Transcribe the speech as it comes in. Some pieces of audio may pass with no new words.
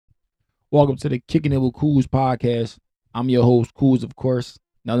Welcome to the Kicking It with Cools podcast. I'm your host, Cools, of course.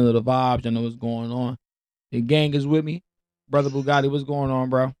 None of the vibes. You know what's going on. The gang is with me. Brother Bugatti, what's going on,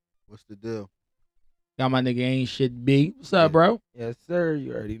 bro? What's the deal? Got my nigga Ain't Shit B. What's up, bro? Yes, sir.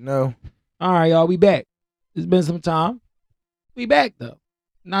 You already know. All right, y'all. We back. It's been some time. We back though.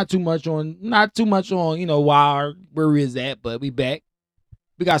 Not too much on, where we is at, but we back.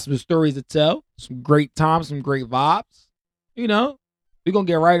 We got some stories to tell. Some great times, some great vibes. You know, we gonna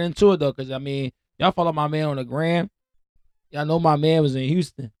get right into it though, cause y'all follow my man on the gram. Y'all know my man was in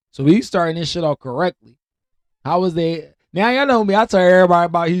Houston, so we starting this shit off correctly. How was they? Now y'all know me. I tell everybody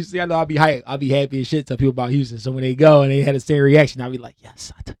about Houston. I know I'll be hype. I'll be happy as shit. Tell people about Houston. So when they go and they had the same reaction, I'll be like,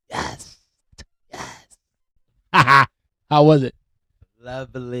 yes, yes. How was it?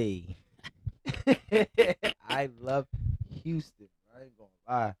 Lovely. I love Houston. I ain't gonna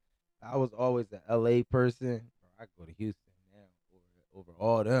lie. I was always an LA person. I go to Houston now over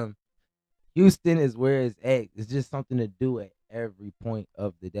all them. Houston is where it's at. It's just something to do at every point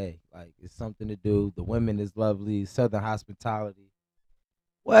of the day. Like, it's something to do. The women is lovely. Southern hospitality.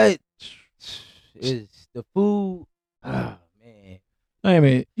 What is the food? Oh, man. Hey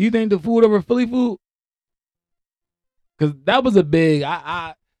man, you think the food over Philly food? Cause that was a big.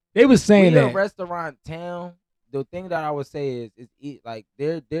 They was saying that a restaurant town. The thing that I would say is eat like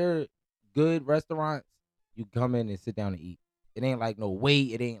they're good restaurants. You come in and sit down and eat. It ain't like no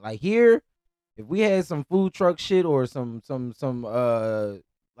wait. It ain't like here. If we had some food truck shit or some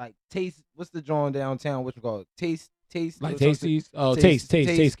like taste, what's the joint downtown? What you call it? Taste like Tasties. Oh, Taste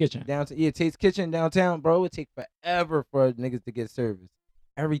Kitchen downtown. Yeah, Taste Kitchen downtown, bro. It take forever for niggas to get service.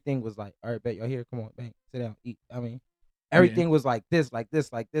 Everything was like, all right, bet y'all here. Come on, bang, sit down, eat. I mean, everything was like this, and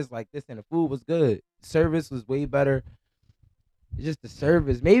the food was good. Service was way better. It's just the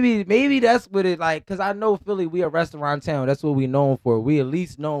service. Maybe that's what it like. Cause I know Philly, we a restaurant town. That's what we known for. We at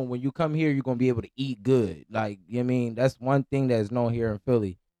least known when you come here, you're gonna be able to eat good. Like, you know what I mean, that's one thing that's known here in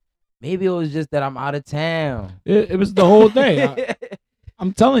Philly. Maybe it was just that I'm out of town. It was the whole thing.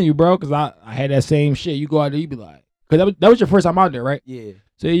 I'm telling you, bro, because I had that same shit. You go out there, you be like, because that was your first time out there, right? Yeah.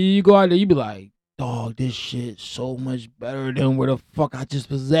 So you go out there, you be like, dog, this shit so much better than where the fuck I just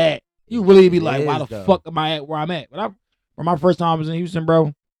was at. You really be like, why the fuck am I at where I'm at? But for my first time I was in Houston,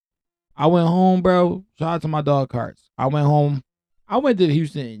 bro, I went home, bro. Shout out to my dog Carts. I went home. I went to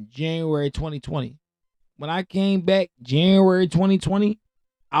Houston in January 2020. When I came back January 2020,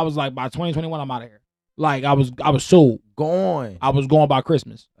 I was like, by 2021, I'm out of here. Like, I was so gone. I was going by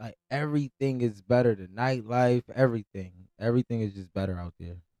Christmas. Like, everything is better. The nightlife, everything. Everything is just better out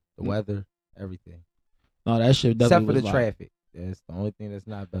there. The weather, everything. No, that shit except for the like, traffic. That's the only thing that's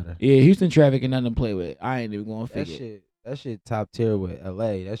not better. Yeah, Houston traffic ain't nothing to play with. I ain't even going to figure it. That shit top tier with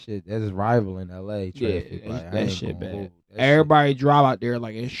LA. That's rivaling LA traffic. Yeah, like, that shit bad. Everybody drive out there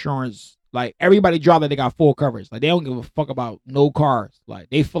like insurance. Like, everybody drive like they got full coverage. Like, they don't give a fuck about no cars.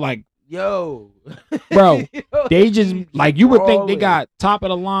 Like, they feel like, yo, bro, they just, like, you would think they got top of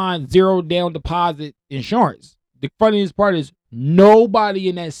the line, zero down deposit insurance. The funniest part is nobody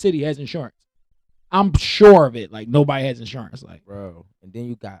in that city has insurance. I'm sure of it. Like, nobody has insurance. Like, bro, and then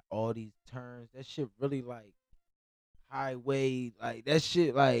you got all these turns. That shit really like highway, like that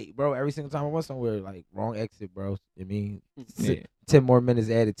shit, like, bro, every single time I went somewhere, like, wrong exit, bro. I mean, 10 more minutes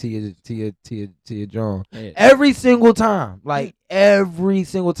added to your John. Yeah. Every single time, like, every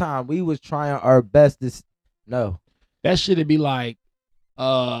single time, we was trying our best to no. That shit'd be like,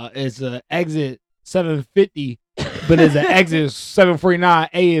 it's an exit 750, but it's an exit 749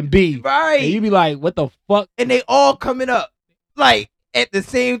 A and B. Right. And you be like, what the fuck? And they all coming up, like, at the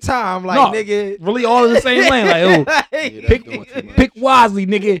same time, like, no, nigga, really all in the same lane. Like, oh, pick wisely,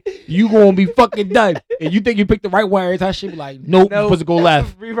 nigga. You gonna be fucking done. And you think you picked the right one every time. Shit be like, nope, you're supposed to go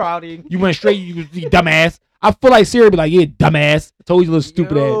left. Rerouting. You went straight. You dumbass. I feel like Siri be like, yeah, dumbass. I told you, little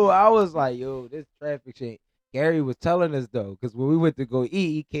stupid ass. I was like, yo, this traffic shit. Gary was telling us though, because when we went to go eat,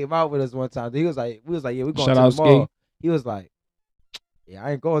 he came out with us one time. He was like, yeah, we're going to the mall. He was like, yeah,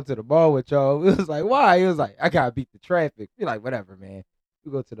 I ain't going to the mall with y'all. We was like, why? He was like, I gotta beat the traffic. Be like, whatever, man.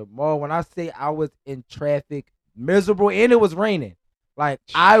 We go to the mall. When I say I was in traffic, miserable, and it was raining. Like,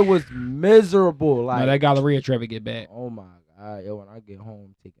 I was miserable. Like, no, that Galleria traffic get bad. Oh my god, yo, when I get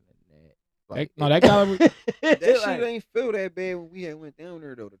home, taking a nap. Like, that Galleria. That shit ain't feel that bad when we had went down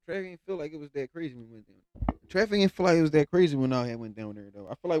there though. The traffic ain't feel like it was that crazy when we went down. The traffic ain't feel like it was that crazy when I had went down there though.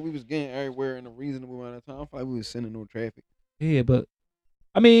 I feel like we was getting everywhere in a reasonable amount of time. I feel like we was sending no traffic. Yeah, but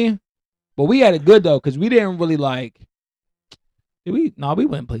I mean, but we had it good though, because we didn't really like. Did we? No, we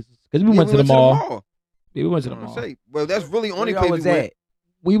went places because we went to the mall. Yeah, we went to the mall. Well, that's really only place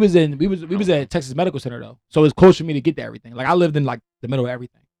we went. We was at Texas Medical Center though, so it's close for me to get to everything. Like, I lived in like the middle of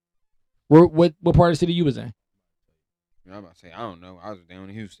everything. What part of the city you was in? I'm about to say, I don't know. I was down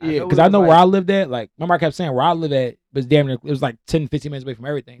in Houston. Yeah, know because it I was know like- where I lived at. Like, remember I kept saying where I live at was damn near, it was like 10, 15 minutes away from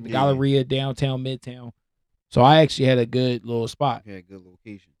everything. The Yeah. Galleria, downtown, midtown. So I actually had a good little spot. Yeah, good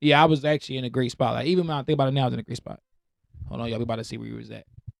location. Yeah, I was actually in a great spot. Like, even when I think about it now, I was in a great spot. Hold on, y'all. We about to see where he was at.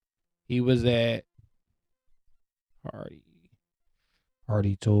 He was at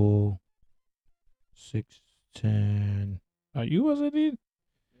Hardy Tool 610. Oh, you wasn't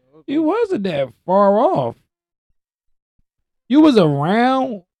that far off. You was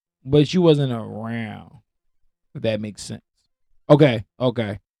around, but you wasn't around. If that makes sense. Okay.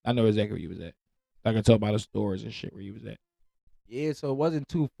 I know exactly where you was at. I can talk about the stores and shit where you was at. Yeah, so it wasn't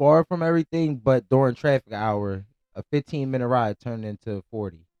too far from everything, but during traffic hour, a 15-minute ride turned into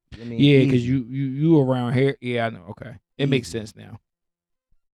 40. I mean, Yeah, because easy. you around here. Yeah, I know. Okay. It makes Easy. sense now.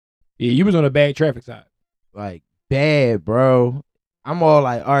 Yeah, you was on a bad traffic side. Like bad, bro. I'm all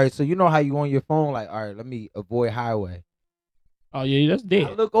like, all right, so you know how you on your phone, like, all right, let me avoid highway. Oh, yeah, that's I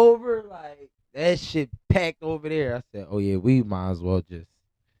dead. look over, like, that shit packed over there. I said, oh yeah, we might as well just.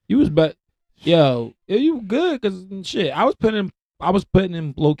 You was but yo, you good because shit. I was putting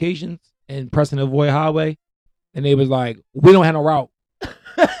in locations and pressing avoid highway, and they was like, we don't have no route.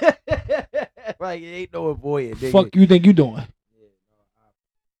 Like, it ain't no avoiding. nigga. Fuck you think you doing? Yeah,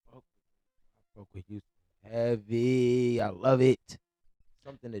 no, I fuck with you heavy. I love it.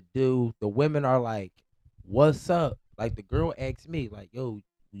 Something to do. The women are like, what's up? Like, the girl asked me, like, yo,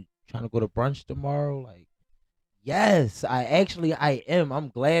 you trying to go to brunch tomorrow? Like, yes, I am. I'm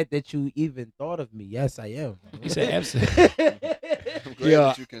glad that you even thought of me. Yes, I am. He said absolutely. I'm glad Yeah.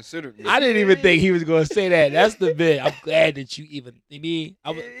 that you considered me. I didn't even think he was gonna say that. That's the bit. I'm glad that you even. I mean,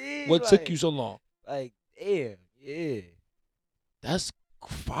 what took you so long? Like, damn, yeah. That's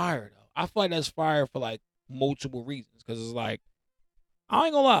fire though. I feel like that's fire for like multiple reasons. Cause it's like, I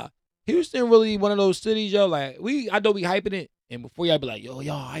ain't gonna lie, Houston really one of those cities, yo. Like I know we hyping it, and before y'all be like, yo,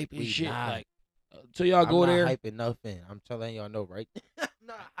 y'all hyping We shit. not. Like, till y'all go I'm not there. hyping nothing. I'm telling y'all no, right?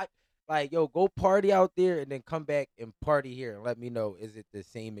 Like, yo, go party out there and then come back and party here and let me know, is it the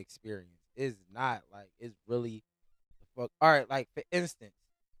same experience? It's not. Like, it's really the fuck. All right, like, for instance,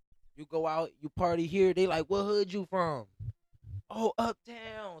 you go out, you party here, they like, what hood you from? Oh,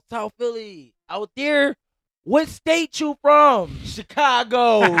 uptown, South Philly. Out there, what state you from?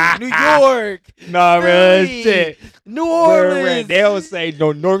 Chicago, New York, Nah, man, Philly, shit. New Word, Orleans. they don't say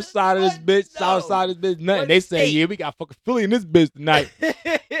no north side of this What? bitch, No. south side of this bitch, nothing. What They say, state? yeah, we got fucking Philly in this bitch tonight.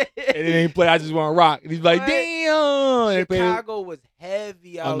 And it ain't play. I just want to rock. And he's like, What? damn. And they play- Chicago was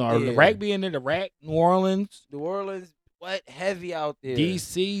heavy out Oh no, there. the rack being in the rack, New Orleans, New Orleans, what heavy out there?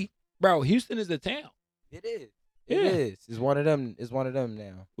 DC, bro. Houston is the town. It is. Yeah. It is. It's one of them. It's one of them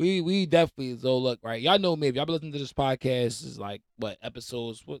now. We definitely so look right. Y'all know me. If y'all been listening to this podcast is like what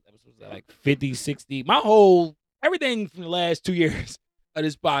episodes? What episodes? Are like 50, 60. My whole everything from the last 2 years of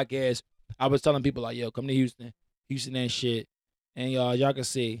this podcast. I was telling people like, yo, come to Houston, and shit. And y'all can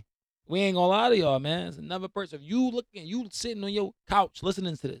see. We ain't gonna lie to y'all, man. It's another person. If you sitting on your couch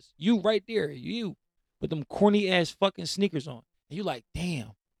listening to this, you right there, you with them corny ass fucking sneakers on, and you like,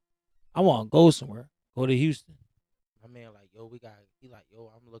 damn, I want to go somewhere. Go to Houston. My man, like, yo, he like,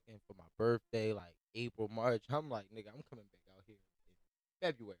 yo, I'm looking for my birthday, like April, March. I'm like, nigga, I'm coming back out here in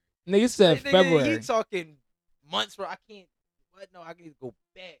February. Nigga said Like, nigga, February. He talking months, bro. I can't. What? No, I need to go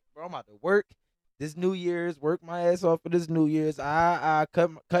back, bro. I'm about to work this New Year's, work my ass off for this New Year's. I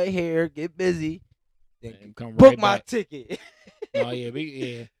cut hair, get busy, then And come book right my back. ticket. Oh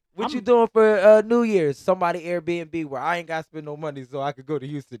yeah. What you doing for New Year's? Somebody Airbnb where I ain't got to spend no money so I could go to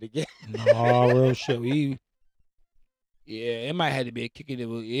Houston again. No, real shit. It might have to be a kick it.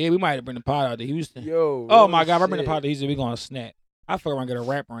 Yeah, we might have to bring the pod out to Houston. Yo. Oh real my God, if I bring the shit. pod to Houston, we gonna snap. I feel like I'm gonna get a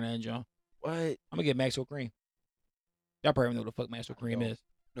rapper on that, John. What? I'm gonna get Maxwell Cream. Y'all probably know what the fuck Maxwell Cream Yo. is.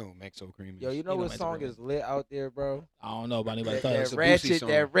 No, Maxo Cream. Yo, you know You know what Max song O'Cream. is lit out there, bro? I don't know about anybody. That, Thought It's it a Boosie song.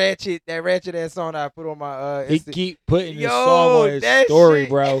 that ratchet ass song that I put on my he Insta. keep putting this Yo, song on his that story, shit-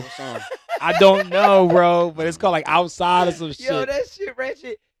 bro. What song? I don't know, bro, but it's called like Outside of some shit. Yo, that shit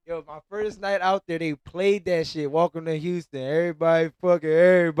ratchet. Yo, my first night out there, they played that shit. Welcome to Houston. Everybody fucking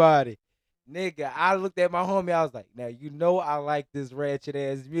everybody. Nigga, I looked at my homie. I was like, now you know I like this ratchet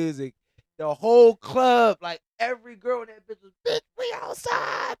ass music. The whole club, like every girl in that bitch was, bitch, we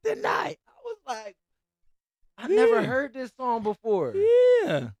outside tonight. I was like, I never Yeah. heard this song before.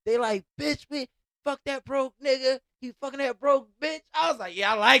 Yeah. They like, bitch, we fuck that broke nigga. He fucking that broke bitch. I was like,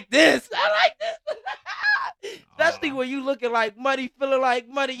 yeah, I like this. I like this. Especially when you looking like money, feeling like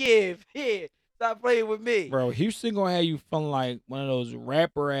money. Yeah. Stop playing with me. Bro, Houston gonna have you feeling like one of those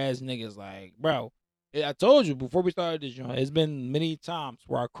rapper ass niggas. Like, bro, I told you before we started this joint, it's been many times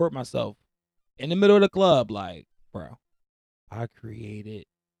where I caught myself in the middle of the club, like, bro, I created,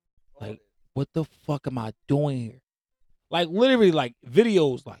 like, what the fuck am I doing here? Like, literally, like,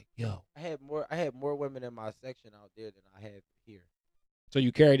 videos, like, yo. I had more women in my section out there than I have here. So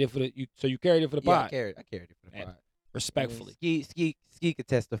you carried it for the Yeah, pod. I carried it for the And pod. respectfully. Ski could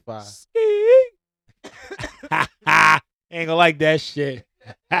testify. Ski. Ain't gonna like that shit.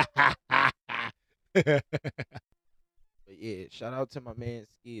 But yeah, shout out to my man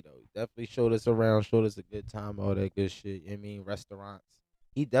Ski though. Definitely showed us around, showed us a good time, all that good shit. I mean, restaurants.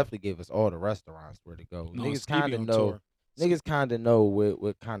 He definitely gave us all the restaurants where to go. No, Niggas Ski be kind of on know. tour. Niggas kind of know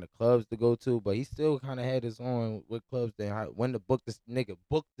what kind of clubs to go to, but he still kind of had his own what clubs when to book this nigga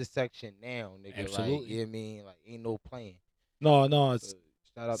book the section now, nigga. Absolutely. Like, you know what I mean? Like, ain't no playing. No, So,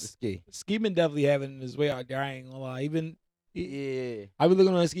 shout out to Ski. Ski been definitely having his way out there. I ain't gonna lie. Yeah, I be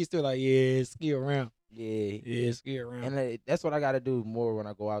looking on Ski still like, yeah, Ski around. yeah. Yeah, Ski around. And that's what I got to do more when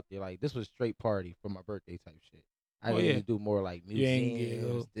I go out there. Like, this was straight party for my birthday type shit. I didn't even do more like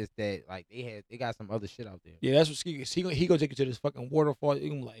museums, this, that. Like, they got some other shit out there. Yeah, that's what Ski. He gonna take you to this fucking waterfall. You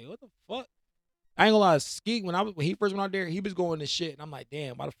gonna be like, what the fuck? I ain't gonna lie. Ski when he first went out there, he was going to shit, and I'm like,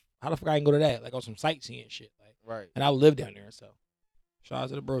 damn, how the fuck I can go to that? Like on some sightseeing shit. Like, right. And I live down there, so shout out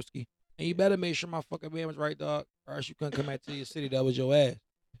to the broski. And you better make sure my fucking man was right, dog, or else you couldn't come back to your city. That was your ass.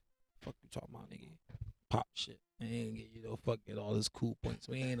 Fuck you talking about, nigga? Pop shit. I ain't get you no fucking all this cool points.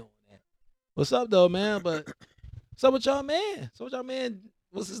 We ain't on that. What's up though, man? But what's up with y'all, man? So what y'all, man?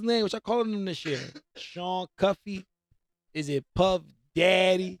 What's his name? What y'all calling him this year? Sean Cuffy? Is it Puff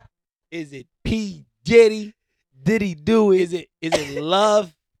Daddy? Is it P Diddy? Did he do it? Is it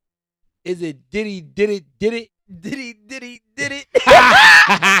Love? Is it Diddy? Did it? Did he did it?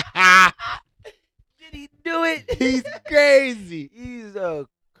 Did he do it? He's crazy. He's a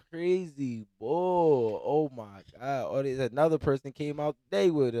crazy boy. Oh my god. Oh, there's another person came out today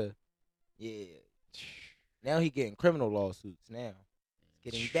with a Now he getting criminal lawsuits now.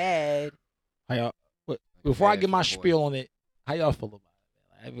 It's getting bad. How y'all? Before I get my spiel on it, how y'all feel about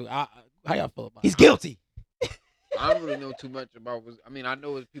it? How y'all feel about it? He's guilty. I don't really know too much about. I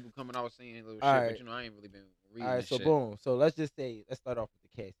know it's people coming out saying little shit, All right. but you know I ain't really been reading. All right, this so shit. boom. So let's start off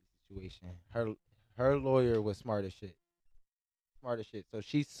with the Cassie situation. Her lawyer was smart as shit. So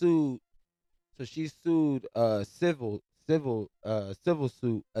she sued. Civil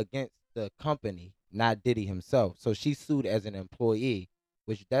suit against the company, not Diddy himself. So she sued as an employee,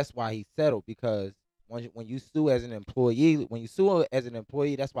 which that's why he settled, because when you sue as an employee,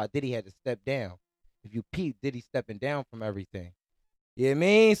 that's why Diddy had to step down. If you peep, Diddy stepping down from everything. You know what I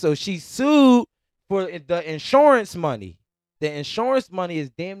mean? So she sued for the insurance money. The insurance money is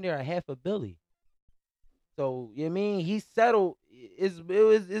damn near $500 million. So, you know what I mean? He settled.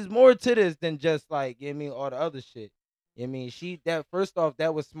 It's more to this than just like, you know what I mean, all the other shit. You know what I mean? First off,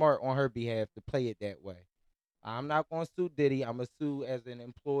 that was smart on her behalf to play it that way. I'm not going to sue Diddy. I'm going to sue as an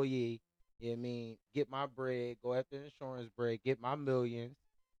employee. You know what I mean? Get my bread, go after the insurance bread, get my millions.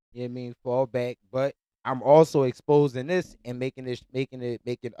 You know what I mean? Fall back. But I'm also exposing this and making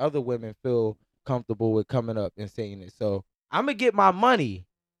other women feel comfortable with coming up and saying it. So I'm gonna get my money,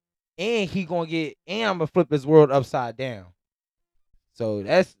 and I'm gonna flip his world upside down. So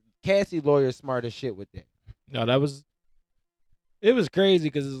that's Cassie lawyer smart as shit with that. No, it was crazy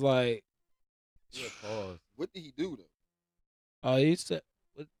because it's like, Yeah, pause. What did he do though? he said,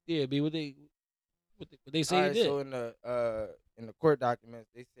 what they say he did. So in the court documents,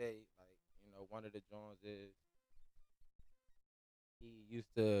 they say, like, you know, one of the Jones is he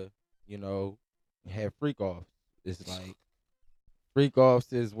used to, you know, have freak offs. It's like freak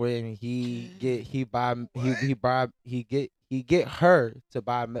offs is when he get her to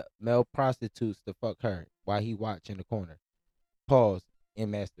buy male prostitutes to fuck her while he watch in the corner, pause,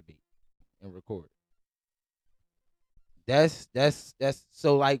 and masturbate and record. That's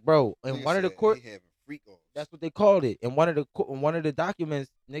so, like, bro. In one of the court, he having freak offs. that's what they called it. In one of the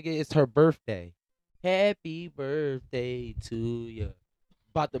documents, nigga, it's her birthday. Happy birthday to you.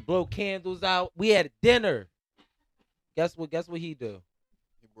 About to blow candles out. We had a dinner. Guess what he do?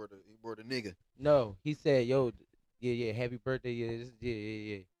 He brought a nigga. No, he said, yo, yeah, happy birthday.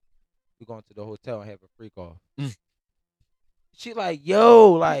 Yeah. We going to the hotel and have a freak off. She like,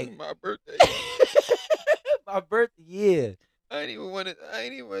 yo, like my birthday. my birthday, yeah. I ain't even want to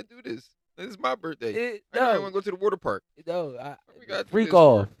do this. This is my birthday. I No, didn't want to go to the water park. no, We got to do freak this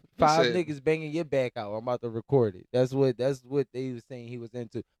off. for? He 5 said- niggas banging your back out. I'm about to record it. That's what they was saying he was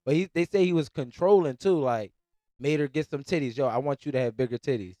into. But they say he was controlling too. Like, made her get some titties. Yo, I want you to have bigger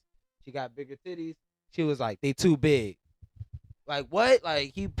titties. She got bigger titties. She was like, they too big. Like, what?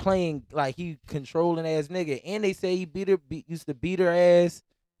 Like, he playing like he controlling ass nigga. And they say he used to beat her ass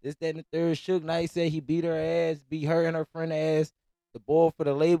This, that, and the third. Suge Knight said he beat her ass, beat her and her friend ass. The boy for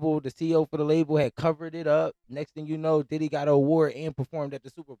the label, the CEO for the label, had covered it up. Next thing you know, Diddy got an award and performed at the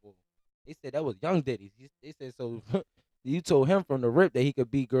Super Bowl. They said that was young Diddy. They said so. You told him from the rip that he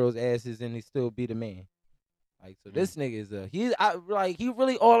could beat girls' asses and he still be the man. Like, so this nigga is he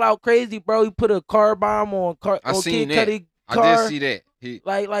really all out crazy, bro. He put a car bomb on seen Kid that. Cudi I car. did see that.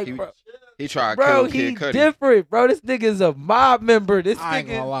 He tried to bro, kill Kid he Cudi. different, bro. This nigga's a mob member. I ain't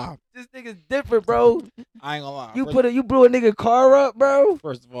gonna lie. This nigga's different, bro. I ain't gonna lie. You blew a nigga car up, bro.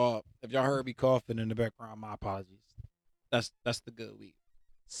 First of all, if y'all heard me coughing in the background, my apologies. That's the good week.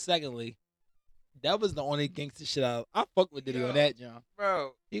 Secondly, that was the only gangster shit I fuck with Diddy on that, John.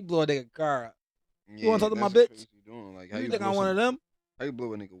 Bro, he blew a nigga car up. Yeah, You wanna talk to my that's bitch? what you doing. Like, You think I'm one of them? How you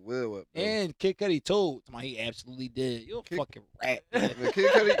blow a nigga will up? Bro? And Kid Cudi told me he absolutely did. You a fucking rat. But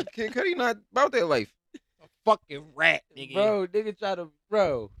Kid Cudi not about that life. A fucking rat, nigga.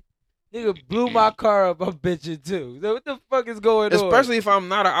 bro, nigga blew my car up. I'm bitching too. So what the fuck is going on? Especially if I'm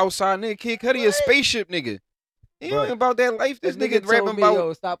not an outside nigga. Kid Cudi a spaceship nigga. He Bro, ain't about that life. This nigga told rapping me, about.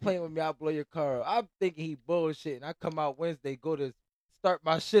 yo, stop playing with me. I'll blow your car up. I'm thinking he bullshit. And I come out Wednesday, go to start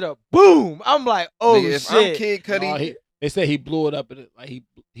my shit up. Boom. I'm like, oh Nigga, if shit. I'm Kid Cudi, No, they said he blew it up. Like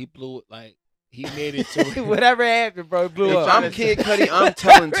he blew it like he made it to. Whatever happened, bro, it blew if up. I'm Kid Cudi, I'm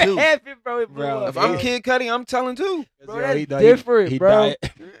telling Whatever too. happened, bro, it blew Bro, up. If I'm Kid Cudi, I'm telling too. Bro, Yo, that's he different, he bro.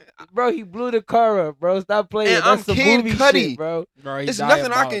 died. Bro, he blew the car up, bro. Stop playing. And That's I'm some Kid movie Cudi. shit, bro. Bro, he There's died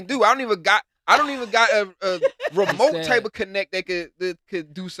nothing I about- can do. I don't even got a remote said- type of connect that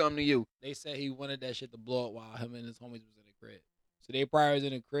could do something to you. They said he wanted that shit to blow up while him and his homies was in the crib. So they probably was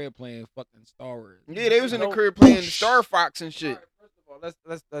in the crib playing fucking Star Wars. Yeah, they was in the crib playing Star Fox and shit. All right, first of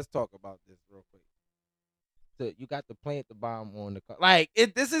all, let's talk about this real quick. So you got to plant the bomb on the car. Like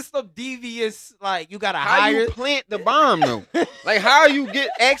this is some devious. Like you gotta How hire. you plant the bomb though? Like how you get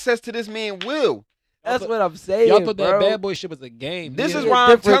access to this man will? That's what I'm saying. Y'all thought that bro. bad boy shit was a game. This nigga. is a why I'm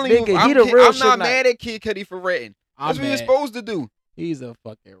different telling you, nigga. I'm, He the real I'm shit not night. mad at Kid Cudi for ratting. That's what he was mad. supposed to do. He's a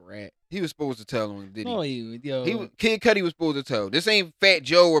fucking rat. He was supposed to tell him, did he? No, yo. Kid Cudi was supposed to tell. This ain't Fat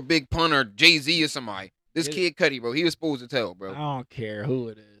Joe or Big Pun or Jay-Z or somebody. This Kid Cudi, bro. He was supposed to tell, I bro. don't care who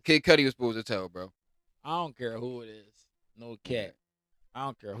it is. Kid Cudi was supposed to tell, bro. I don't care who it is. No cat. I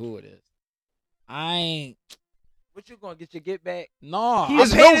don't care who it is. I ain't. What you gonna get your get back? No.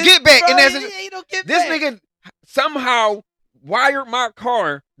 There's I'm- no get back, and that's ain't no get this back. nigga somehow wired my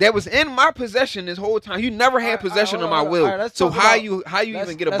car that was in my possession this whole time. You never had possession of my will. let's So talk how about- you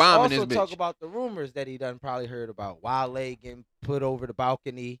even get a let's bomb in this also bitch? talk about the rumors that he done probably heard about. Wale getting put over the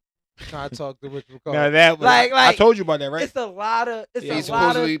balcony, trying to talk to Rich McCall. Now that was, Like- I told you about that, right? It's a lot of. It's Yeah, He a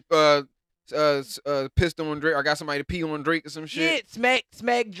lot of. supposedly pissed on Drake. I got somebody to pee on Drake or some shit. Yeah,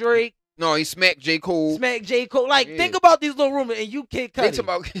 smack Drake, No, he smacked J. Cole. smack J Cole. Like Yeah. think about these little rumors, and you Kid They Cudi. talking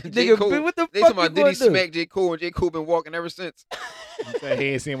about J. Nigga, Cole. what the They fuck talking you about gonna Diddy do? smacked J. Cole, and J. Cole been walking ever since. He said he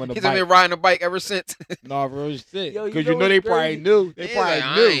ain't seen him on the He's bike. been riding a bike ever since. No, real shit. Yo, you Because know you know they what's probably crazy? knew. They Yeah, probably like,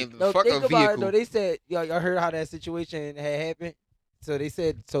 I knew. ain't No, fuck think a about vehicle. it though. They said, y'all heard how that situation had happened. So they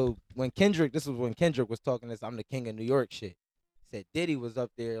said, so when Kendrick, this was when Kendrick was talking this, I'm the king of New York shit. Said Diddy was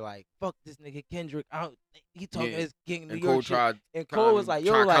up there like, fuck this nigga Kendrick. He talking Yeah. his king of New And York Cole shit. tried. And Cole was like,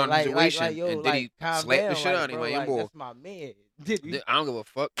 yo, try like, conjuration, yo, and like, Diddy calm slapped down, the shit like, out of him, bro, like, like, boy. that's my man. Diddy. I don't give a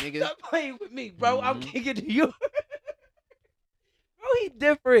fuck, nigga. Stop playing with me, bro. I'm Mhm. king of New York. Bro, he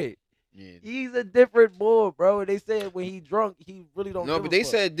different. Yeah. He's a different boy, bro. And they said when he drunk, he really don't No, give but a they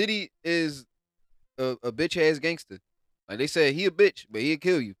fuck. said Diddy is a bitch ass gangster. Like they said he a bitch, but he'll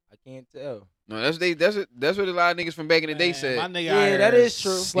kill you. I can't tell. No, that's what a lot of niggas from back in the day said. My nigga Yeah, out that here is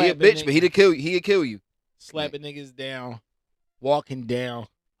true. He a slapping bitch, but niggas- he'll kill you. slapping niggas down, walking down.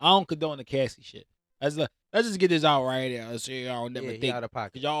 I don't condone the Cassie shit. Let's just get this out right now. So y'all never Yeah, he think, out of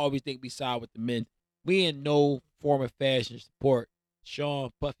pocket. because y'all always think we side with the men. We in no form of fashion support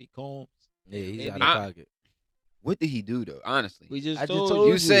Sean Puffy Combs. Yeah, he's out of I- pocket. What did he do though? Honestly, We just I just told, told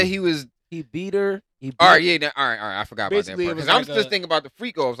you. you said he was. He beat her. He beat All right, yeah, all right. I forgot about that Basically, part it was because I'm like just a- thinking about the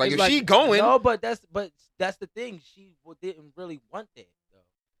freak offs. Like it's if like- she going, No, but that's the thing. She didn't really want that though.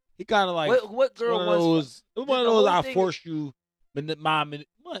 He kind of like What girl one of wants? those. One of the those whole I thing force you, but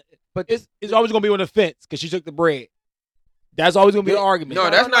what? But It's always gonna be on the fence because she took the bread. That's always gonna be the argument. No,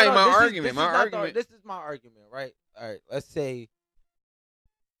 that's not even my this argument. Is My not the- argument- this is my argument, right? All right, let's say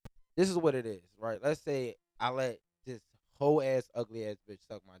this is what it is, right? Let's say I let this whole ass ugly ass bitch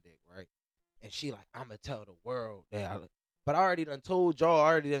suck my dick, right? And she like, I'ma tell the world that but I already done told y'all, I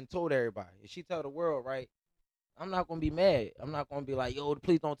already done told everybody. If she tell the world, right, I'm not gonna be mad. I'm not gonna be like, yo,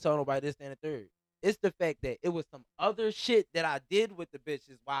 please don't tell nobody this, that, and the third. It's the fact that it was some other shit that I did with the bitch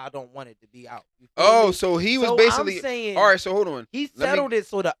is why I don't want it to be out. You feel Oh, me? so he was So basically. I'm saying, all right, so hold on. he Let me- settled it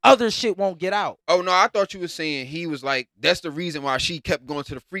so the other shit won't get out. Oh no, I thought you were saying he was like that's the reason why she kept going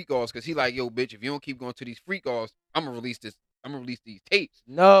to the freak offs because he like yo bitch if you don't keep going to these freak offs I'm gonna release this I'm gonna release these tapes.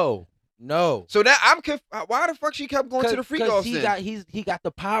 No. So that why the fuck she kept going to the freak offs then? He got the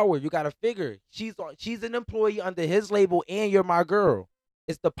power. You got to figure. She's an employee under his label, and you're my girl.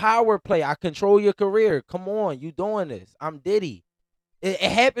 It's the power play. I control your career. Come on, you doing this? I'm Diddy. It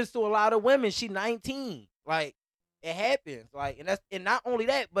happens to a lot of women. She 19. Like it happens. Like and not only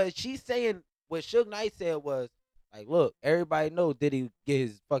that, but she's saying what Suge Knight said was like, look, everybody know Diddy get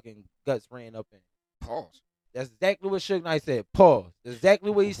his fucking guts ran up in. Pause. That's exactly what Suge Knight said. Pause. That's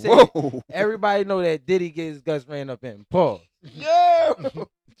exactly what he said. Whoa. Everybody know that Diddy get his guts ran up in. Pause. Yo.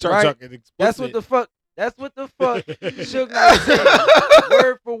 Right? That's what the fuck. That's what the fuck Suge Knight said.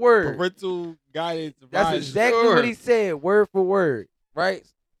 Word for word. Parental guidance. That's exactly what he said. Word for word. Right?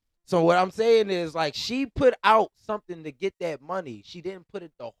 So what I'm saying is like she put out something to get that money. She didn't put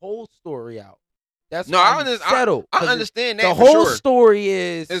it the whole story out. That's No, why I settled. I understand that The for whole sure. story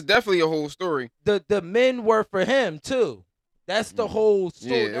is It's definitely a whole story. the men were for him too. That's the whole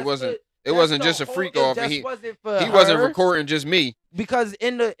story. Yeah, That's it wasn't the just a whole- freak it off, just and he wasn't for wasn't her. recording just me. Because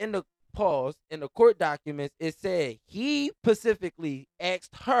in the pause in the court documents it said he specifically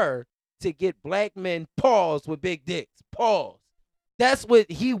asked her to get black men pause with big dicks. Pause. That's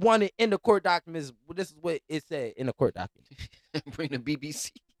what he wanted in the court documents. This is what it said in the court documents. Bring the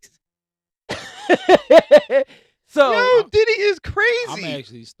BBC. So Yo, Diddy is I'm crazy.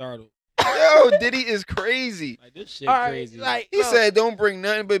 actually startled. Yo, Diddy is crazy. Like this shit all right, crazy. like He said, "Don't bring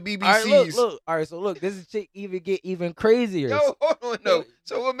nothing but BBCs." all right, look. All right, so look, this is shit get even crazier. Yo, hold on, no.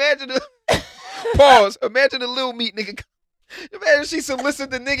 So imagine the pause. Imagine the little meat nigga. Imagine she solicit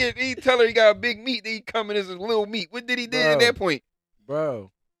the nigga and he tell her he got a big meat, then he come in as a little meat. What did he do at Bro. that point?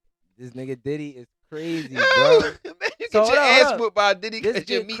 Bro, this nigga Diddy is crazy, Yo, bro. man, you So get your hold ass up. whooped by Diddy This because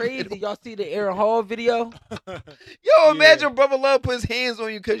your get meat. crazy. Y'all see the Aaron Hall video? Yo, imagine Brother Love put his hands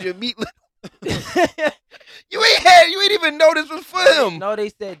on you because your meat. You ain't even know this was for him. No, they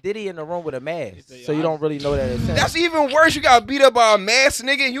said Diddy in the room with a mask, said, so you don't really know that it's him. That's even worse. You got beat up by a masked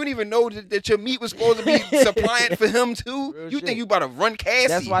nigga and you didn't even know that your meat was supposed to be suppliant for him too. Real You shit. think you about to run Cassie?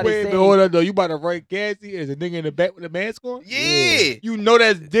 That's why they Wait, say. but hold on though. You about to write Cassie as a nigga in the back with a mask on? Yeah. You know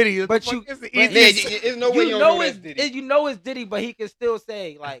that's Diddy. But Fuck, you- it's the but- easiest. There's no way you don't know that's Diddy. You know it's Diddy, but he can still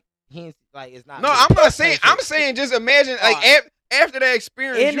say like he ain't, like it's not. No, me. I'm not saying. I'm saying just imagine like after that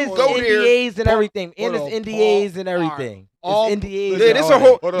experience, in you his go there. NDAs and Paul- everything. In his hold on, NDAs Paul- and everything. all- His NDAs. Yeah, and this all a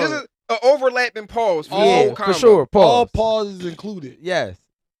whole. that. This is an overlapping pause for Yeah, the whole for combo. sure. All Pause. pauses included. Yes.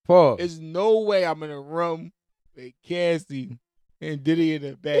 Pause. There's no way I'm in a room with Cassie and Diddy in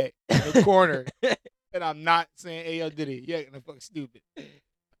the back, in the corner, and I'm not saying, "Hey, yo, Diddy, you're acting fucking stupid."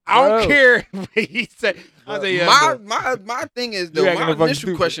 I don't Bro. care what he said. I say, yeah, My thing is You though. acting My fucking initial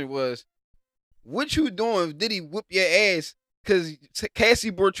stupid. question was, what you doing if Diddy whoop your ass because Cassie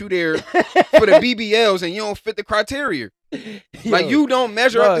brought you there for the BBLs and you don't fit the criteria? Like you don't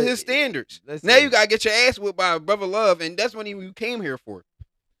measure up to his standards. listen. Now you gotta get your ass whipped by Brother Love, and that's what you came here for.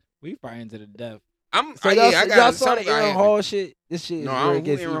 we fighting to the death. So I y'all, got y'all saw the something I Aaron had to- Hall shit. This shit is No, I where don't it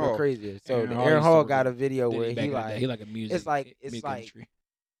gets know Aaron even Hall. crazier. So Aaron the Hall Aaron used to Hall work got a with video Diddy where back he in the day. like he like a music. it's like industry.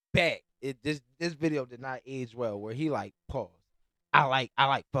 back. This video did not age well. Where he like pause. I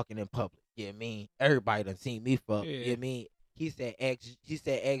like fucking in public. You know what I mean? Everybody done seen me fuck. You know what I mean? He said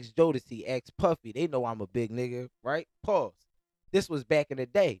ask Jodeci, ask Puffy. They know I'm a big nigga, right? Pause. This was back in the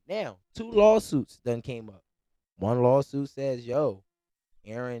day. Now, 2 lawsuits done came up. One lawsuit says, yo,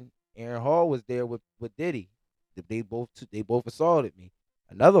 Aaron Hall was there with Diddy. They both assaulted me.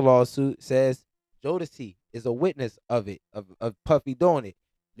 Another lawsuit says Jodeci is a witness of it, of Puffy doing it.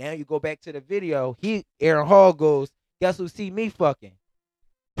 Now you go back to the video. Aaron Hall goes, guess who see me fucking?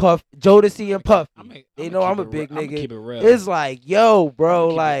 Jodeci and Puffy. They know I'm a big nigga. I'm gonna keep it real. It's like, yo, bro,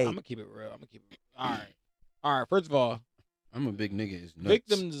 I'm like gonna keep it real. I'm gonna keep it. All right. First of all, I'm a big nigga. Is nuts.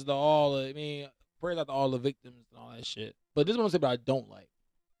 victims is I mean, praise out to all the victims and all that shit. But this is what I'm saying. But I don't like.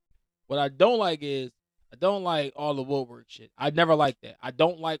 What I don't like is I don't like all the woodwork shit. I never liked that. I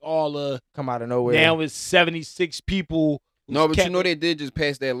don't like all the come out of nowhere. now it's 76 people. No, but you kept- know they did just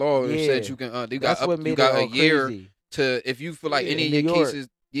pass that law that Yeah. said you can. They That's got what up, made you it got all a year crazy. to if you feel like Yeah. any In of your New York. cases,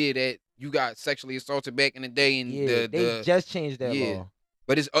 that you got sexually assaulted back in the day, and Yeah, they just changed that yeah. law.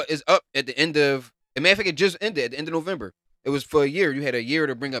 but it's up at the end of. As a matter of fact, it just ended at the end of November. It was for a year. You had a year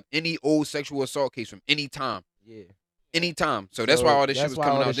to bring up any old sexual assault case from any time. Yeah. Anytime. So that's why all this shit that's was why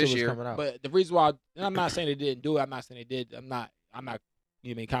coming all out shit this was year. coming out. But the reason why, and I'm not saying they didn't do it. I'm not saying they did. I'm not. You know what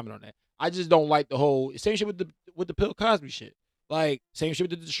I mean, comment on that. I just don't like the whole same shit with the Bill Cosby shit. Like same shit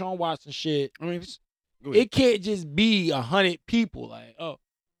with the Deshaun Watson shit. I mean, It can't just be 100 people. Like, oh,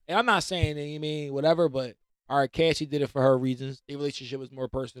 and I'm not saying that, you mean whatever, but all right, Cassie did it for her reasons. The relationship was more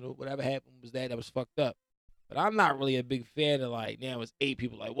personal. Whatever happened was that was fucked up. But I'm not really a big fan of like now it's 8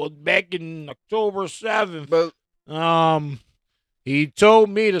 people. Like, well, back in October 7th, but he told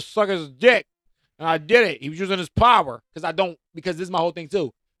me to suck his dick, and I did it. He was using his power because this is my whole thing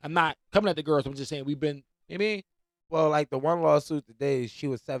too. I'm not coming at the girls. I'm just saying we've been. You know what I mean? Well, like the one lawsuit today, she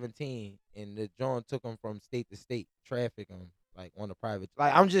was 17, and the John took him from state to state, trafficking him like on the private.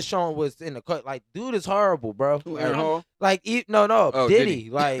 Like I'm just showing what's in the cut. Like, dude is horrible, bro. who, Aaron Hall? Like, no, Oh, Diddy. Diddy.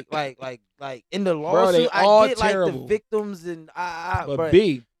 like in the Bro, they lawsuit, all I get like terrible. the victims and But but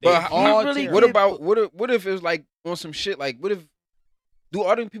B, they But all really terrible. What did- about what if it was like on some shit? Like, what if do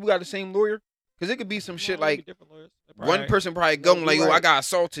all them people got the same lawyer? Because it could be some shit like one person probably No, going like, you're "Oh, I right. got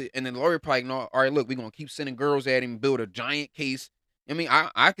assaulted," and then the lawyer probably, "No, all right, look, we're gonna keep sending girls at him, build a giant case." I mean,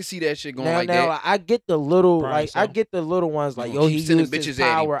 I could see that shit going like that. I get the little Probably I so. get the little ones We like gonna yo keep he sending used his bitches at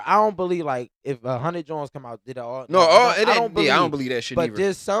him. power. I don't believe like if 100 Jones come out did it all. No, I don't believe. I don't believe that shit But either.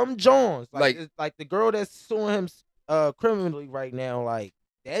 there's some Jones Like- like the girl that's suing him criminally right now. Like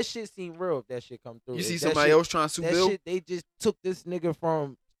that shit seem real if that shit come through. You If see that somebody shit- else trying to sue That Bill? shit, they just took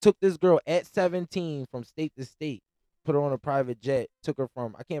this girl at 17 from state to state, put her on a private jet, took her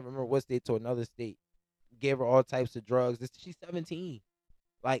from I can't remember what state to another state, gave her all types of drugs. She's 17.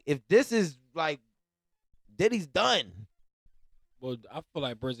 Like if this is like Diddy's done. Well, I feel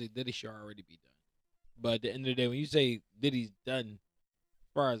like personally Diddy should already be done. But at the end of the day, when you say Diddy's done,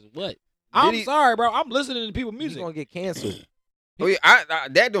 as far as what? I'm Diddy- sorry, bro. I'm listening to people's He's music. gonna get canceled. Oh yeah, I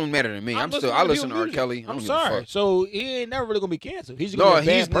that don't matter to me. I'm I listen people's to R. music. Kelly. I I'm don't give a sorry. fuck. So he ain't never really gonna be canceled. He's just No, gonna be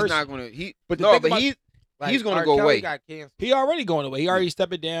a he's bad person. not gonna. But the No, thing but about- he's Like, gonna R. go Kelly away. got canceled. He already going away. He already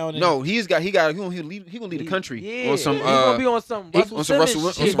stepped it down. And No, he gonna leave the country Yeah, on some he's gonna be on some Russell on some Russell- Simmons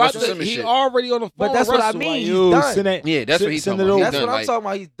on shit. he, some about Russell to, Simmons he shit. already on the phone. But that's with what I Russell, mean, like, he's yo, done. send that- Yeah, that's what he's send talking it about. He's over. That's done, what I'm like- talking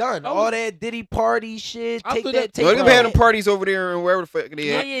about. He's done. I All was- that Diddy party shit. I Take thought that. that- No, Take they can be that. having parties over there and wherever the fuck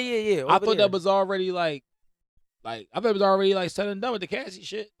they at. Yeah. I over thought there. that was already like I thought it was already like said and done with the Cassie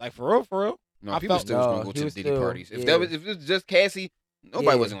shit. Like for real, for real. No, I people felt- still was No, gonna go he to the was Diddy still- parties. If yeah. if it was just Cassie, nobody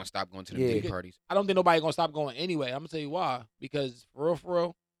Yeah. wasn't gonna stop going to the Yeah. Diddy parties. I don't think nobody gonna stop going anyway. I'm gonna tell you why. Because for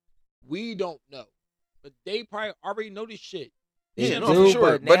real, we don't know. But they probably already know this shit. Yeah, You know no, what for I'm saying?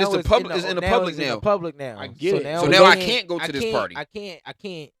 sure. But now it's the public- it's in the public it's in now. the public now. I get it. So now I can't go to this party. I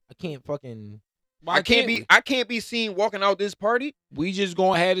can't fucking. Why I can't be seen walking out this party. We just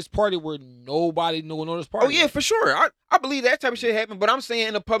gonna have this party where nobody know this party. Oh yeah, for sure. I believe that type of shit happened. But I'm saying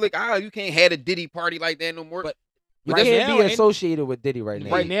in the public eye, you can't have a Diddy party like that no more. But You right can't now, be ain't- associated with Diddy right now.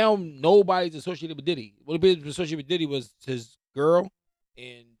 Right now, nobody's associated with Diddy. What was associated with Diddy was his girl,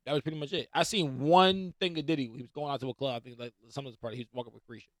 and that was pretty much it. I seen one thing of Diddy. He was going out to a club. I think like some of his party. He was walking with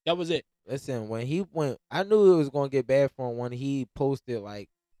Creisha. That was it. Listen, when he went, I knew it was gonna get bad for him when he posted like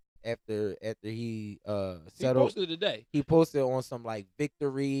after he He settled. posted it today, He posted on some like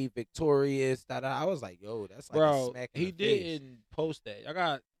victory, victorious. I was like, yo, that's like a bro. smack in He the face. didn't post that. I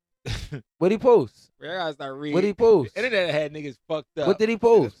got. What'd he post? I gotta start reading. What'd he post? The internet had niggas fucked up. What did he That's why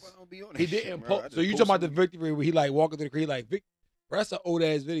post? I don't be on He that shit, didn't bro. I post. just So you post talking about the some- victory where he like walking through the crowd like Vic? Bro, that's an old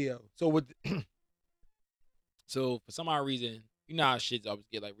ass video. So with so for some odd reason, you know how shits always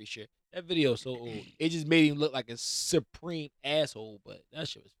get like reshare. That video so old. It just made him look like a supreme asshole, but that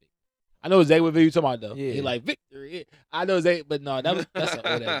shit was fake. I know exactly what video you talking about though. Yeah. He like victory. Yeah. I know exactly, but no, that's an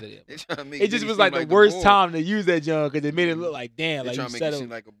old ass video. They tryna make It just Diddy was seem like the a worst bull. time to use that junk because it made it look like damn, They like trying you to make said you seem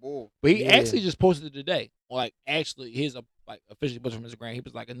like a bull. But he Yeah. actually just posted it today. Like actually, his like officially posted from Instagram. He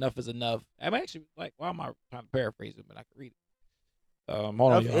was like, "Enough is enough." I'm actually like, why am I trying to paraphrase it? But I can read it. Hold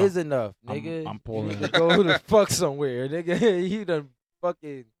on, Enough y'all. is enough, I'm- nigga. I'm pulling You it. need to go the fuck somewhere, nigga. You done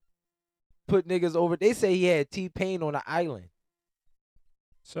fucking put niggas over. They say he had T-Pain on the island.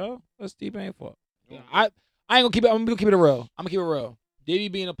 So that's T-Pain fault. I ain't gonna keep it. I'm gonna keep it real. I'm gonna keep it real. Diddy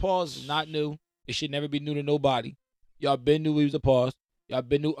being a pause is not new. It should never be new to nobody. Y'all been knew he was a pause. Y'all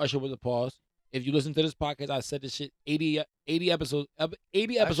been knew Usher was a pause. If you listen to this podcast, I said this shit 80 episodes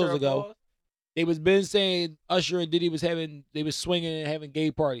Usher ago. applause? They was been saying Usher and Diddy they was swinging and having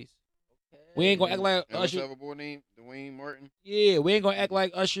gay parties. We ain't gonna act like And what's the Usher. other boy named Dwayne Martin? Yeah, we ain't gonna act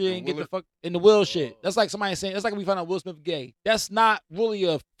like Usher And and get the Willard. fuck in the Will shit. That's like somebody saying that's like we found out Will Smith gay. That's not really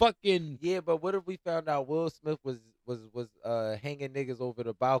a fucking. Yeah, but what if we found out Will Smith was hanging niggas over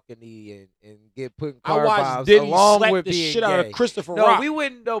the balcony and get put in I car watched bombs Diddy along slap with the being shit out gay? of Christopher No, Rock. we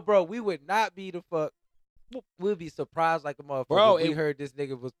wouldn't. No, bro, we would not be the fuck. we'll be surprised like a motherfucker. Bro, if we it- heard this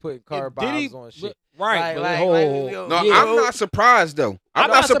nigga was putting car If Diddy- bombs on shit. Right, but yo, No, yo, I'm not surprised though. I'm I'm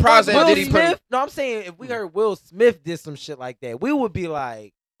not not surprised surprised that about Will Diddy Smith. put. No, I'm saying if we heard Will Smith did some shit like that, we would be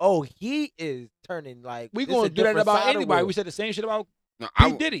like, oh, he is turning like. we this gonna a do that different about side of anybody. Will. We said the same shit about No,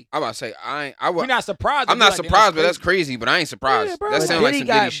 P Diddy. I about to say I We're not surprised. I'm to be not like, damn, surprised, but that's crazy. crazy. But I ain't surprised. Yeah, bro. That But sound like some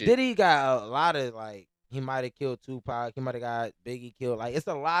Diddy shit. Diddy got a lot of like. He might have killed Tupac. He might have got Biggie killed. Like it's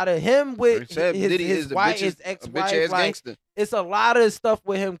a lot of him with Diddy his is the wife, bitch, his a ex-wife. bitch ass Like gangster. it's a lot of stuff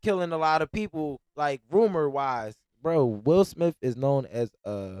with him killing a lot of people. Like rumor wise, bro. Will Smith is known as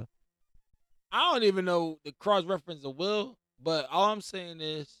I don't even know the cross reference of Will, but all I'm saying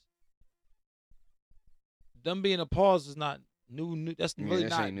is, them being a pause is not new. That's really That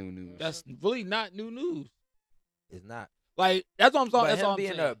not ain't new news. That's really not new news. is not. Like that's what I'm talking. But That's him all I'm being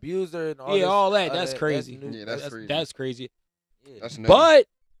saying. an abuser and all Yeah, this all that. other- That's crazy. new. Yeah, that's crazy. That's crazy. yeah. That's nuts.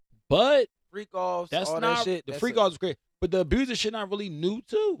 But freak offs. that's all not that shit. the that's freak offs is great. But the abuser shit not really new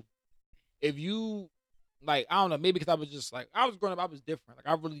too. If you like, I don't know, maybe because I was just like I was growing up, I was different. Like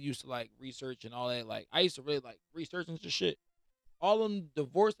I really used to like research and all that. Like I used to really like research into shit. All them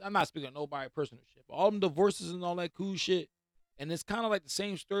divorce. I'm not speaking of nobody personal shit, but all them divorces and all that cool shit. And it's kind of like the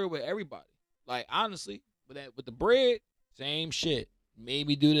same story with everybody. Like honestly, with the bread, same shit. Made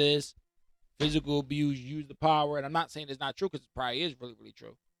me do this. Physical abuse, use the power. And I'm not saying it's not true because it probably is really, really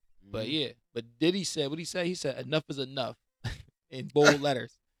true. But yeah. But Diddy said what he said. He said enough is enough in bold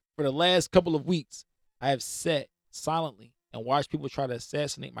letters. For the last couple of weeks, I have sat silently and watched people try to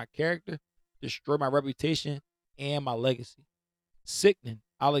assassinate my character, destroy my reputation, and my legacy. Sickening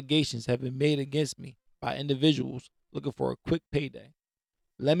allegations have been made against me by individuals looking for a quick payday.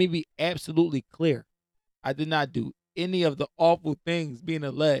 Let me be absolutely clear. I did not do any of the awful things being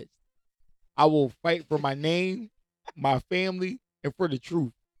alleged. I will fight for my name, my family, and for the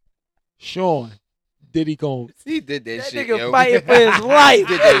truth. Sean Diddy Combs. He did that, That shit, nigga yo. fighting for his life. He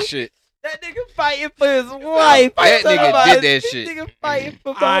did that shit. That nigga fighting for his life. That I'm nigga talking about did that this shit. Nigga fighting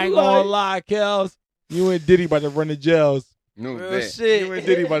for my I ain't gonna life. lie, Kels. You and Diddy about to run the jails. No, Real bet. shit. You and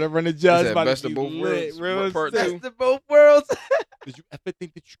Diddy about to run the jails. Is that About best to of be both lit. worlds? Real Part shit. two? Best of both worlds. Did you ever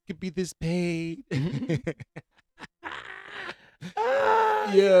think that you could be this paid?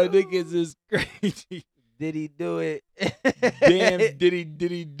 Yeah, niggas is crazy. Did he do it? Damn, did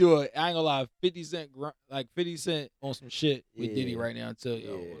he do it? I ain't gonna lie, 50 Cent, like 50 Cent on some shit with Yeah. Diddy right now until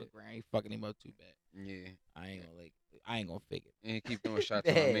yo, Yeah. I ain't fucking him up too bad. Yeah. I ain't gonna fake it. And he keep throwing shots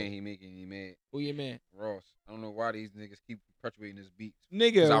at my Man. man. He making me mad. Who you man? Ross. I don't know why these niggas keep perpetuating this beat.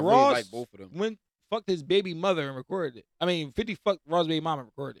 Nigga, 'Cause I really Ross like both of them. went fucked his baby mother and recorded it. I mean, 50 fucked Ross' baby mama and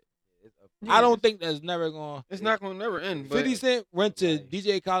recorded it. Yeah. I don't think that's never gonna. It's not gonna never end. But 50 Cent went to Right.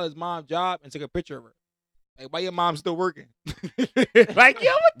 DJ Khaled's mom's job and took a picture of her. Like, why your mom still working? Like, yo,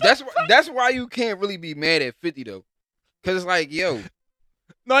 what the that's why you can't really be mad at 50 though. Cause it's like, yo,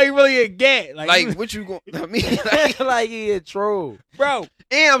 No, he really a gat. like what you going I mean, like, like he a troll. bro,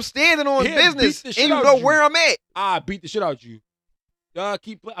 and I'm standing on He'll business beat the and shit you out know you. where I'm at. I beat the shit out you. Y'all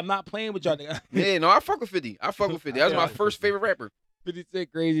keep I'm not playing with y'all nigga. Yeah, no, I fuck with 50. I fuck with 50. That was my Yeah. first favorite rapper. 50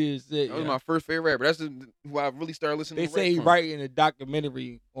 Cent crazy as shit. That was yeah. my first favorite rapper. That's who I really started listening They to. say rap he from. writing a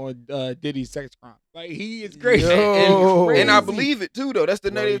documentary on Diddy's sex crime. Like he is crazy. Yo. And I Crazy. believe it too, though. That's the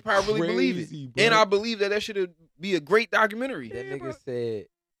Bro, nuttiest part. I really believe crazy, it. bro. And I believe that should be a great documentary. That Yeah, nigga bro. said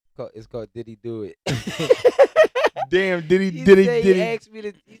it's called Did He Do It? Damn, He Diddy. said he asked me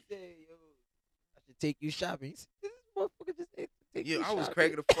to. He said, "Yo, I should take you shopping." He said, "This motherfucker just asked me to take Yeah, you I was shopping."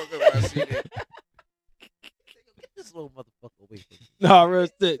 cracking the fuck up when I see that. Get this little motherfucker away from me. No, real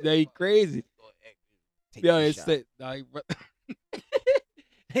shit. Nah, he crazy. Take Yo, you it's shopping. sick. Nah,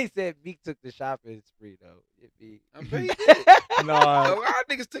 They said Meek took the shopping spree though. I bet he did. nah, A lot of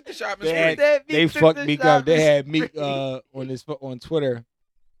niggas took the shopping They spree. had- Meek they took fucked the Meek up. They shopping had Meek spree. on Twitter,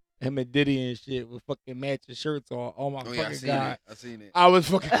 him and Diddy and shit with fucking matching shirts on. Oh my Oh yeah, I fucking seen god, it. I seen it. I was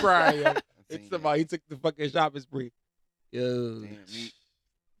fucking crying. Yo. I seen It's that. about he took the fucking shopping spree. Yo, Damn, Meek.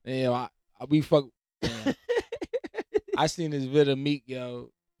 damn, we fuck. Man. I seen this video of Meek, yo.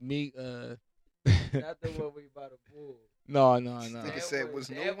 Meek, Not the one we about to pull. no. Nigga said, was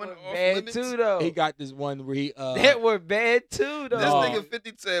no that one one off bad limits? too though. He got this one where he that one bad too though. This No. nigga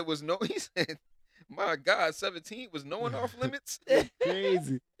 50 said was no. He said, "My God, 17 was no one off limits."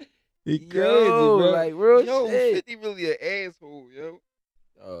 crazy. He crazy, Yo, bro. like real Yo, shit. 50 really an asshole,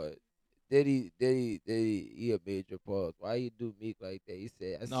 yo. Diddy, he a major pause. Why you do Meek like that? He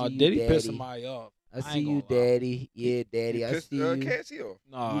said, I No, see you, Diddy daddy. pissed somebody off. I I see ain't you, gonna lie. daddy. Yeah, daddy, He I pissed, see you. Cassie off.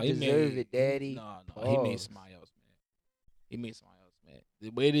 No, You he deserve made it, daddy. No, he made Pause. somebody else, man. He made somebody else, man. The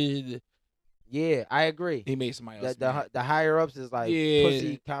way Yeah, I agree. He made somebody else. The higher ups is like Yeah.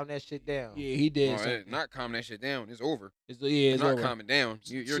 pussy, calm that shit down. Yeah, he did. No, not calm that shit down. It's over. It's not over. calming down.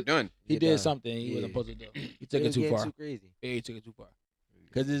 You're done. He You're did done. something he wasn't supposed to do. He took it too getting far. Too crazy. Yeah, he took it too far.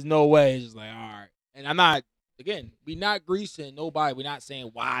 Because there's no way. It's just like, all right. And I'm not, again, we not greasing nobody. We're not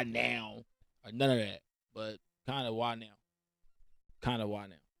saying why now or none of that. But kind of why now.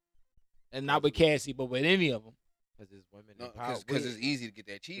 And not with Cassie, but with any of them. Because it's women empowerment. empowerment. Because it's easy to get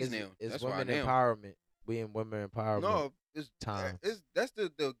that cheese now. It's That's women why now. empowerment. We in women empowerment. No, time. That's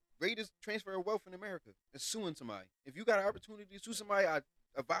the greatest transfer of wealth in America. It's suing somebody. If you got an opportunity to sue somebody, I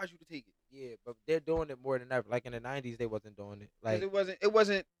advise you to take it. Yeah, but they're doing it more than ever. Like in the 90s, they wasn't doing it. Like it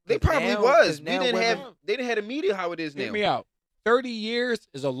wasn't. They probably now- was. 'cause We now didn't women- have. They didn't have the media how it is now. Hear me out. 30 years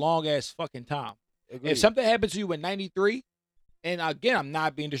is a long ass fucking time. Agreed. If something happened to you in 93, and again, I'm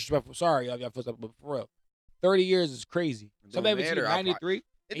not being disrespectful. Sorry, y'all feel something, but for real, 30 years is crazy. It Something don't happened to you in matter. 93, and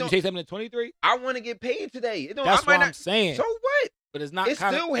you don't- say something in 23. I want to get paid today. It don't. That's I might what I'm not. saying. So what? But it's not. It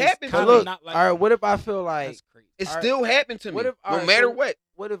kinda, still it's happens. kinda So look, not like, all right, what if I feel like that's crazy. It All right. still happened to me. What if- all no right, matter so- what.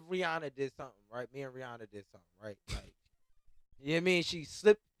 what if Rihanna did something, right? Me and Rihanna did something, right? Like, you know what I mean? She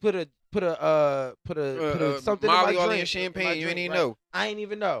slipped, put a something Molly in my all in drink, your champagne. my You drink, ain't even right? know. I ain't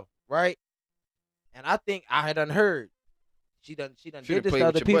even know, right? And I think I had unheard. She done She did done this played to with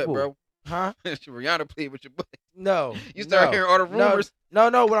other your people, butt, bro. huh? Rihanna played with your butt. No, You start no, hearing all the rumors. No.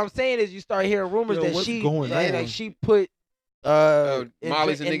 What I'm saying is, you start hearing rumors Yo, that what's she, going like, on? she put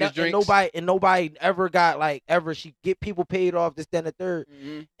Molly's in niggas' drinks. and nobody ever got like ever. She get people paid off this, then, and the third,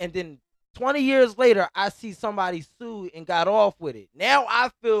 and then 20 years later, I see somebody sue and got off with it. Now I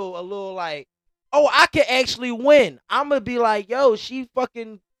feel a little like, oh, I could actually win. I'm gonna be like, yo, she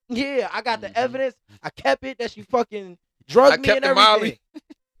fucking, yeah, I got the evidence. I kept it that she fucking drugged me kept and the everything. Molly.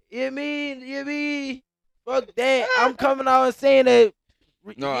 You mean? Fuck that. I'm coming out and saying that.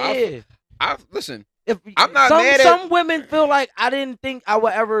 No, yeah. I listen. If I'm not mad at- some women feel like I didn't think I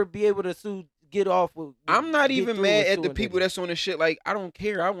would ever be able to sue, get off with. I'm not get even through mad with at the suing people niggas. that's on the shit. Like, I don't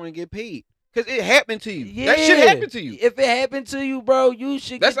care. I want to get paid because it happened to you. Yeah. That shit happened to you. If it happened to you, bro, you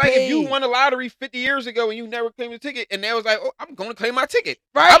should. That's get like paid. if you won a lottery 50 years ago and you never claimed a ticket, and now it's like, oh, I'm going to claim my ticket.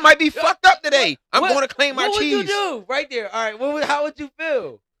 Right? I might be fucked up today. I'm What- going to claim my what cheese. would you do right there? All right, how would you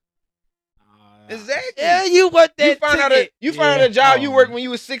feel? Exactly. Yeah, you want that You find out ticket. you find out a job you worked when you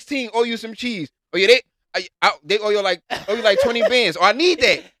was 16. Owe you some cheese. Oh yeah, they owe you like 20 bands. Oh, I need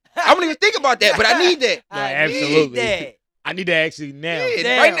that. I don't even think about that, but I need that. No, I absolutely. need that. I need to actually now. Yeah,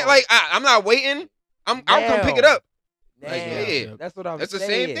 Damn. right now, like I'm not waiting. I'll come pick it up. Like, Damn. yeah. That's what I'm That's the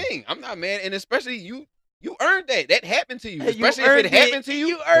saying. same thing. I'm not mad, and especially you earned that. That happened to you. Hey, you Especially if earned it happened to you.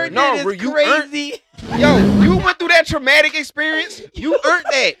 You earned no, it. It's you crazy. Yo, you went through that traumatic experience. You earned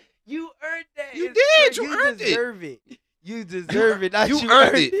that. You earned that. You It's did. crazy. You earned it. deserve it. You deserve it. Not You you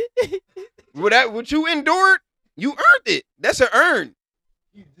earned earned it. What you endured, you earned it. That's an earn.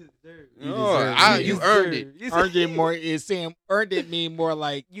 You deserve it. You earned it. You Earned it more is saying earned it mean more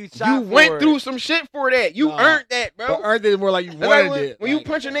like You You went through some shit for that. You Nah. earned that, bro. but earned it more like you That's like wanted it. when you Like,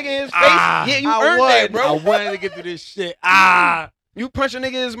 punch a nigga in his face, Ah, yeah, you I earned won. that, I bro. wanted to get through this shit. Ah, You punch a nigga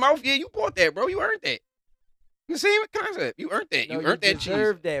in his mouth, yeah, you bought that, bro. You earned that. The same concept. You earned that. No, you earned that cheese.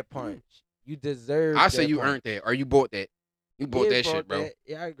 deserve that punch. You deserve. I say that you punch. earned that, or you bought that. You bought that shit, bro.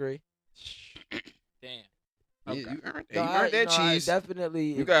 Yeah, I agree. damn. Yeah, Okay. you earned that. No, You earned that I cheese.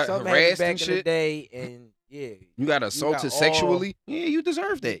 definitely. You if got something happened harassed back and in the shit. day, and yeah, You got assaulted got sexually. Yeah, you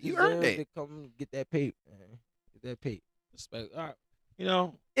deserve that. You earned deserve that. to come get that paper. Man. Get that paper. Respect. All right. You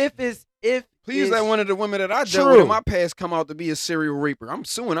know, If Please it's let one of the women that I dealt true. with in my past come out to be a serial raper. I'm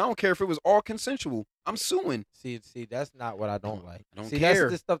suing. I don't care if it was all consensual. I'm suing. See, that's not what I don't like. I don't see, care.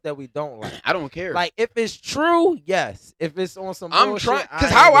 that's the stuff that we don't like. I don't care. Like if it's true, yes. If it's on some I'm bullshit, trying, cause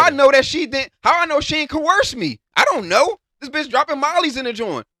ain't how with I it. know that she didn't? How I know she ain't coerced me? I don't know. This bitch dropping mollies in the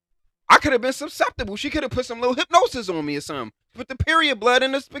joint. I could have been susceptible. She could have put some little hypnosis on me or something. Put the period blood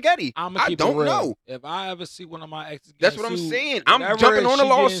in the spaghetti. I'm I keep don't it real. know. If I ever see one of my exes, That's getting what I'm sued, saying. I'm whatever jumping on a she getting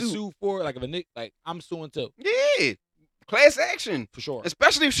lawsuit. Sued for like if a nick, like I'm suing too Yeah, class action. for sure.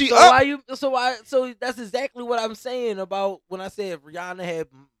 Especially if she So up. why you? So that's exactly what I'm saying about when I said if Rihanna had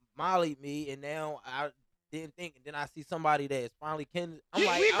mollied me, and now I didn't think, and then I see somebody that is finally kin. I'm Yeah,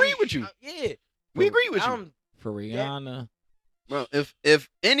 like, we agree with you. Yeah, We agree with you. I'm, For Rihanna, Bro, if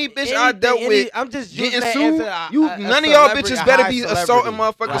any bitch I dealt with I'm just using getting that sued, as none of y'all celebrity, bitches a better high be celebrity. assaulting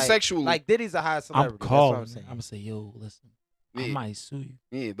motherfuckers Like- sexually. Like Diddy's a high celebrity. I'm That's calling. what I'm I'm saying. gonna say, yo, listen, I Yeah. might sue you.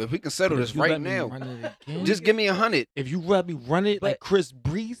 Yeah, but we can settle But this if you right let me now. run it again, Just give me 100. if you let me run it like But- Chris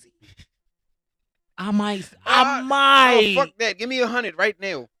Breezy, I might. Oh, fuck that. Give me 100 right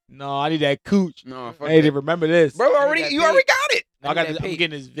now. No, I need that cooch. No, fuck Hey, that. remember this. Bro, I need that you already paid. got it. I got. need that I'm paid.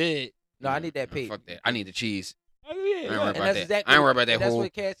 getting this vid. No, I need that paid. Fuck that. I need the cheese. Oh, I ain't yeah. worried And about that's that. exactly. I ain't worried about that That's whole.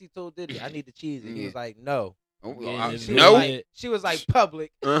 what Cassie told Diddy. I need the cheese, and he was like, no. Oh, Yeah, She no. was like, she was like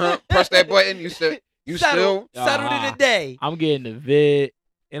public. Press that button. You still. You settled, still. settled in a day. I'm getting the vid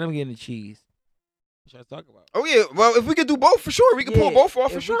and I'm getting the cheese. What should I talk about? Oh yeah. Well, if we could do both for sure, we can pull Yeah, both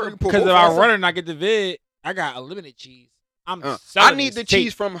off for if we sure. could- We can pull Because both if I off. run it and I get the vid, I got unlimited cheese. I'm I selling need this the tape.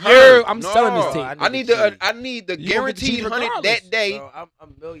 cheese from her. Yeah, I'm selling this tape. I need the the. cheese. I need the You gonna get the cheese guaranteed 100 regardless. that day. Bro, I'm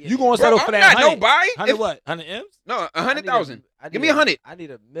a million. You gonna Bro, settle I'm for that not 100? nobody. 100 what? 100 M's? No, 100,000. Give me a 100. I need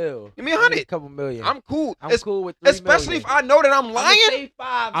a mil. Give me I need 100. a couple million. I'm cool. I'm cool with 3 Especially if million. I know that I'm I'ma lying. say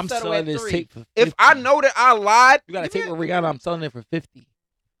 5, I'm settle selling at this 3. tape for 50. If I know that I lied, You got a give me tape with Rihanna, I'm selling it for 50.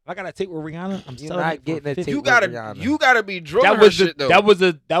 If I got a tape with Rihanna, I'm You're selling not it for getting a 50. tape you with gotta Rihanna. you gotta be drilling That her was shit though.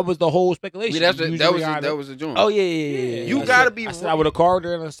 that was the whole speculation. Yeah, Use that was Rihanna. the joint. Oh yeah. You I gotta said- be I said I would have called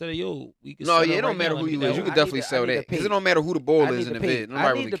her and I said, "Yo, we can." No, sell yeah, her it don't right matter now. who Let me you know. is. You I can need definitely to- sell I need that to because pay. it don't matter who the ball I is need in the the pay. vid. I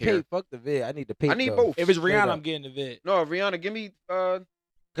Nobody need really the care. pay. Fuck the vid. I need the pay. I need though. both. If it's Straight Rihanna, up. I'm getting the vid No, Rihanna, give me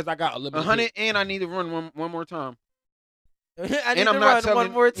because I got a little 100, and I need to run one more time. I need And to I'm not run telling-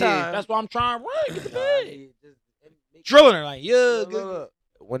 one more yeah. time. That's why I'm trying to run. Get the Nah, I vid. need just- make- Drilling her like, yeah, Look, good. look, look.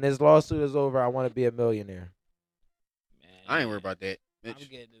 When this lawsuit is over, I want to be a millionaire. I ain't worried about that. I'm Bitch.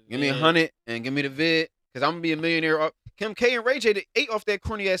 getting the Give me vid. 100 and give me the vid because I'm gonna be a millionaire. Kim K and Ray J ate off that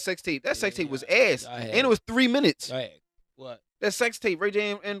corny ass sex tape. That sex tape was ass, I had and it was 3 minutes. Go ahead. What? That sex tape, Ray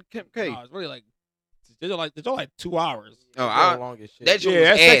J and Kim K. No, it's really like they're like 2 hours. Oh, It's I- the longest shit. that joint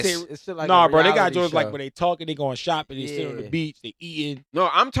Yeah, was that sex ass. tape- It's shit like Nah, a bro, they got reality joints like show. when they talking, they going shopping, they sit on the Yeah. beach, they eating. No,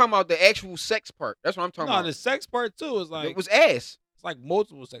 I'm talking about the actual sex part. That's what I'm talking No, about. the sex part too is like It was ass. it's like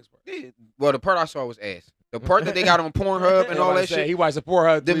multiple sex parts. Yeah. Well, the part I saw was ass. The part that they got on Pornhub and all that shit. He might support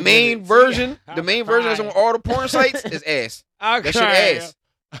her. The 3 main minutes. version, I'm the main version that's on crying. all the porn sites is ass. I'm That shit crying. ass.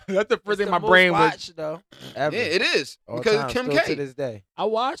 That's the It's first thing the my most brain was. watched, though. Ever. Yeah, it is All because time, Kim still K. to this day. I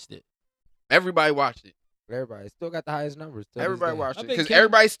watched it. Everybody watched it. Everybody still got the highest numbers. till this Everybody day. watched I it think because Kim-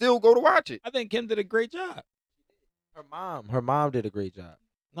 everybody still go to watch it. I think Kim did a great job. Her mom did a great job.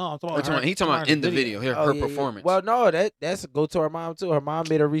 No, I'm talking Oh, about her. he talking about in the video, her Oh, yeah, yeah. performance. Well, no, that's go to her mom too. Her mom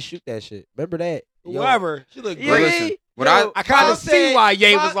made her reshoot that shit. Remember that? Yo. Whoever. She looked Yeah, great. listen, yeah. what Yo, I kind Mom of see said- why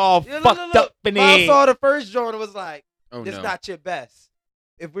Ye was Mom- all Yeah, look, fucked look, look. up in Mom the saw the first joint and was like, oh "This no, not your best.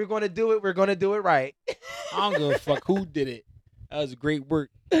 If we're gonna do it, we're gonna do it right." I don't give a fuck who did it. That was great work.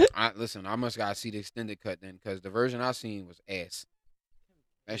 listen, I must gotta see the extended cut then because the version I seen was ass.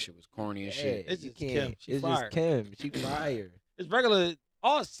 That shit was corny as shit. It's you just can't. Kim. She It's fire. just Kim. She fire. It's regular.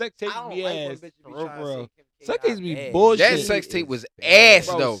 All sex tapes I don't be like when ass. bitches be For real, trying for to real. say Kim K Sex not tapes be bad. bullshit. That Shit sex Is tape was bad. ass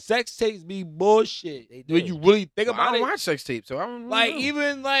Bro, though. sex tapes be bullshit. They When do. you really think Well, I about don't it, watch sex tape, so I don't like know.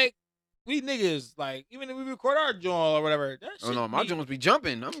 even like we niggas, like even if we record our joint or whatever, that shit. Oh no, my be- joints be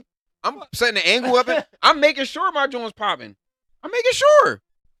jumping. I'm setting the angle up and I'm making sure my joints popping. I'm making sure.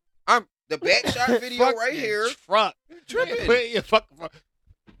 I'm the back shot video Fuck right your here. Truck. Tripping. Put your fucking.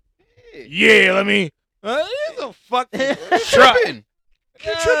 Yeah. Yeah, let me. It's a fucking You truck. tripping.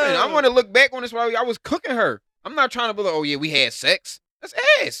 You tripping. I want to look back on this while I was cooking her. I'm not trying to be like, oh yeah, we had sex. That's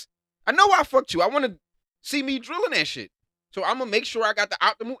ass. I know I fucked you. I want to see me drilling that shit. So I'm gonna make sure I got the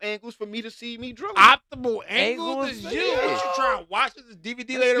optimal angles for me to see me drilling. Optimal angles Angles, is you. yeah. What you trying to watch this DVD That's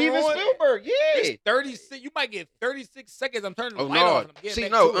later Steven on? Spielberg, yeah. It's 36. You might get 36 seconds. I'm turning the Oh light off no. and I'm getting See,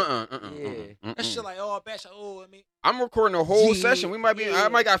 back no, to it. Yeah. That shit like, oh, bash. Oh, I mean, I'm recording the whole Yeah, session. We might be. I yeah.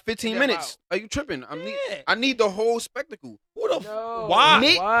 might got 15 And then minutes. Are you tripping? yeah. I need the whole spectacle. Who the No, why?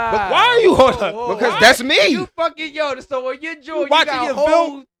 Me? But why are you on that? Because why? that's me. You fucking yo. So when you're doing, you watching got your whole.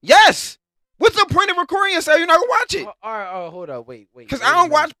 film? Yes. What's the point of recording yourself? You're not gonna watch it. All right, hold up, wait. Because wait I a don't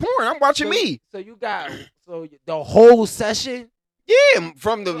minute. watch porn. I'm watching So- me. So you got the whole session. Yeah,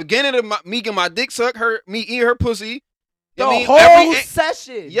 from the beginning of me getting my dick suck, me eating her pussy. The I mean, whole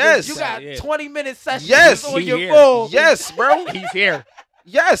session. Yes. You got Yeah. 20-minute sessions. Yes. on He your here. phone. Yes, bro. He's here.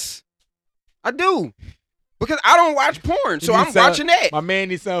 Yes, I do. Because I don't watch porn, so You I'm need some- watching that. My man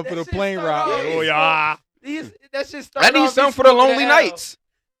needs something for That the shit plane start ride. off- Oh, yeah. That shit I started need off something me for the smoking lonely L. nights.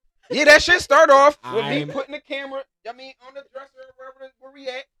 Yeah, that shit start off with me I'm- putting the camera, on the dresser, where we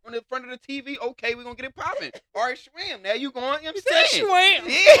at, on the front of the TV. Okay, we're going to get it popping. All right, Shwam, now you going, you know what I'm saying? Shwam.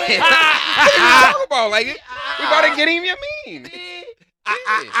 Yeah. What you talking about? Like, we about to get him, you mean?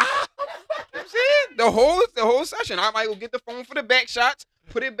 Ah, You know what I'm saying? The whole session. I might go get the phone for the back shots,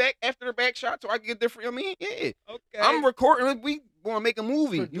 put it back after the back shot so I can get different, you know what I mean? Yeah. Okay. I'm recording. We going to make a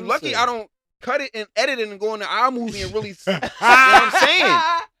movie. You Producer. lucky I don't cut it and edit it and go into iMovie and really, you know what I'm saying?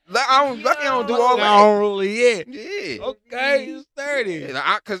 Lucky I don't do all that. No, really, yeah. Yeah. Okay, it's 30.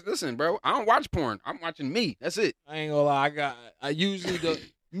 Yeah, Cause listen, bro, I don't watch porn. I'm watching me. That's it. I ain't gonna lie. I usually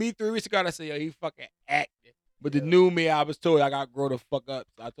me 3 weeks ago. I said, yo, he fucking acting. But the new me, I was told I got to grow the fuck up.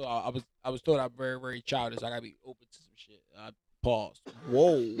 So I was told I'm very, very childish. I got to be open to some shit. I paused.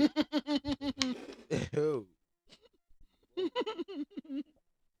 Whoa. Ew.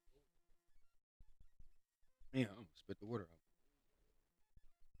 Yeah, I'm gonna spit the water out.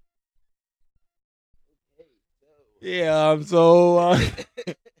 Yeah, so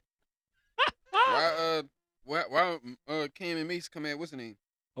Why Cam and Mace come at what's her name?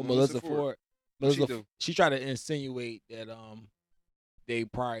 Melissa Ford. What'd she do? She tried to insinuate that they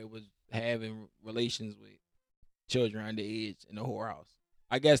probably was having relations with children underage in the whorehouse.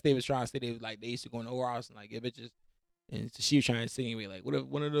 I guess they was trying to say they was like they used to go in the whorehouse and like get bitches, and so she was trying to insinuate like what if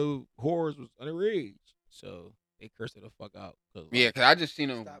one of the whores was underage? So they cursed her the fuck out. Yeah, because I just seen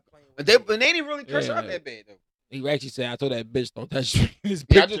them. Stop playing But with they didn't really curse her out Yeah. that bad though. He actually said, "I told that bitch don't touch his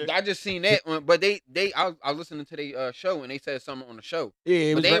Yeah, picture." I just seen that one, but I was listening to their show and they said something on the show, Yeah,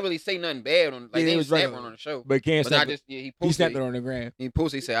 it but was they didn't really say nothing bad on Yeah, they it didn't was snap regular. one on the show. but can't But I snap. just he He posted snapped it on the gram. he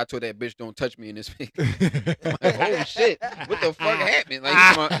said I told that bitch don't touch me in this pic. Like, oh shit, what the fuck happened?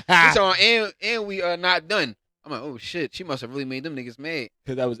 Like he's on and we are not done. I'm like, oh shit, she must have really made them niggas mad.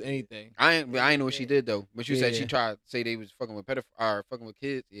 Because that was anything. I ain't know what she did though. But you said she Yeah. tried to say they was fucking with or fucking with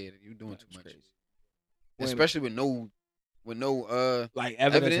kids. Yeah, you doing too That's much. crazy. Especially with no Like evidence,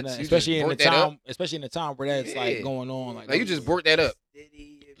 Evidence, and that, you especially just in the brought that up. time, especially in the time where that's like Yeah. going on. like you just brought that up.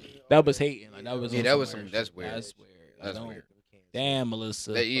 That was hating. Like that was Yeah, on that was some some- weird that's shit. weird. That's weird. Like, That's don't- weird. Damn,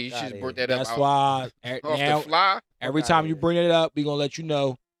 Melissa. That, you Fuck should outta brought here. that That's up why off now the fly. every Fuck time outta you here. bring it up, we gonna let you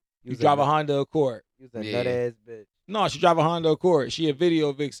know you drive a Honda Accord. You was a Yeah. nut ass bitch. No, she drive a Honda Accord. She a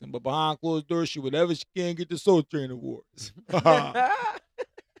video vixen, but behind closed doors, she whatever she can get the Soul Train awards.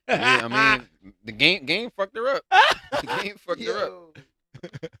 Yeah, I mean the game fucked her up. The game fucked her up.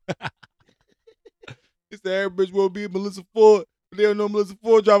 Yo. It's the every bitch will be Melissa Ford, but they don't know Melissa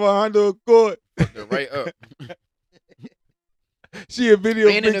Ford drive a Honda Accord. Fucked her right up. She a video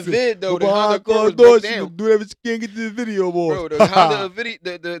And in the vixen. vid though, but the Honda behind Accord was closed broke doors, she down. can do whatever she can get to the video awards. Bro, the Honda video,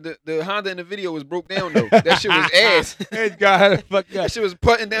 the Honda in the video was broke down though. That shit was ass. That guy, fuck That up. shit was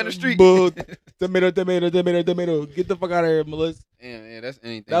putting down the street. Bull. Tomato. Get the fuck out of here, Melissa. Yeah, that's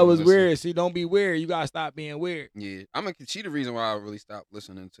anything. That was Melissa. weird. See, don't be weird. You gotta stop being weird. Yeah, she the reason why I really stopped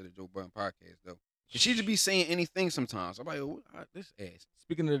listening to the Joe Budden podcast though. She just be saying anything sometimes. I'm like, oh, this ass.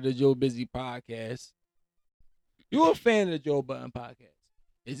 Speaking of the Joe Busy podcast, you a fan of the Joe Budden podcast?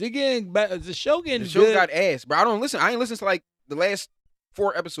 Is it getting better? Is the show getting The show good? got ass, bro. I don't listen. I ain't listened to like the last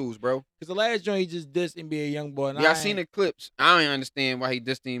 4 episodes, bro. Because the last joint he just dissed NBA Youngboy. And Yeah, I seen the clips. I don't understand why he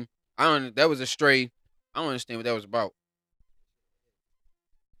dissed him. That was a stray. I don't understand what that was about.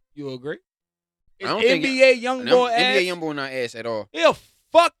 You agree? I don't Is think- NBA Youngboy ass? NBA Youngboy not ass at all. He a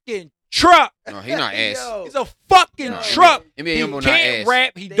fucking truck. No, he not ass. Yo. He's a fucking Nah, truck. NBA He Youngboy not can't ass.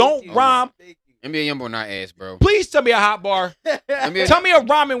 rap. He Thank don't you. rhyme. Thank you. NBA Youngboy not ass, bro. Please tell me a hot bar. NBA Tell me a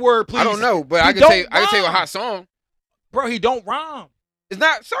rhyming word, please. I don't know, but He I can tell you. don't I can tell you a rhyme. hot song. Bro, he don't rhyme. It's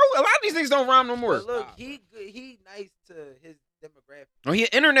not so. A lot of these niggas don't rhyme no more. But look, he good. He nice to his demographic. Oh, he an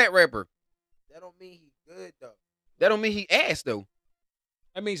internet rapper. That don't mean he good though. That don't mean he ass though.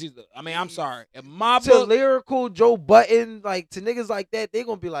 That means I'm sorry. In my To book, lyrical Joe Budden, like to niggas like that, they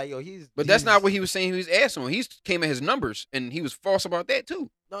gonna be like, yo, he's. But that's not what he was saying. He was ass on. He came at his numbers, and he was false about that too.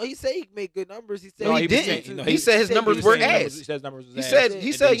 No, he said he made good numbers. He said No, he was didn't. saying- He said his numbers were ass. He said his numbers was He ass. said And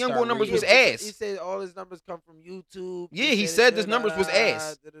he then said started Youngboy numbers was reading. ass. He said all his numbers come from YouTube. Yeah, he said his numbers was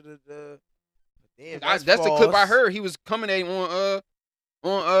ass. Damn, That's the clip I heard. He was coming at him on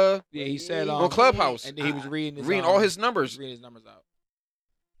Yeah, he said on Clubhouse. and then he was reading all his numbers. reading his numbers out.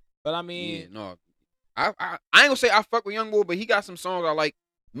 But I Yeah, mean, no, I ain't gonna say I fuck with Youngboy, but he got some songs I like.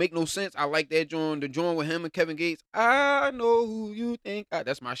 Make No Sense. I like that joint. The joint with him and Kevin Gates. I know who you think.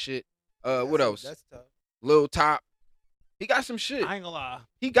 That's my shit. What else? That's tough. Lil Top. He got some shit. I ain't gonna lie.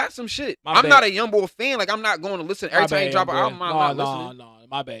 He got some shit. My I'm bad. not a Youngboy fan. Like I'm not going to listen every My time he bad, drop an boy. album. I'm not listening. No,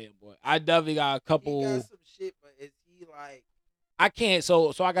 my bad, boy. I definitely got a He couple. got some shit, but is he like? I can't.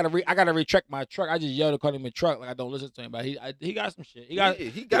 So I gotta retract my truck. I just yelled to call him a truck. Like I don't listen to him, but he got some shit. He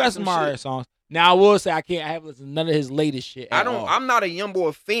got some alright shit. songs. Now I will say I haven't listened to none of his latest shit. I at don't. all. I'm not a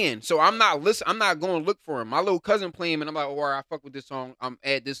Youngboy fan, so I'm not going to look for him. My little cousin play him, and I'm like, oh, all right, I fuck with this song. I'm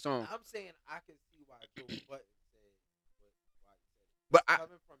add this song. I'm saying I can see why Joe Budden said why he said. But I,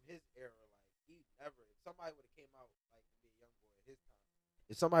 Coming from his era, like he never. If somebody would have came out like NBA Youngboy in his time,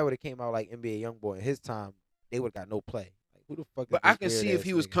 if somebody would have came out like NBA Youngboy in his time, they would have got no play. Like who the fuck? but is I this can see if weird-ass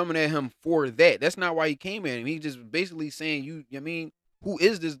he was nigga? coming at him for that. That's not why he came at him. He just basically saying you. I mean, who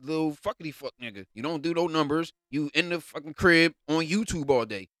is this little fuckity fuck nigga? You don't do no numbers. You in the fucking crib on YouTube all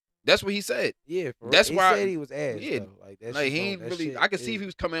day. That's what he said. Yeah, for That's real. why- he said he was ass. yeah, though. Like that. Like shit he don't- ain't that really. shit I could see is- if he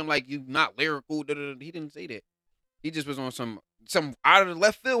was coming at him like you not lyrical. He didn't say that. He just was on some out of the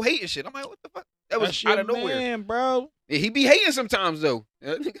left field hating shit. I'm like, what the fuck? That was That's out your of nowhere. man, bro. Yeah, he be hating sometimes though.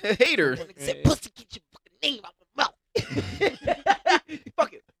 Hater. Said, pussy, get your fucking name out my mouth. You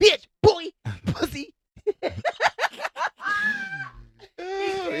fucking bitch, boy, pussy.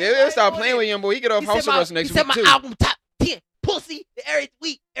 Yeah, stop playing with young boy. He get off house arrest next He said week my too. album top 10, pussy, every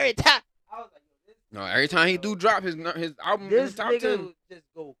week, every time. I was like, yo, No, every time he do drop his album in the this top nigga 10. will just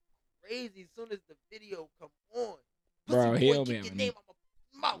go crazy as soon as the video come on. Bro, Pussy he boy, don't keep be your having name out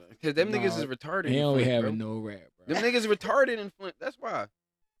my mouth. Cause them Nah, niggas is retarded. He in don't be Flint, having bro. no rap, Them bro. niggas retarded in Flint. That's why.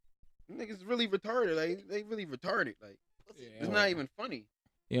 Them niggas really retarded. Like they really retarded. Like Yeah, it's not even funny.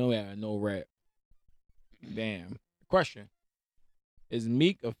 He don't be having no rap. Damn. Question: Is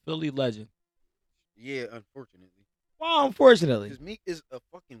Meek a Philly legend? Yeah, unfortunately. Well, unfortunately. Because Meek is a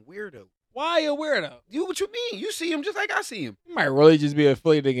fucking weirdo. Why you a weirdo? You what you mean? You see him just like I see him. You might really just be a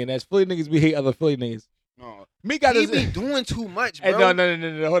Philly nigga, and that's Philly niggas. We hate other Philly niggas. No, Meek got he this. be doing too much, Hey, bro.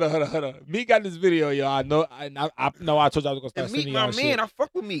 no. Hold on. Meek got this video, yo. I know. I know. I told you I was gonna start And Meek, sending my y'all man, shit, I fuck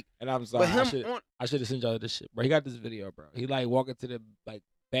with Meek. and I'm sorry. But him I should have sent y'all this shit, bro. He got this video, bro. He like walking to the like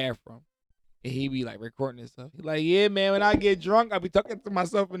bathroom, and he be like recording and stuff. He like, yeah, man. When I get drunk, I be talking to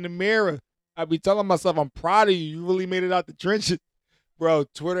myself in the mirror. I be telling myself, I'm proud of you. You really made it out the trenches. Bro,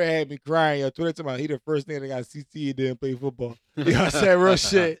 Twitter had me crying. Yo, Twitter told me he the first nigga that got CT and didn't play football. You know what I'm saying? Real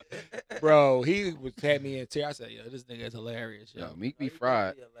shit. Bro, he had me in tears. I said, yo, this nigga is hilarious, yo. Yo, Meek be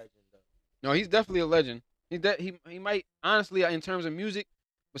fried. No, he's definitely a legend. He might honestly in terms of music,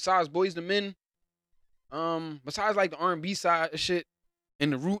 besides Boys to Men, besides like the R&B side of shit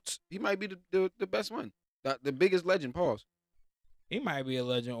and the roots, he might be the best one, the biggest legend. Pause. He might be a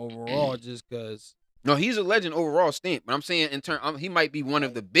legend overall just because. No, he's a legend overall, stamp. But I'm saying in turn, he might be one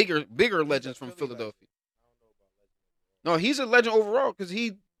of the bigger legends from Philadelphia. No, he's a legend overall because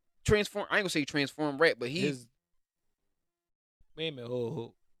he transformed. I ain't gonna say transformed rap, but he. Wait a minute,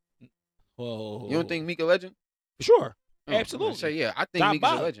 hold. You don't think Meek a legend? Sure, Oh, absolutely. Say yeah, I think Top Meek is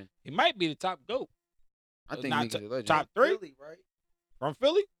a five. legend. He might be the top GOAT. I think Not Meek is a legend. top three Philly, right? from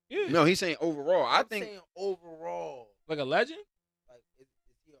Philly. Yeah, No, he's saying overall. I I'm think saying overall. like a legend. Like, is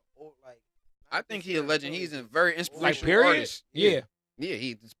he like? I think he's a legend. He's a very Like inspirational period. artist. Yeah,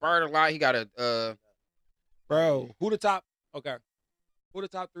 He inspired a lot. He got a bro. Who the top? Okay, who the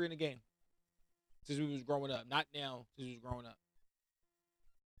top three in the game? Since we was growing up, not now. Since we was growing up.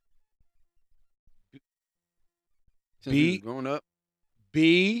 since he was growing up.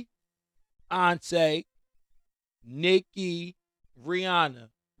 Beyonce, Nicki, Rihanna.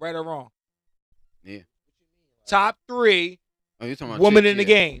 Right or wrong? Yeah. Top three Oh, you talking about women chicks, in the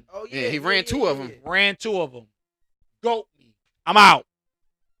yeah. game. Oh Yeah, he ran two of them. Ran two of them. Goat me. I'm out.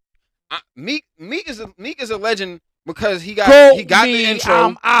 Meek is a legend because he got Goat the me, intro.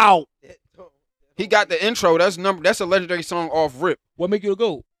 I'm out. He got the intro. That's a legendary song off rip. What make you a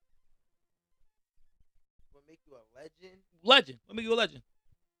GOAT? What make you a legend? Legend. What make you a legend?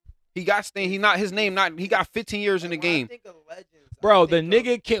 He got he got 15 years in the Like, when I game. think of legends, I Bro, the think of-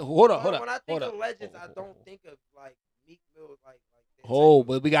 nigga can't. Hold up. When I think Hold of up. legends, I don't think of like Meek Mill, like. that Oh, type of-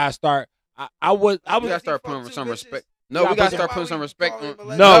 but we gotta start. I would. We gotta Because he start fucked putting two some bitches? respect. You No, we gotta gotta put start some- putting some Why we respect call on. him a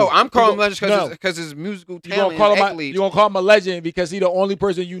legend? No, I'm calling him No. legend because his musical You gonna talent call and him? accolades. You gonna call him a legend because he the only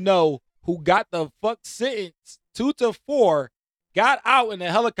person you know who got the fuck sentence 2 to 4, got out in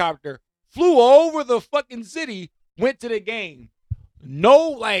a helicopter, flew over the fucking city, went to the game. No,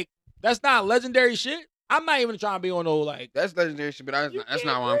 like that's not legendary shit. I'm not even trying to be on no like. That's legendary shit, but that's can't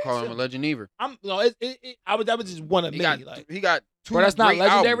not why I'm calling him praise a legend either. I'm no. That was just one of He many. got Like, he got two. bro, that's not great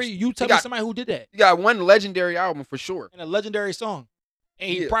legendary. albums. You tell He me got- somebody who did that He got one legendary album for sure. and a legendary song, and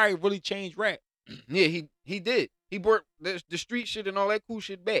he Yeah. probably really changed rap. Yeah, he did. He brought the street shit and all that cool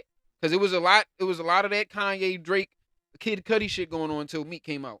shit back because it was a lot of that Kanye, Drake, Kid Cudi shit going on until Meek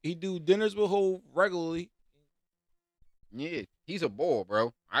came out. He do dinners with Ho regularly. Yeah, he's a ball,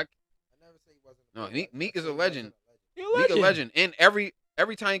 bro. I never say he wasn't. No, legend. Meek I is said a he legend. wasn't He Meek a legend, and every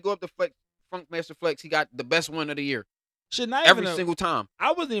time he go up to Funk Master Flex, he got the best one of the year Shit, not every even single time.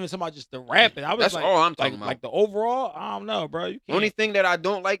 I wasn't even talking about just the rapping. I was That's like, all I'm talking about. like the overall. I don't know, bro. You can't. Only thing that I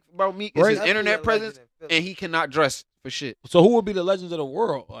don't like about Meek is Right. his Definitely internet a presence, legend in Philly. and he cannot dress for shit. So who would be the legends of the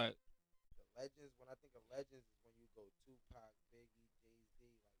world? Like, The legends. When I think of legends, is when you go Tupac, Biggie, Jay-Z.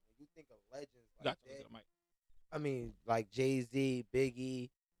 Like when you think of legends like got that, I mean, like Jay-Z,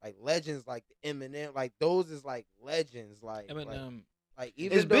 Biggie, like legends like the Eminem, like those is like legends. Like Eminem. like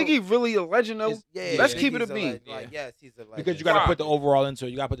even Is though Biggie really a legend though? it's- yeah, Let's keep it a Biggie's bean. legend. Like yes, he's a legend. Because you got to Why? put the overall into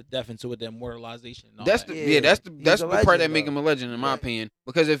it. You got to put the death into it, the immortalization. And all That's that. the Yeah, that's he's the a part that legend, make though. him a legend in my Yeah. opinion.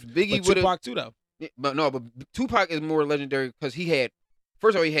 Because if Biggie But would have, Tupac too, though. but Tupac is more legendary because he had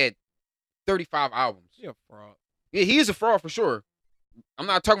first of all he had 35 albums. Yeah, fraud. Yeah, he is a fraud for sure. I'm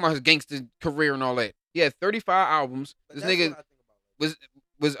not talking about his gangster career and all that. He had 35 albums. But This that's nigga what I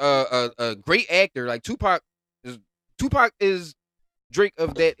think about. was a great actor. Like Tupac is Drake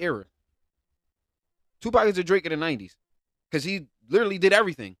of that era. Tupac is the Drake of the 90s because he literally did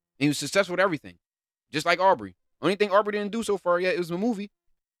everything and he was successful with everything, just like Aubrey. Only thing Aubrey didn't do so far yet was a movie,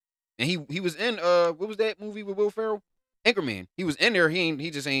 and he was in what was that movie with Will Ferrell? Anchorman. He was in there.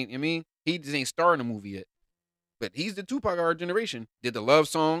 He just ain't. I mean, he just ain't starring the movie yet. But he's the Tupac of our generation. Did the love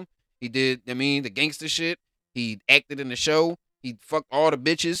song. He did. I mean, the gangster shit. He acted in the show. He fucked all the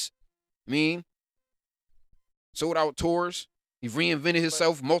bitches. I mean, sold out tours. He reinvented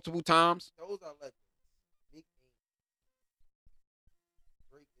himself multiple times. Those are legends. Meek ain't.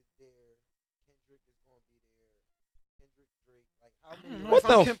 Drake is there. Kendrick is gonna be there. Kendrick, Drake. Like how many? What If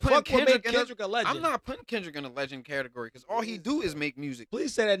I'm the putting fuck would make in a- Kendrick a legend? I'm not putting Kendrick in a legend category because all he do is make music.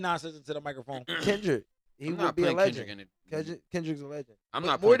 Please say that nonsense into the microphone. Kendrick. He I'm would not be a putting legend. Kendrick in it. Kendrick's a legend. I'm But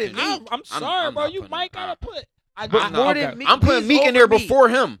not more putting than Kendrick. Meek. I'm sorry, I'm bro. not You putting might him. gotta put. But more okay. than Meek. I'm putting he's Meek in over there Meek. before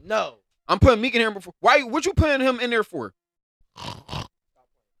him. No. I'm putting Meek in there before. Why? What you putting him in there for?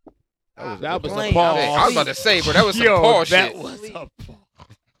 That was a Playing. pause. I was about to say, bro, that was some Yo, Paul that shit. was a pause.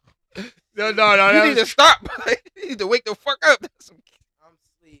 No, You that need to stop. You need to wake the fuck up. That's some- I'm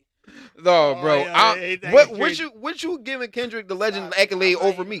asleep. No, bro. yeah, that What is crazy. what you giving Kendrick the legend Stop. accolade I'm not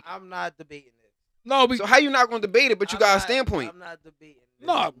over even- Meek? I'm not debating this. No, So how you not gonna debate it? But you got a standpoint. I'm not debating this.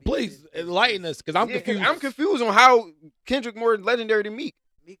 no, please enlighten us, because I'm Yeah, confused. I'm confused on how Kendrick more legendary than Meek.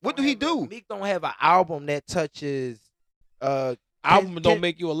 Meek What don't do he have a- do? Meek don't have an album that touches. Album don't Ken-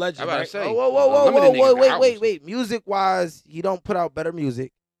 make you a legend, I'm about to right? say. Oh, whoa, Limited niggas got albums. wait. Music wise, he don't put out better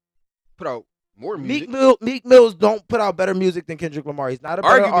music. Put out more music. Meek Mills don't put out better music than Kendrick Lamar. He's not a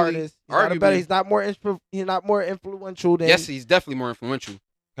better Arguably- artist. arguably. He's not more influential than. Yes, he's definitely more influential.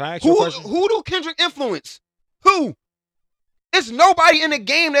 Can I ask you a question? Who do Kendrick influence? Who? It's nobody in the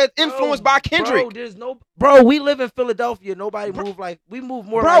game that's influenced by Kendrick. Bro, there's no. Bro, we live in Philadelphia. Nobody move like we move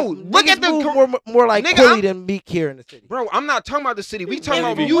more. Bro, like, look niggas at the move more like Nigga, Quilly I'm- than Meek here in the city. Bro, I'm not talking about the city. We talking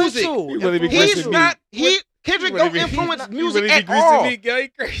about Influential. music. You really be He's Christian not. Meek. Kendrick You don't really be- influence You music really be at greasing all. Meek, yo, he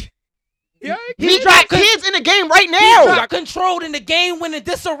crazy. Yeah, He He got dropped- kids in the game right He now. got controlled in the game when in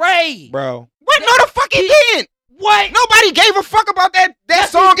disarray. bro. What? No, the fuck he didn't. What? Nobody gave a fuck about that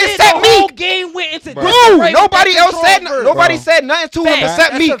Yes, song he did. except The whole Meek. game went into Bro. disarray. Bro, with nobody that else said control verse. nobody Bro. said nothing to him Fact. except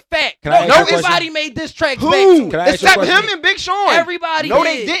That's Meek. a fact. Can I ask you a Everybody question? made diss tracks Who? back to Can I ask you a Except question? him and Big Sean. Everybody No, did.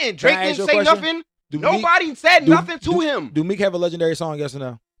 they didn't. Drake Can I ask didn't you a say question? nothing. Do Meek- Nobody said do- nothing to him. Do Meek have a legendary song? Yes or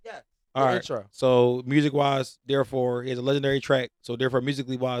no? Yeah. All right. Intro. So music wise, therefore, he has a legendary track. So therefore,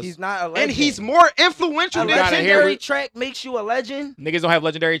 musically wise, He's not a legend. And he's more influential a You than gotta hear Kendrick. legendary track makes you a legend. niggas don't have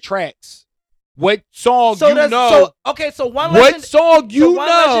legendary tracks. What song So you that's know? so one What legend. song you so one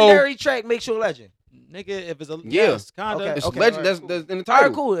know? legendary track makes you a legend. Nigga, if it's a Yeah. yes, kinda. Okay, It's okay. legend. alright, That's in the All right,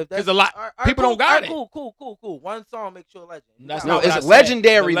 title. cool. If that's 'Cause a lot- all right, people cool, don't got all right, it. Cool. One song makes you a legend. You That's got No, not one. what it's I said.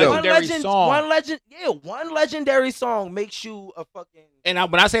 legendary, The though. legendary song. One legendary song makes you a fucking. And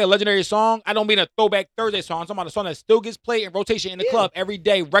when I say a legendary song, I don't mean a Throwback Thursday song. I'm talking about a song that still gets played in rotation in the Yeah. club every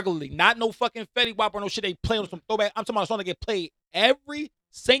day, regularly. Not no fucking Fetty Wap or no shit they play on some throwback. I'm talking about a song that get played every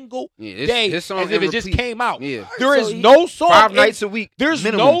single Yeah, day his song as if in it just repeat. came out. Yeah, There So is he- no song. 5 in- nights a week. There's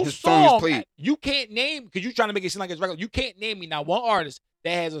minimum, no his song is song played. you can't name because you're trying to make it seem like it's regular. You can't name me now one artist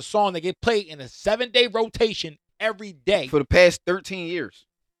that has a song that get played in a 7-day rotation every day. For the past 13 years.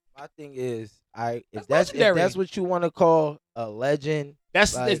 My thing is, if That's that's legendary. what you want to call a legend,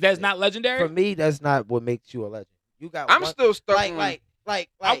 That's like, that's not legendary. for me, that's not what makes you a legend. You got. I'm one, still stuck like on. like.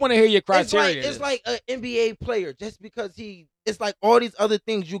 I want to hear your It's criteria. it's like an NBA player just because it's like all these other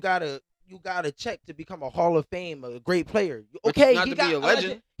things you gotta check to become a Hall of Fame, a great player. But Okay, not he to got be a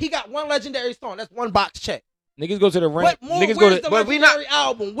legend. He got one legendary song. That's one box check. niggas go to the ring. What more? Niggas go Where's to the but we legendary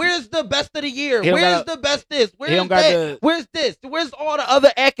album? Where's the best of the year? He don't Where's got- the best this? Where's don't got that? the- Where's this? Where's all the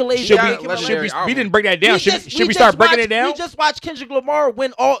other accolades? He should got we, a that make him a should legendary we, legend? we didn't break that down. Should we just start breaking watched- it down? We just watched Kendrick Lamar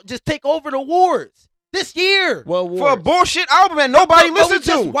just take over the awards this year. Well, for a awards. bullshit album that nobody But we listened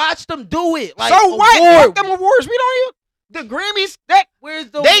just to. watched them do it. Like, So what? award. Fuck them awards. We don't even. The Grammys,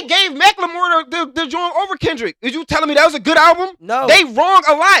 Where's the they gave Macklemore the joint over Kendrick. Is you telling me that was a good album? No. They wrong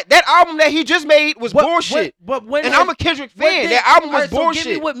a lot. That album that he just made was bullshit. But when And I'm a Kendrick fan. That album was So give bullshit.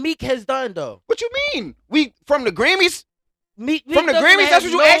 me what Meek has done though. What you mean? We from the Grammys? Meek From the doesn't Grammys? have That's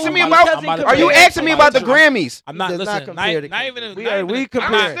what you no- asking me he about? doesn't Are Are you compare asking me to about the Kendrick. Grammys? I'm not Does not listening. compare to Not Kendrick. even. We not are- even we a- I'm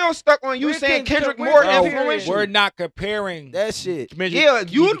compare. still stuck on you We're saying Kendrick we're more comparing. influential. We're not comparing. That shit. Kendrick- Yeah,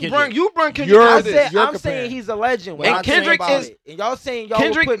 you Kendrick. bring Kendrick You're- out I of this. said, you're I'm comparing. saying he's a legend. When And I Kendrick think about is- it. And y'all saying y'all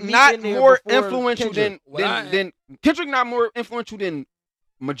Kendrick would put Meek not in there more before influential Kendrick. than Kendrick not more influential than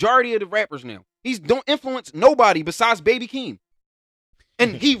majority of the rappers now. He's don't influence nobody besides Baby Keem.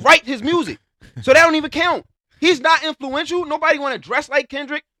 And he write his music. So that don't even count. He's not influential. Nobody want to dress like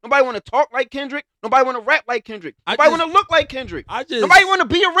Kendrick. Nobody want to talk like Kendrick. Nobody want to rap like Kendrick. Nobody want to look like Kendrick. Nobody want to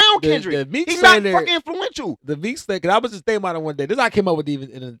be around Kendrick. He's not fucking influential. The Meek thing, I was just thinking about it one day. This I came up with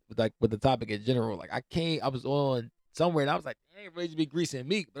even with the topic in general. Like I was on somewhere and I was like, I ain't ready to be greasing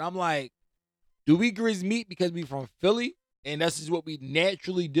Meek. But I'm like, do we grease Meek because we from Philly and that's just what we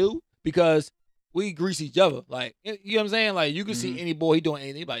naturally do? Because we grease each other. Like, you know what I'm saying? Like, you can see any boy, he doing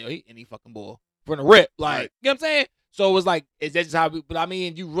anything. Like, yo, he any fucking boy. From the rip. Like, you know what I'm saying? So it was like, is that just how we, but I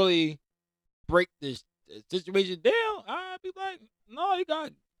mean, you really break this situation down, I'd be like, no, you got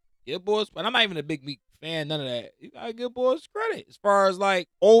to give boys, but I'm not even a big Meek fan, none of that. You got to give boys credit. As far as like,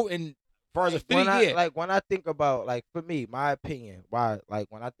 and as far as a fitting, when I think about, like, for me, my opinion, when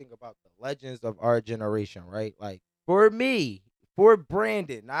I think about the legends of our generation, right? Like, for me, for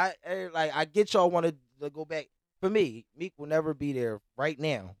Brandon, I get y'all want to go back. For me, Meek will never be there right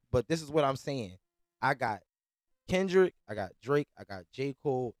now, but this is what I'm saying. I got Kendrick, I got Drake, I got J.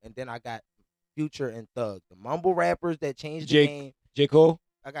 Cole, and then I got Future and Thug. The mumble rappers that changed the game. J. Cole?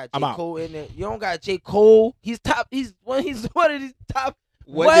 I got J. Cole in there. You don't got J. Cole. He's one of these top.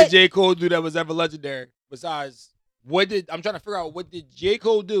 What did J. Cole do that was ever legendary? Besides, I'm trying to figure out what did J.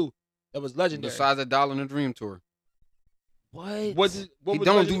 Cole do that was legendary? Besides the Dollar in the Dream tour. What? He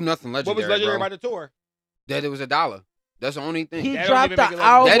don't do nothing legendary. What was legendary about the tour? That it was $1. That's the only thing. He dropped the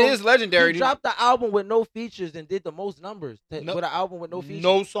album. That is legendary. He dropped the album with no features and did the most numbers with an album with no features.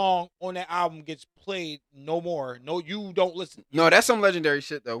 No song on that album gets played no more. No, you don't listen. No, that's some legendary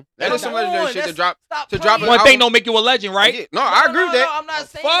shit though. That is some legendary shit to drop. One thing don't make you a legend, right? Yeah. No, I agree with that. No, I'm not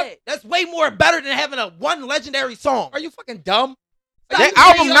saying that. That's way more better than having one legendary song. Are you fucking dumb? That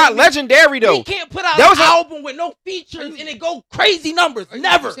album not legendary though. He can't put out an album with no features and it go crazy numbers.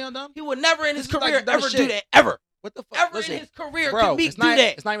 Never. He would never in his career ever do that. Ever. What the fuck? Ever in his career could Meek do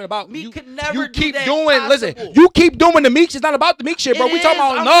that? It's not even about Meek could never do that. Listen, you keep doing the Meek. It's not about the Meek shit, bro. We talking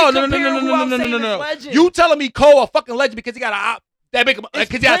about no. You telling me Cole a fucking legend because he got a that make him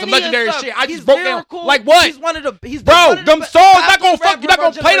because he has some legendary shit. I just broke down like what? He's one of the. Them songs not gonna fuck. You're not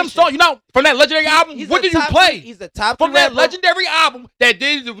gonna play them songs. You know from that legendary album. What did you play? He's the top from that legendary album that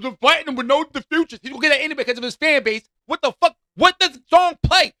did the platinum with no the futures. He's gonna get that anyway because of his fan base. What the fuck? What does the song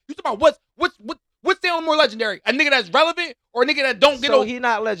play? You talking about what's sound more legendary? A nigga that's relevant or a nigga that don't get So he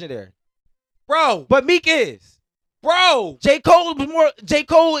not legendary. Bro. But Meek is. Bro. J. Cole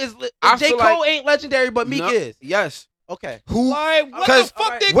ain't legendary, but Meek is. Yes. Okay. What the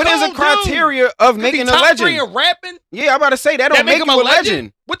fuck did what is the criteria of making a legend? Top rapping? Yeah, I'm about to say that don't make him a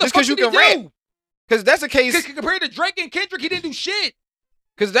legend. What the fuck you can rap? Because that's the case. Compared to Drake and Kendrick, he didn't do shit.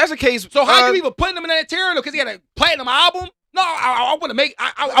 Because that's the case. So how you even putting him in that tier? Because he had a platinum album? No, I want to make.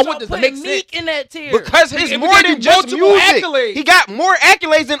 I want this to make Meek in that tier because he's more than just music. Accolades. He got more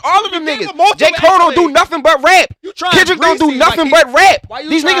accolades than all of them niggas. J. Cole don't do nothing but rap. Kendrick don't do nothing but rap.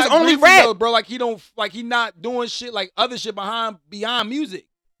 These niggas only rap, though, bro. Like he not doing shit like other shit beyond music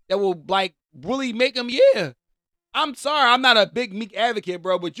that will like really make him. Yeah, I'm sorry, I'm not a big Meek advocate,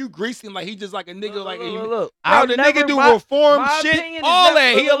 bro. But you grease him like he just like a nigga. Look, bro, the nigga do reform shit, all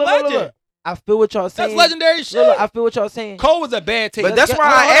that. He a legend. I feel what y'all saying. That's legendary shit. Look, I feel what y'all saying. Cole was a bad take. But that's why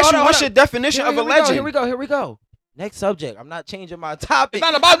I asked you what's your definition of a legend. Here we go. Next subject. I'm not changing my topic. It's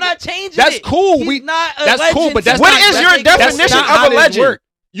not about I'm not changing that's it. Cool. He's not a that's legend. Cool, but that's what is your definition of a legend?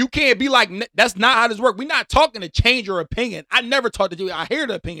 You can't be like, that's not how this works. We're not talking to change your opinion. I never talk to you. I hear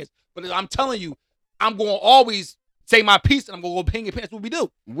the opinions, but I'm telling you, I'm going to always say my piece and I'm going to go opinion. That's what we do.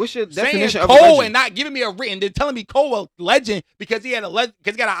 What's your definition of Cole a legend? And not giving me a written, then telling me Cole a legend because he got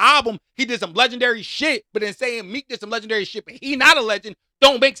an album, he did some legendary shit, but then saying Meek did some legendary shit, but he not a legend,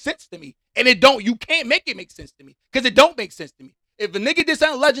 don't make sense to me. And you can't make it make sense to me because it don't make sense to me. If a nigga did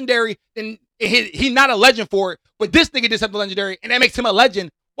something legendary, then he not a legend for it, but this nigga did something legendary and that makes him a legend,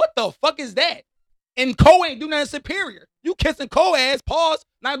 what the fuck is that? And Cole ain't do nothing superior. You kissing Cole ass, pause,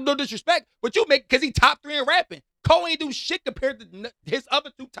 not no disrespect, but you make because he top 3 in rapping. Cole ain't do shit compared to his other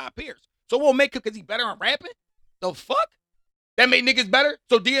 2 top peers. So we'll make him because he better on rapping? The fuck? That made niggas better?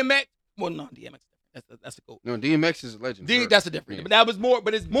 So DMX? Well, no, DMX. That's a goat. No, DMX is a legend. That's a different. Yeah. But that was more.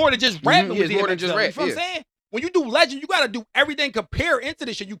 But it's more than just rapping. It's more than just rap. You know what I'm saying? When you do legend, you gotta do everything compare into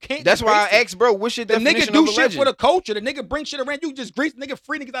this shit. You can't. That's why I asked, bro. What's your definition of a legend? The nigga do shit for the culture. The nigga bring shit around. You just grease the nigga,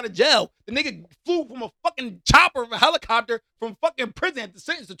 free niggas out of jail. The nigga flew from a fucking chopper, a helicopter from fucking prison at the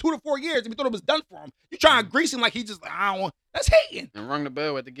sentence to 2 to 4 years, and we thought it was done for him. You trying to grease him like he just I don't want. That's hating. And rung the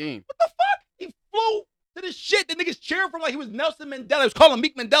bell at the game. What the fuck? He flew to this shit. The niggas cheering for him like he was Nelson Mandela. It was calling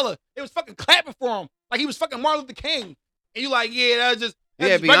Meek Mandela. They was fucking clapping for him like he was fucking Martin Luther King. And you like, yeah, that was just.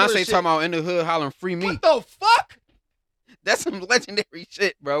 Yeah, That's regular Beyonce shit. talking about in the hood hollering free Meek. What the fuck? That's some legendary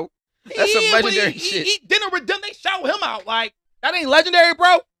shit, bro. That's Yeah, some but legendary shit. He dinner with them. They shout him out. Like, that ain't legendary,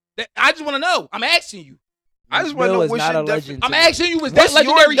 bro. I just want to know. I'm asking you. I just want to know what's your definition. I'm asking you, was What's that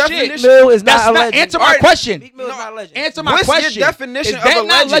your legendary definition? shit? Meek Mill is That's not a not legend. answer my Alright, question. Meek Mill is not a legend. Answer my What's question. your definition Is of a that not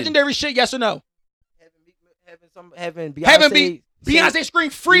legend? legendary shit? Yes or no? Having Beyonce, Having Beyonce scream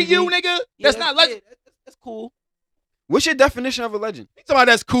free you, Free nigga. That's not legend. Yeah, that's cool. What's your definition of a legend?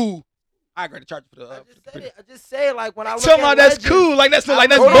 Somebody that's cool. I agree to charge for the. I just said it. I just say like when I look Somebody at that's legends, cool. Like that's I-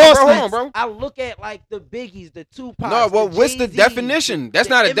 that's Hold on, boss. bro, hold on, bro. I look at like the Biggies, the Tupac. No, well, what's the Jay-Z's, definition? That's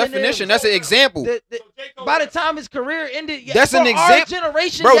the not a Eminems. definition. That's an example. By the time his career ended, That's an for our example.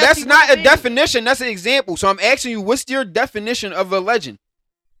 generation, Bro, yes, that's he not would've a been. definition. That's an example. So I'm asking you, what's your definition of a legend?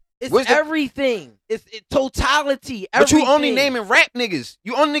 It's what's the- everything. It's totality. But you only everything. naming rap niggas.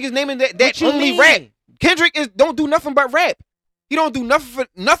 You only niggas naming that What you only mean? rap. Kendrick don't do nothing but rap. He don't do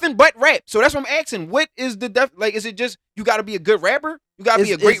nothing but rap. So that's what I'm asking. What is the like? Is it just you got to be a good rapper? You got to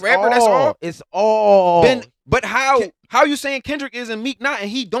be a great rapper. That's all. It's all. Then, but how you saying Kendrick is and Meek not, and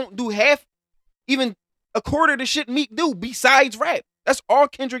he don't do half, even a quarter of the shit Meek do besides rap? That's all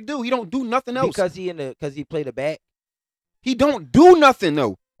Kendrick do. He don't do nothing else. because he played the back. He don't do nothing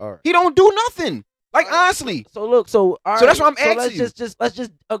though. All right. He don't do nothing. Like All right. honestly, So look, so all So that's right, what I'm asking you. Let's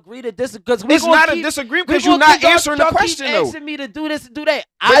just agree to this because it's not a disagreement because you're not answering the question keep though. asking me to do this and do that.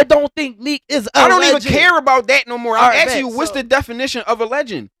 I don't think Meek is. I don't even care about that no more. All I'm right, asking bet. you, what's So- the definition of a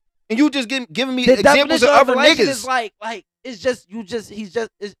legend? And you just giving me The examples of definition other a legend niggas. is like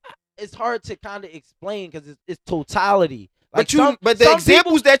it's hard to kind of explain because it's totality. Like but the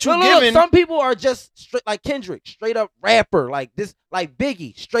examples that you giving, some people are just straight like Kendrick, straight up rapper, like this, like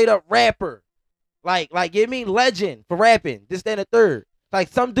Biggie, straight up rapper, like you mean legend for rapping, this, that, and the third. Like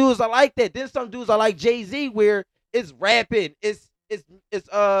some dudes are like that. Then some dudes are like Jay-Z, where it's rapping, it's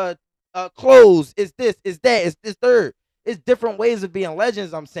clothes, it's this, it's that, it's this third. It's different ways of being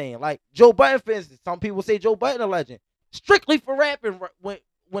legends. I'm saying, like Joe Budden, for instance. Some people say Joe Budden a legend, strictly for rapping.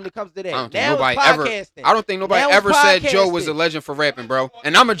 When it comes to that, I don't think now nobody it's ever. podcasting. I don't think nobody Now it's ever said Joe was a podcasting. legend for rapping, bro.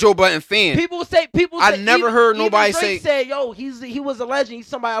 And I'm a Joe Budden fan. People say I never even- heard even nobody Drake say- say, "Yo, he was a legend. He's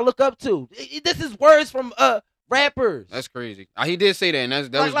somebody I look up to." This is words from rappers. That's crazy. He did say that, and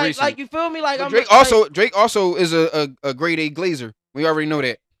that was like recent. you feel me? Like But I'm Drake also is a grade A glazer. We already know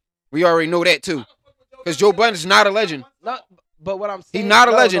that. We already know that too. Because Joe Budden is not a legend. not, but what I'm saying, He's not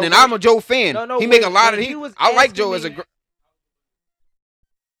a no, legend, no, and when- I'm a Joe fan. No, he make a when- lot of. when he was I like asking Joe as a. me-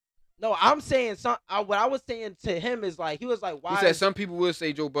 No, I'm saying what I was saying to him is like he was like, "Why?" He said some people will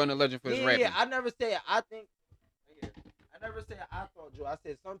say Joe Budden a legend for his rapping. Yeah, I never said I think. I never said I thought Joe. I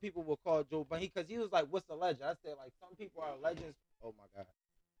said some people will call Joe Budden because he was like, "What's a legend?" I said like some people are legends. Oh my god.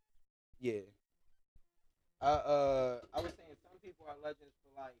 Yeah. I was saying some people are legends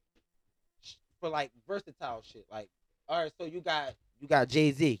for like versatile shit. Like, all right, so you got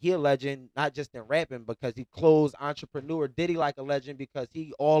Jay-Z. He a legend not just in rapping because he closed entrepreneur. Diddy like a legend because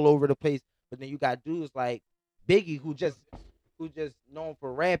he all over the place. But then you got dudes like Biggie who just known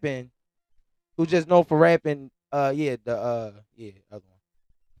for rapping. Who's just known for rapping. Other one.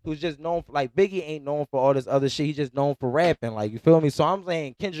 Who's just known for like Biggie ain't known for all this other shit. He's just known for rapping. Like, you feel me? So I'm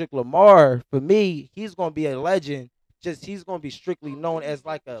saying Kendrick Lamar, for me, he's gonna be a legend. Just he's gonna be strictly known as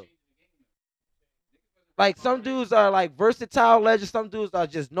like some dudes are like versatile legends. Some dudes are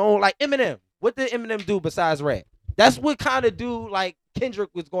just known like Eminem. What did Eminem do besides rap? That's what kind of dude like Kendrick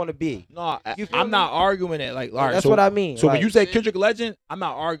was going to be. No, You feel I'm me? not arguing that. Like, all right, That's so, what I mean. So when Like, you say Kendrick legend, I'm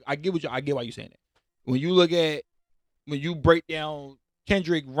not arguing. I get why you saying that. When you look at when you break down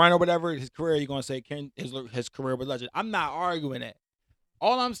Kendrick run or whatever his career, you're gonna say his career was legend. I'm not arguing that.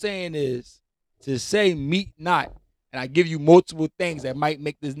 All I'm saying is to say Meek not, and I give you multiple things that might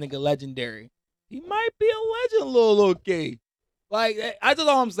make this nigga legendary. He might be a legend, little K. Like that's just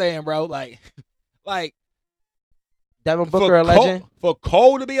all I'm saying, bro. Like Devin Booker a legend? For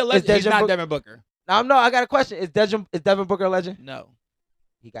Cole to be a legend, he's Devin not Book- Devin Booker. Now I got a question. Is Devin Booker a legend? No.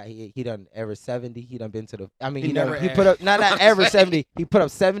 He done average 70. He done been to the. I mean, He he never put up not average 70. He put up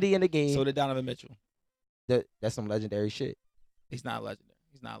 70 in the game. So did Donovan Mitchell. That's some legendary shit. He's not legendary.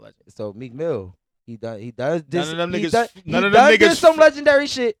 He's not a legend. So Meek Mill, he does this. None of them he niggas- does, none he of them does niggas- some legendary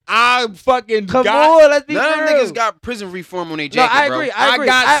shit. I fucking Come got. on, let's be None of them real. niggas got prison reform on their No, jacket, I bro. agree. I agree.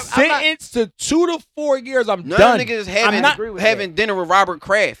 got I'm not- sentenced to 2 to 4 years. I'm None done. of them niggas I'm not- agree with having dinner with Robert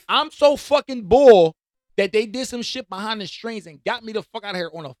Kraft. I'm so fucking bull that they did some shit behind the strings and got me the fuck out of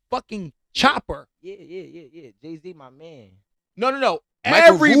here on a fucking chopper. Yeah. Jay-Z, my man. No.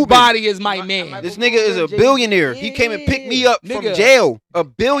 Michael Everybody is my man. This nigga is a billionaire. He came and picked me up from Nigga. jail. A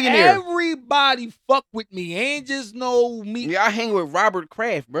billionaire. Everybody fuck with me. Ain't just no me. Yeah, I hang with Robert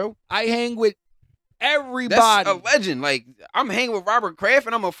Kraft, bro. I hang with everybody. That's a legend. Like, I'm hanging with Robert Kraft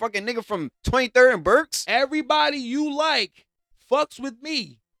and I'm a fucking nigga from 23rd and Burks. Everybody you like fucks with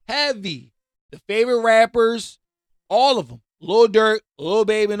me. Heavy. The favorite rappers, all of them. Lil Durk, Lil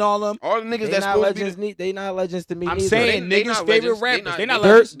Baby, and all of them. All the niggas They that's not supposed to be legends. They not legends to me. I'm neither. saying They niggas' not favorite legends. rappers. They not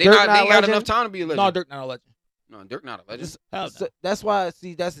Dirk- legends. They Dirk not. not They ain't got legend? enough time to be a legend. No, Dirk not a legend. No, Dirk not a legend. Hell no. So that's why.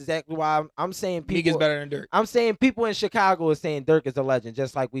 See, that's exactly why I'm saying Meek people. is better than Dirk. I'm saying people in Chicago are saying Dirk is a legend,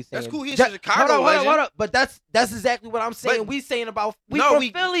 just like we saying. That's cool. He's Ju- a Chicago hold legend. on. But that's exactly what I'm saying. But- We saying about we No, from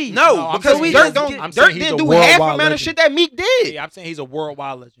we- Philly. No, I'm because saying Dirk he's- don't. I'm Dirk saying he's didn't a do half the worldwide amount of legend. shit that Meek did. Yeah, I'm saying he's a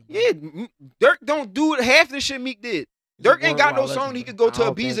worldwide legend. bro. Yeah, Dirk don't do half the shit Meek did. He's a Dirk ain't got no worldwide song legend, he bro. could go I to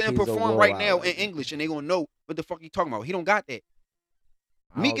don't Ibiza think and he's a perform right worldwide now in legend. English, and they gonna know what the fuck he talking about. He don't got that.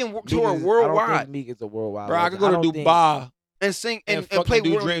 I Meek don't- and tour I don't worldwide think Meek is a worldwide. Bro, I legend. could go to don't think- Dubai and sing and fucking play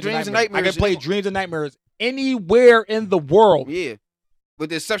do Dreams and I Nightmares. can play Dreams and Nightmares anywhere in the world. Yeah, with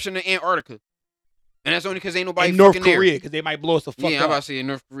the exception of Antarctica, and that's only because ain't nobody In North fucking there. Korea, because they might blow us the fuck Yeah, I'm up. about to say in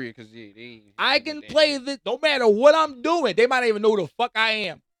North Korea because they ain't. I can play this no matter what I'm doing. They might not even know who the fuck I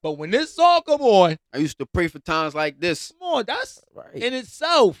am. But when this song come on, I used to pray for times like this. come on, that's Right. in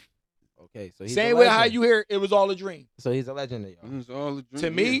itself. Okay, so he's Same a way legend. how you hear it was all a dream. So he's a legend to y'all. It's all a dream. To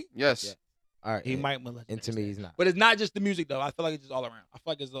me? yes. Yeah. All right. He might be a legend. And to me, he's not. But it's not just the music though. I feel like it's just all around. I feel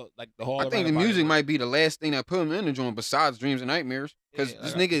like it's like the whole. I think the music might be the last thing that put him in the joint besides Dreams and Nightmares. Because Yeah,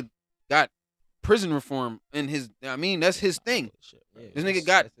 this like nigga got prison reform in his. I mean, that's his thing. Yeah, This nigga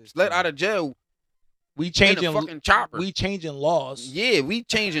got that's his let thing. out of jail We in a changing fucking chopper. We changing laws. Yeah, we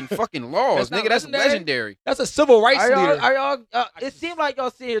changing fucking laws, That's not nigga. That's legendary. legendary. That's a civil rights Are leader. y'all, it seems like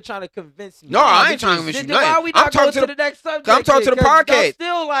y'all sitting here trying to convince me. No, I ain't trying to convince you Then why nothing. we I'm not talking going to to the next subject? I'm talking to the then? 'Cause y'all podcast.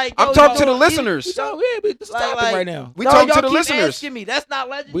 Still like, I'm yo, talking to y'all- the listeners. So yeah, but this is Like- topic right now. We No, talking to y'all the keep listeners. asking me. That's not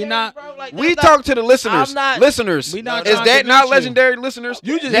legendary, We not- bro. Like, We that's not- talk to the listeners. I'm not- Listeners. We not Is trying that to not convince you. legendary, listeners?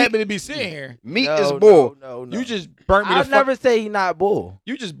 You just Meek- happen to be sitting here. Meek No, is bull. No. You just burnt me the I've fuck. never say he not bull.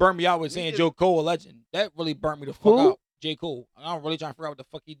 You just burnt me out with saying just- Joe Cole a legend. That really burnt me the fuck Who? out. J. Cole. I'm really trying to figure out what the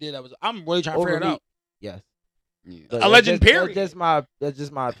fuck he did. I'm really trying to Over figure it Meek. out. Yes. Yeah. But A legend, that's period. That's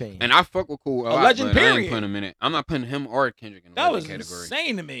just my opinion. And I fuck with Cole a lot, legend, but I ain't period. putting him in it. I'm not putting him or Kendrick in the That was legend category.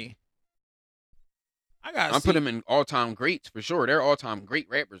 insane to me. I got. I'm putting him in all time greats for sure. They're all time great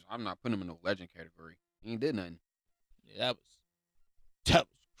rappers. I'm not putting them in no legend category. He ain't did nothing. Yeah, that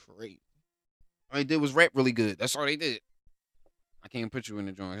was crazy. All they did was rap really good. That's all they did. I can't put you in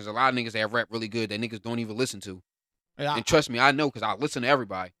the joint. There's a lot of niggas that have rap really good that niggas don't even listen to. Yeah, And trust me, I know because I listen to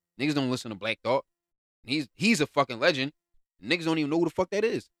everybody. Niggas don't listen to Black Thought. He's a fucking legend. Niggas don't even know who the fuck that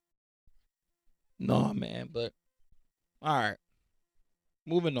is. no, man, but all right.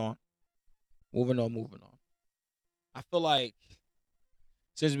 Moving on. I feel like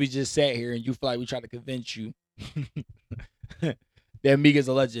since we just sat here and you feel like we tried to convince you that Meek is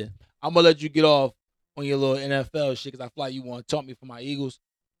a legend, I'm gonna let you get off on your little NFL shit because I feel like you want to taunt me for my Eagles,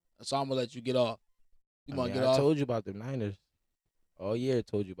 so I'm gonna let you get off. You want to get I off? told you about the Niners. All year I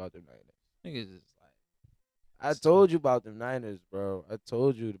told you about the Niners. Niggas is like, I told you about them Niners, bro. I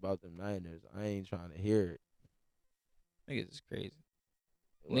told you about them Niners. I ain't trying to hear it. niggas is crazy.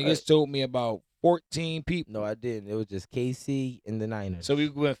 What? Niggas told me about 14 people. No, I didn't. It was just KC and the Niners. So we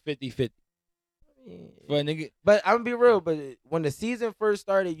went 50-50. For a nigga, But I'm gonna be real. But when the season first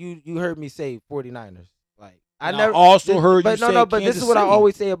started, you heard me say 49ers. Like I and never also heard But you say no. But Kansas this is what I City.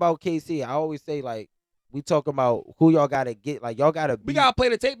 always say about KC. I always say like we talk about who y'all gotta get. Like y'all gotta. We gotta play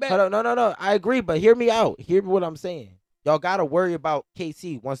the tape back. Hold on, no. I agree, but hear me out. Hear what I'm saying. Y'all gotta worry about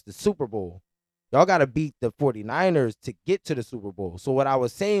KC once the Super Bowl. Y'all gotta beat the 49ers to get to the Super Bowl. So what I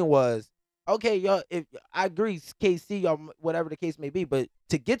was saying was, okay, y'all. If I agree, KC, y'all, whatever the case may be, but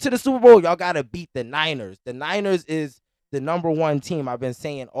to get to the Super Bowl, y'all gotta beat the Niners. The Niners is the #1 team. I've been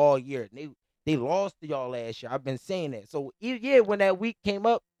saying all year. They lost to y'all last year. I've been saying that. So yeah, when that week came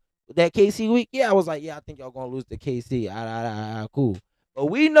up, that KC week, yeah, I was like, yeah, I think y'all gonna lose to KC. Cool. But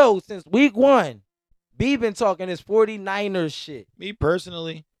we know since week 1, B been talking this 49ers shit. Me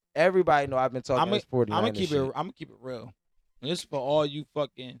personally, Everybody know I've been talking this 49ers I'm gonna keep shit. it. I'm gonna keep it real. And this is for all you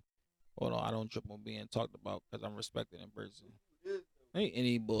fucking. Hold on, I don't trip on being talked about because I'm respected in person. Ain't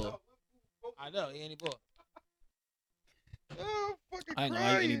any bull. I know, ain't any bull. Oh, fucking I ain't gonna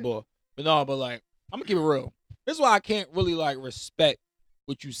ain't any bull. But no, but like, I'm gonna keep it real. This is why I can't really like respect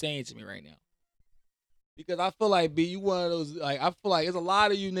what you saying to me right now. Because I feel like B, you one of those like I feel like there's a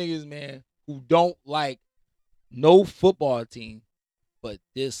lot of you niggas, man, who don't like no football team, but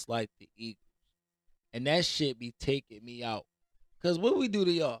dislike the Eagles. And that shit be taking me out. Cause what we do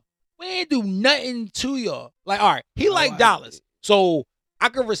to y'all? We ain't do nothing to y'all. Like, all right, he like I dollars. see. So I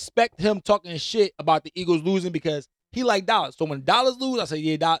can respect him talking shit about the Eagles losing because he like dollars. So when dollars lose, I say,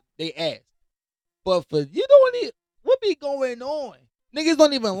 yeah, they ass. But for you don't need what be going on? Niggas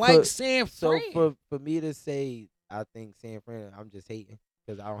don't even like San Fran. So for me to say I think San Fran, I'm just hating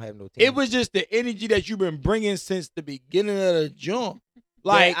because I don't have no team. It was just the energy that you've been bringing since the beginning of the jump.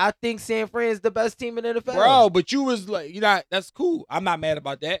 Like, I think San Fran is the best team in the NFL. bro, but you was like, that's cool. I'm not mad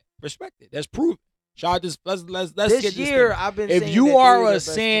about that. Respect it. That's proven. Shout out this. Let's this get year this I've been. If saying you that are they're a the best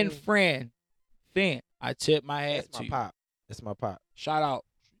San team. Fran fan, I tip my hat That's to my you. pop. That's my pop. Shout out.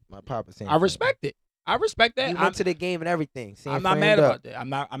 My pop is San I Fran. respect it. I respect that. He went to the game and everything. San I'm not Fran mad up. about that. I'm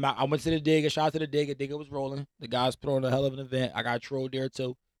not. I went to the Digger. Shout out to the Digger. Digger was rolling. The guys put on a hell of an event. I got trolled there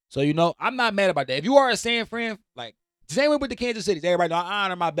too. So I'm not mad about that. If you are a San Fran, like same way with the Kansas City, everybody know I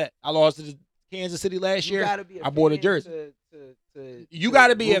honor my bet. I lost to the Kansas City last year. I bought a jersey. You got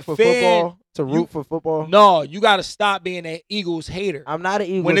to be a fan football, to root for football. No, you got to stop being an Eagles hater. I'm not an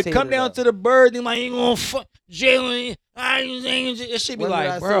Eagles when it hater. come down to the bird, they like ain't gonna fuck Jalen. It should be When did I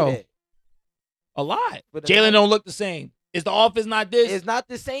like, say bro, that? a lot. But Jalen don't look the same. Is the offense not this? It's not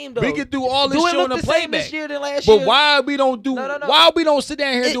the same though. We can do all this do it shit look on the the same playback. this year than last But year? why we don't do? No. Why we don't sit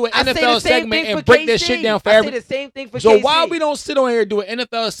down here and do an I say the NFL same segment thing for and break KC. that shit down for I say every? the same thing for So KC. why we don't sit on here and do an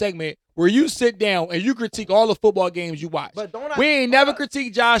NFL segment where you sit down and you critique all the football games you watch? But don't We ain't never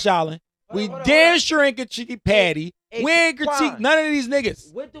critiqued Josh Allen. We damn sure ain't critique Patty. Hey, We ain't critique Quan, none of these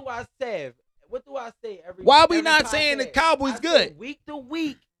niggas. What do I say? What do I say every? Why we every not saying the podcast? Cowboys I say good? Week to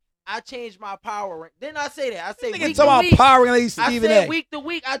week, I change my power rank. Didn't I say that? I say Nigga week talking to about week. power like I Stephen said A. week to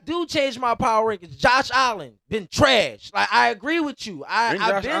week, I do change my power rankings. Josh Allen been trash. Like I agree with you.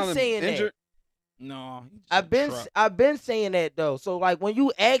 I've been saying that. No, I've been saying that though. So like when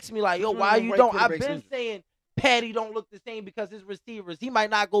you ask me like, yo, why you don't? I've been saying Patty don't look the same because his receivers. He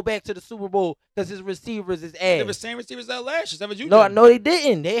might not go back to the Super Bowl because his receivers is ass. They were the same receivers that last year. That was you. No, they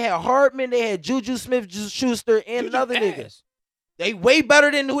didn't. They had Hartman, they had Juju Smith-Schuster, and another nigga. They way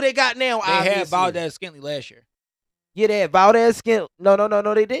better than who they got now. They obviously. had Valdez Scantling last year. Yeah, they had Valdez Scantling. No,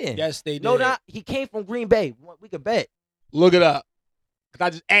 they didn't. Yes, they did. No, he came from Green Bay. We could bet. Look it up. Cause I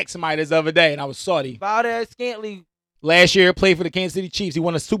just asked somebody this the other day and I was salty. Valdez Scantling. Last year, played for the Kansas City Chiefs. He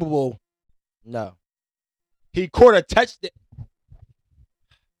won a Super Bowl. No. He caught a touchdown.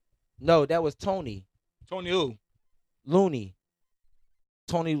 No, that was Tony. Tony who? Looney.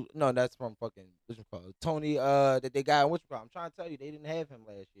 Tony, no, that's from fucking, what's it called? Tony, that they got, what's it called? I'm trying to tell you, they didn't have him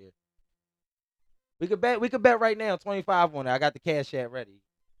last year. We could bet right now 25 on it. I got the cash app ready.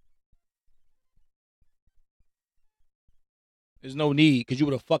 There's no need because you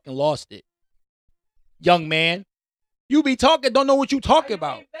would have fucking lost it. Young man. You be talking, don't know what you talking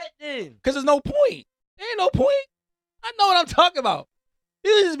about. Because there's no point. There ain't no point. I know what I'm talking about.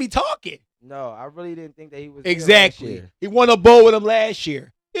 You just be talking. No, I really didn't think that he was exactly. He won a bowl with him last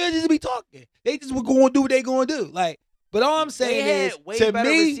year. You just be talking. They just were going to do what they going to do. Like, but all I'm saying is, to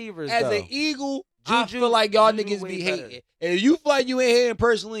me, as an Eagle, I feel like y'all niggas be hating. And if you feel like you ain't hating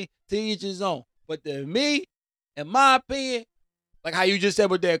personally, to each his own. But to me, in my opinion, like how you just said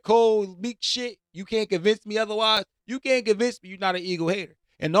with that Cole Meek shit, you can't convince me otherwise. You can't convince me you're not an Eagle hater.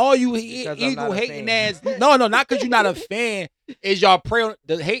 And all you Eagle hating ass, no, not because you're not a fan, is y'all pray on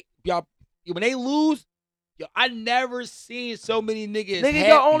the hate. Y'all, when they lose, I never seen so many niggas. Nigga,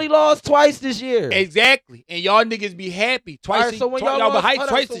 y'all only lost twice this year. Exactly. And y'all niggas be happy twice. Right, so when y'all be hyped lost,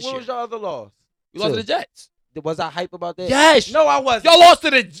 twice so this when year. was y'all other loss? You lost to the Jets. Was I hype about that? Yes. No, I wasn't. Y'all lost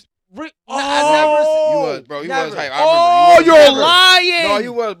to the. You was, bro. You was hype. Oh, you're lying. No,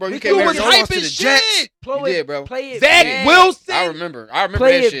 you was, bro. You came here. You was hyping shit. You did, bro. Play it Zach back. Wilson. I remember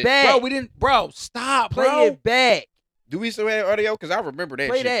play that it shit. back. Bro, we didn't. Bro, stop, bro. Play it back. Do we still have audio? Because I remember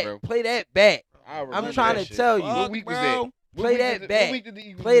that shit, bro. Play that back. I'm trying to tell you. What week was that? Play that back.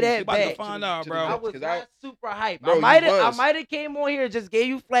 Play that back. Find out, bro. I was not super hype. Bro, I might have came on here and just gave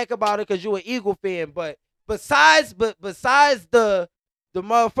you flack about it because you an Eagle fan. But besides the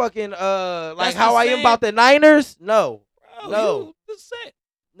motherfucking like how I am about the Niners, no, Bro,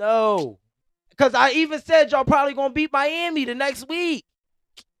 no. Because I even said y'all probably gonna beat Miami the next week.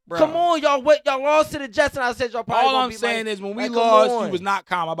 Bro. Come on, y'all lost to the Jets, and I said y'all probably. All gonna I'm beat saying Miami. is when we Like, lost, you was not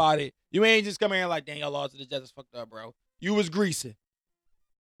calm about it. You ain't just come here like, dang, y'all lost to the Jets. It's fucked up, bro. You was greasing.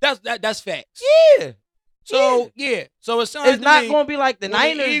 That's facts. Yeah. So yeah. So it sounds it's not gonna be like the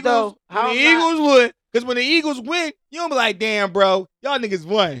Niners Eagles, though. When the Eagles win, because when the Eagles win, you don't be like, damn, bro, y'all niggas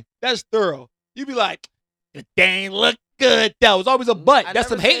won. That's thorough. You be like, dang, look good though. It's always a butt. That's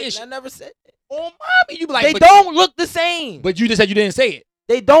some hating shit. I never said that. Oh, mommy, you be like, they don't look the same. But you just said you didn't say it.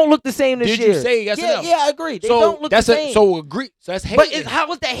 They don't look the same this Did year. you say yes or no? Yeah, I agree. They don't look the same. So agree. So that's hating. But how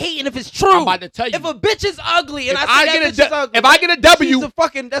is that hating if it's true? I'm about to tell you. If a bitch is ugly and If I say that bitch is ugly, if I get a W, she's a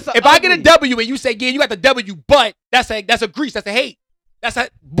fucking, that's a if ugly. I get a W and you say, yeah, you got the W, but that's a grease. That's a hate.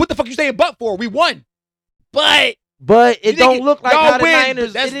 What the fuck you saying but for? We won. But it don't look like how the win,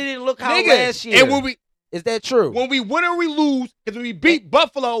 Niners. It didn't look how last year. And is that true? When we win or we lose, because when we beat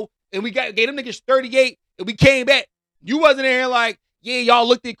Buffalo and we gave them niggas 38 and we came back, you wasn't in here like, yeah, y'all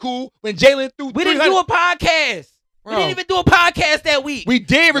looked it cool. When Jalen threw, we didn't do a podcast. Bro. We didn't even do a podcast that week. We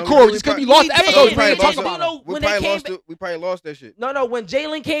did record just because we lost the episode. We probably lost that shit. No, when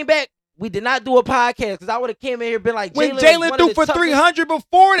Jalen came back, we did not do a podcast because I would have came in here and been like, when Jalen threw for 300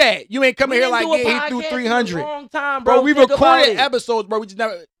 before that, you ain't coming here like, yeah, he threw 300. Long time, bro. We recorded episodes, bro. We just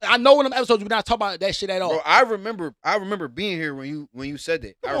never. I know in them episodes we not talking about that shit at all. Bro, I remember being here when you said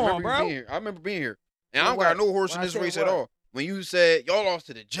that. I remember being here, and I don't got no horse in this race at all. When you said y'all lost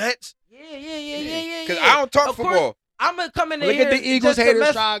to the Jets. Yeah. Because I don't talk football. I'm gonna come in Look here. Look at the Eagles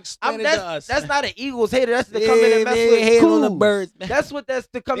haters trying to explain it to us. That's not an Eagles hater. That's to come in and mess with cool. On the birds, man. That's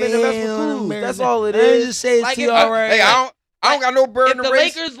to come in and mess with cool. That's all it is. Just Just say it's all right. Hey, I don't got no bird in the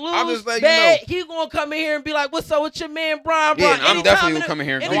race. If the Lakers lose bad, he gonna come in here and be like, "What's up with your man, Brian?" Yeah, I'm definitely gonna come in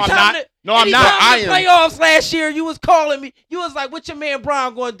here. No, I'm not. I am. Playoffs last year, you was calling me. You was like, "What your man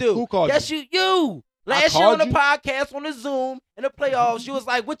Brian gonna do?" Who called you? You. Last year on the podcast, on the Zoom, in the playoffs, you was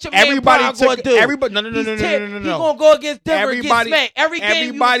like, "What your man Brian gonna do?" Everybody, no. He gonna go against Denver and get smacked.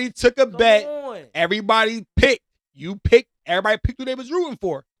 Everybody took a bet. Everybody picked. You picked. Everybody picked who they was rooting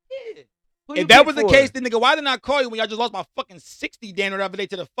for. Yeah. If that was the case, then nigga, why didn't I call you when y'all just lost my fucking 60 Dan the other day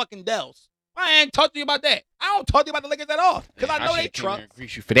to the fucking Dells? I ain't talk to you about that. I don't talk to you about the Lakers at all because I know they trust.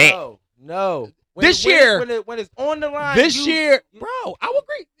 Grease you for that. No. When it's on the line. Bro, I would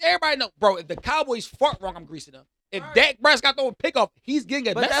agree. Everybody know, bro. If the Cowboys fart wrong, I'm greasing them. If Dak Prescott throw a pickoff, he's getting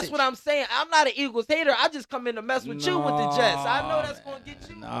a message. But that's what I'm saying. I'm not an Eagles hater. I just come in to mess with you with the Jets. I know that's gonna get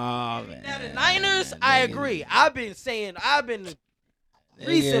you. Nah, man. Now the Niners, I agree. I've been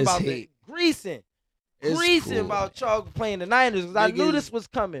greasing about that. Greasing about y'all playing the Niners because I knew this was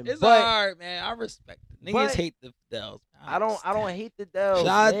coming. It's hard, man. I respect it. Niggas hate the Dells. I don't hate the Dells.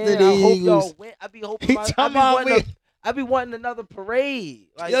 Shout man. to the Eagles. I be hoping. I be wanting another parade.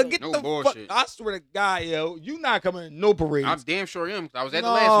 Like, yo, get no the bullshit. fuck. I swear to God, yo, you not coming to no parades. I damn sure am. I was at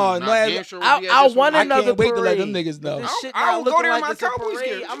the last one. Damn sure I want another parade. Wait to let them niggas know. I don't go there in my Cowboys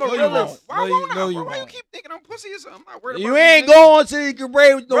gear. I'm a realist. Why won't I? You Why you keep thinking I'm pussy or something? I'm not worried about you ain't going to the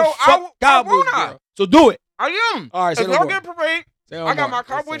parade with no fuck Cowboys, bro. So do it. I am. All right, if y'all get a parade, I got my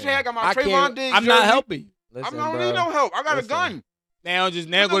Cowboys hat, I got my Trayvon Diggs. I'm not helping you. I don't need no help. I got a gun. Now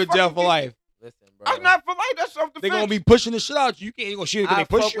go to jail for life. Listen, bro. I'm not for life. That's self-defense. They're going to be pushing the shit out you. You can't go shoot because they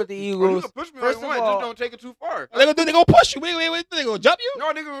push you. With the You Eagles. can push me all you want. Just don't take it too far. They're going to push you. Wait. They going to jump you?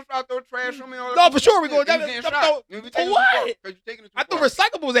 No, niggas going to try to throw trash on me. No, for sure. We're going to for what? I threw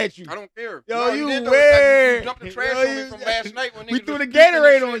recyclables at you. I don't care. Yo, you weird. You jumped the trash on me from last night when we threw the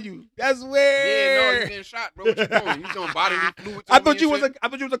Gatorade on you. That's weird. Yeah, no, you getting shot, bro. What you doing? You doing bodily fluids? I thought you was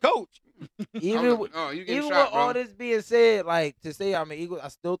a coach. Even with all this being said, like to say I'm an Eagle, I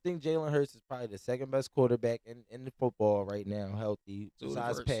still think Jalen Hurts is probably the second best quarterback in the football right now, healthy.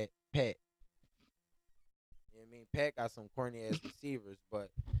 Besides Pat. You know what I mean? Pat got some corny ass receivers, but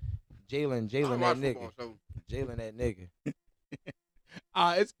Jalen that nigga. Jalen that nigga.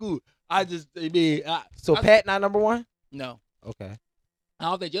 It's cool. So Pat not number one? No. Okay. I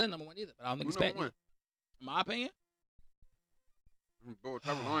don't think Jalen number one either, but I don't think it's Pat. In my opinion. Bro,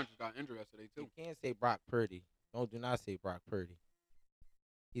 Trevor Lawrence just got injured yesterday too. You can't say Brock Purdy. Do not say Brock Purdy.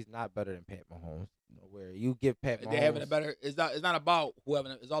 He's not better than Pat Mahomes. Nowhere. You give Pat Mahomes. They're having a better. It's not about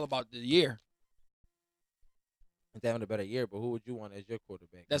whoever. It's all about the year. They're having a better year, but who would you want as your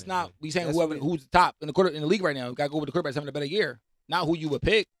quarterback? That's not. We saying who's the top in the league right now. You got to go with the quarterback having a better year. Not who you would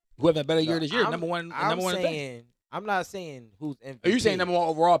pick. Who having a better year this year. Number one. I'm not saying who's MVP. Are you saying number one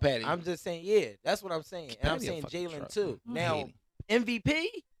overall, Patty? I'm just saying that's what I'm saying. And I'm saying Jalen too. Now MVP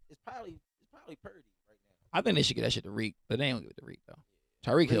is probably Purdy right now. I think they should get that shit to Reek, but they ain't gonna give it to Reek though.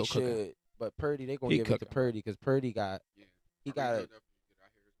 Tyreek Hill should, but Purdy they gonna give it to Purdy because Purdy got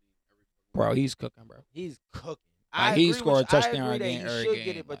bro. He's cooking, bro. He's cooking. He scored a touchdown again. He should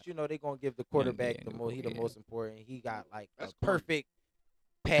get it, but they gonna give the quarterback the most important. He got like a perfect.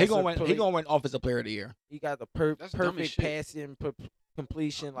 He gonna win offensive player of the year. He got the perfect passing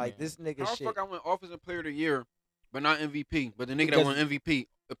completion. Like this nigga How shit. How the fuck I win offensive player of the year, but not MVP? But the nigga that won MVP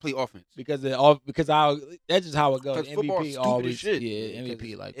play offense. Because that's just how it goes. MVP always shit.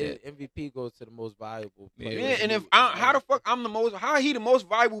 MVP like that. MVP goes to the most valuable player. Yeah, and if how the fuck I'm the most? How he the most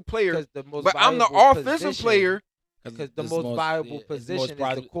valuable player? But I'm the offensive player. Because the most valuable position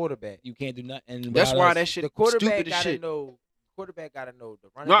is the quarterback. You can't do nothing. That's why that shit The quarterback stupid as shit. Quarterback gotta know the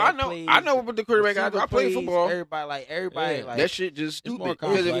running No, back I know. plays, I know what the quarterback got to do. I play plays, football. Everybody Yeah. like That shit just It's more stupid.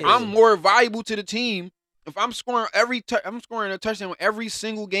 Because if complex. I'm more valuable to the team, if I'm scoring I'm scoring a touchdown every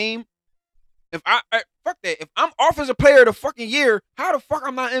single game. If I fuck that, if I'm offensive player of the fucking year, how the fuck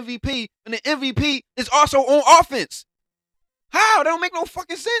I'm not MVP and the MVP is also on offense? How? That don't make no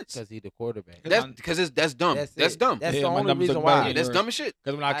fucking sense. because he's the quarterback. That's dumb. That's dumb. That's Yeah, the my only numbers reason look why. better. Yeah, that's dumb as shit.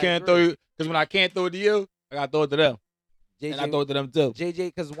 Because when I I can't agree. when I can't throw it to you, I gotta throw it to them, and I throw it to them too. JJ,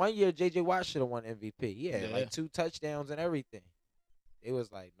 because one year JJ Watt should have won MVP. Yeah, Yeah. like 2 touchdowns and everything. It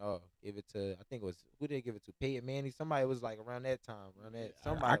was like, no, give it to, I think it was, who did they give it to? Peyton Manning? Somebody was like around that time.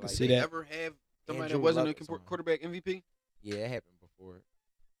 Somebody I can like see Did they that. ever have somebody Andrew that wasn't Luck a or something. quarterback MVP? Yeah, it happened before.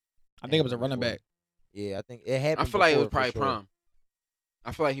 I think it was a running back. Yeah, I think it happened. I feel like it was before, probably for sure. Prime.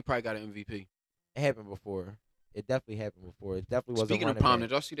 I feel like he probably got an MVP. It happened before. It definitely happened before. It definitely was. Speaking a of Prime, back.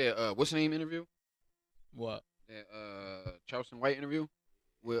 did y'all see that what's the name interview? What? That Charleston White interview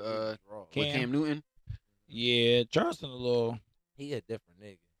with Cam? Cam Newton. Yeah, Charleston a little. He a different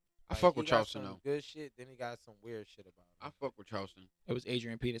nigga. I fuck he with got Charleston some though. good shit. Then he got some weird shit about him. I fuck with Charleston. It was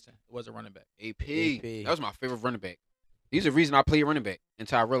Adrian Peterson. It was a running back. AP. That was my favorite running back. He's the reason I play running back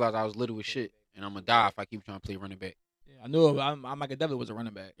until I realized I was little as shit, and I'm gonna die if I keep trying to play running back. Yeah, I knew it. I'm Michael Devlin was a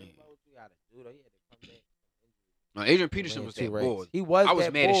running back. Yeah. What you gotta do though? He had to come back. No, Adrian Peterson was that bull. He was. I was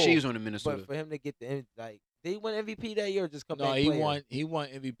that mad as bull, shit he was on the Minnesota. But for him to get the did he win MVP that year or just come No, back? he player? won. He won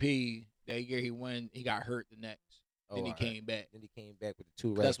MVP that year. He got hurt the next. Then he alright. came back. Then he came back with the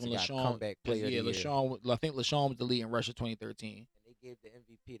 2 That's racks. when and got LaShawn. comeback player. Yeah, of the year. LaShawn. I think LaShawn was the lead in Russia 2013. And they gave the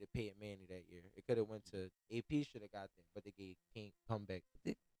MVP to Peyton Manning that year. It could have went to AP. Should have got them, but they gave King comeback.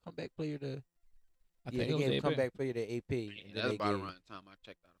 Did comeback player to? I Yeah, think they it was gave AP. comeback player to AP. Yeah, and then that's they about gave, around the time I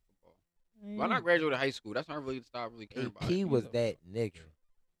checked out of football. When I graduated high school, that's when I really started really caring about AP it. was that nigga.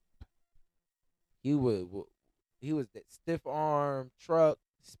 He was that stiff arm, truck,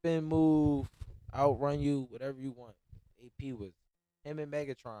 spin move, outrun you, whatever you want. AP was him and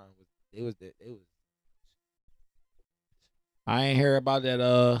Megatron was. I ain't hear about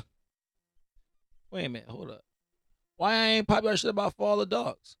that. Wait a minute. Hold up. Why I ain't pop that shit about Fall of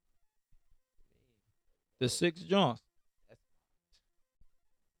Dogs? The 6 Johns.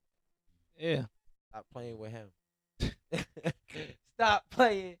 Yeah. Stop playing with him. Stop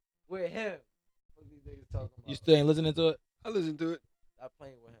playing with him. What these niggas talking about? You still ain't listening to it? I listened to it. Stop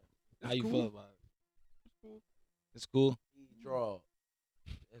playing with him. How you cool. feel about it? It's cool. He draw.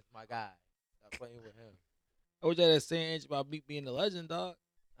 That's my guy. Stop playing with him. I wish I had that same inch about Meek being the legend, dog.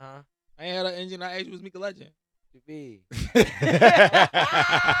 Huh? I ain't had an engine. I actually was Meek a legend. You be.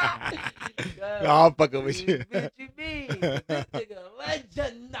 No, I'm fucking with you. Bitch, you be. This nigga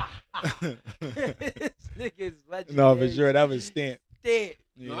legend. This nigga's legend. No, for sure. That was stamp. Dead.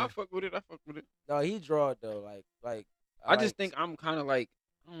 No, I fuck with it. No, he draw though. Like. I just think I'm kind of like,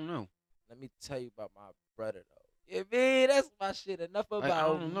 I don't know. Let me tell you about my brother though. Yeah, man, that's my shit. Enough about. I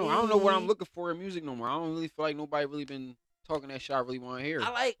don't know. Me. I don't know what I'm looking for in music no more. I don't really feel like nobody really been talking that shit I really want to hear. I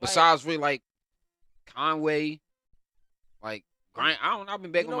like. Besides, really like Conway, like grind. I don't know. I've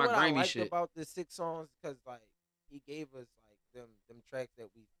been back you know on my what I grimy liked shit. about the 6 songs because like he gave us like them tracks that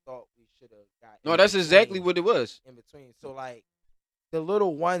we thought we should have got. No, in that's between- exactly what it was. in between. So like the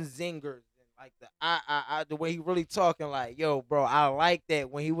little one zingers and like the the way he really talking like, yo, bro, I like that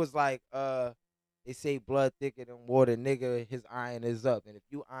when he was like, they say blood thicker than water, nigga, his iron is up. And if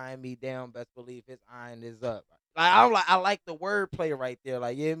you iron me down, best believe his iron is up. Like I like the wordplay right there.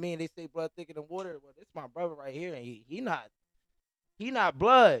 Like, yeah, me and they say blood thicker than water. Well, this my brother right here, and he not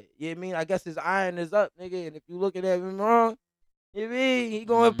blood. You know what I mean? I guess his iron is up, nigga. And if you looking at him wrong, you know what I mean? He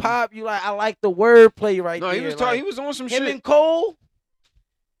gonna pop you. Like, I like the wordplay right No, there. he was like, talking. He was on some him shit. and Cole.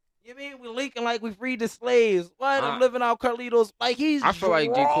 You know what I mean? We linking like we freed the slaves. What? I'm I- living out Carlitos. Like he's I feel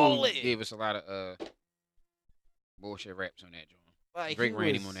like J. Cole drawing. gave us a lot of bullshit raps on that joint. Like, Drake he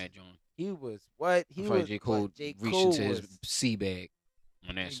ran was- him on that joint. He was what? He I feel was like J. Cole what? J. reached Cole into his was sea bag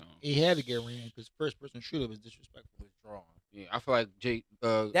on that song. He had to get ran because first person shooter was disrespectful. drawn. Yeah, I feel like Drake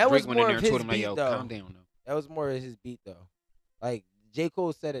was went in more there of and told his him like, beat, yo, though. calm down though. That was more of his beat though. Like J.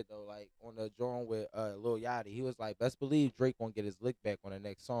 Cole said it though, like on the drawing with Lil Yachty. He was like, best believe Drake gonna get his lick back on the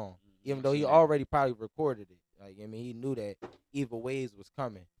next song. Even though he already probably recorded it. Like, I mean, he knew that Evil Ways was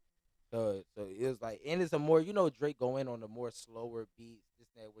coming. So it was like, and it's a more, Drake go in on the more slower beats, this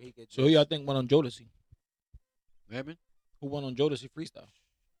and that, where he could So who y'all think won on Jodeci? What happened? Who won on Jodeci freestyle?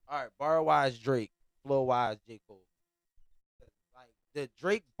 All right, bar wise Drake, flow wise J. Cole. Like the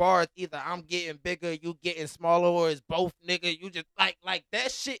Drake bars, either I'm getting bigger, you getting smaller, or it's both, nigga. You just like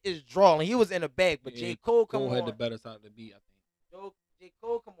that shit is drawing. He was in a bag, but J. Cole come Cole had on. the better side of the beat, I think. J.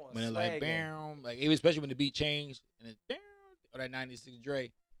 Cole come on. When it like bam, like even especially when the beat changed and it's bam, or that 96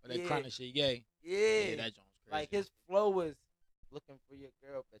 Dre, or that chronic shit, yay. Yeah, that joint's crazy. Like his flow was looking for your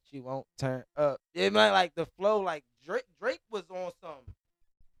girl, but she won't turn up. It might like the flow, like Drake was on some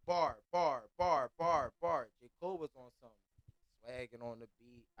bar. J. Cole was on some swagging on the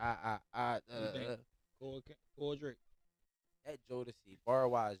beat. Cole Drake. That Jodeci bar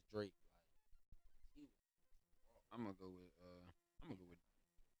wise Drake. I'm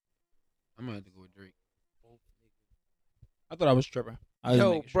gonna have to go with Drake. I thought I was tripping.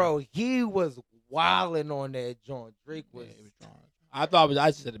 Yo, bro, he was wilding on that joint. Drake was. Yeah, he was drawing. I thought I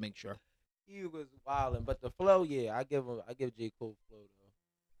just had to make sure. He was wilding, but the flow, I give J. Cole flow though.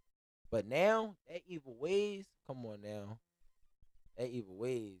 But now that Evil Ways, come on now, that Evil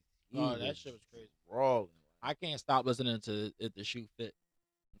Ways. That shit was crazy. Rolling. I can't stop listening to If the Shoe Fit.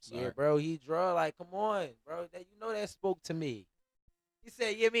 Yeah, bro, he draw like, come on, bro. That that spoke to me. He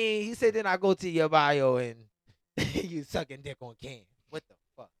said, he said, then I go to your bio and you sucking dick on Cam. What the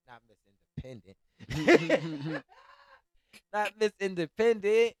fuck? Not Miss Independent. Not Miss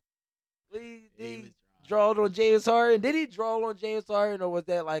Independent. He drawed on James Harden. Did he draw on James Harden, or was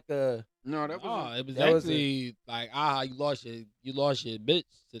that like a? No, that was. It was actually like you lost your bitch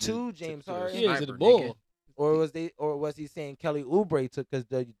to James Harden. Yeah, to the bull. Or was he saying Kelly Oubre took? Because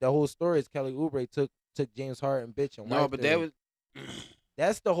the whole story is Kelly Oubre took James Harden bitch and no, but that was.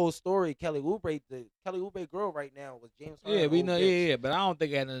 That's the whole story. Kelly Oubre girl right now was James Harden. Yeah, we know. Yeah, but I don't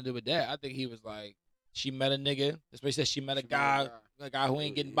think it had nothing to do with that. I think he was like, she met a nigga. Especially she met a guy who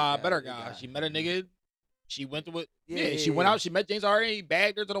ain't getting by a better guy. She met a nigga. She went through it. Yeah, she went out. She met James Harden. He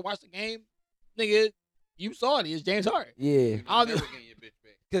bagged her to watch the game. Nigga, you saw it. It's James Harden. Yeah. I don't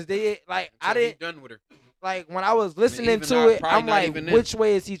because they like I didn't done with her. Like when I was listening to it, I'm like, which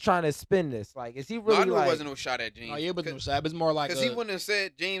way is he trying to spin this? Like, is he really no, like? It wasn't no shot at James. No, it wasn't no shot. It was more like because he wouldn't have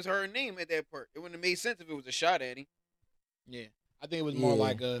said James Harden's name at that part. It wouldn't have made sense if it was a shot at him. Yeah, I think it was more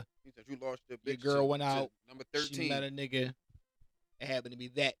like a. He said you lost your bitch. Your girl went out. Number 13. She met a nigga. It happened to be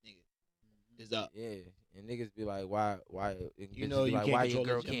that nigga. Is up. Yeah, and niggas be like, why? You know you like, can't why control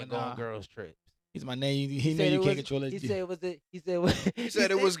your girl can't go on girls trips? He's my name. He know you can't control it. He said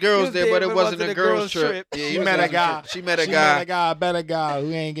it was girls there, but it wasn't a girls trip. Yeah, he met a guy. She met a guy. A better guy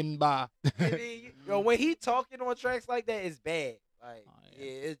who ain't getting by. Yo, when he talking on tracks like that, it's bad. Like,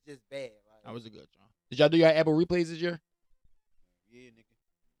 it's just bad. Like, that was a good song. Did y'all do your Apple replays this year? Yeah, nigga.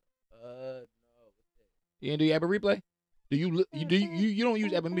 No. You didn't do your Apple replay? You don't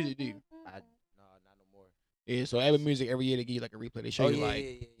use Apple Music, do you? No, not no more. Yeah, so Apple Music every year they give you like a replay. They show you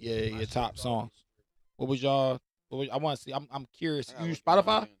your top songs. What was y'all? I want to see. I'm curious. You use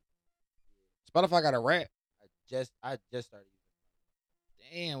Spotify? Spotify got a rap. I just started using.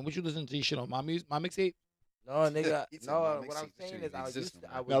 Damn, what you listen to your shit on my mixtape? No, nigga. No, what I'm saying is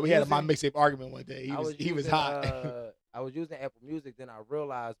we had a my mixtape argument one day. He was hot. I was using Apple Music, then I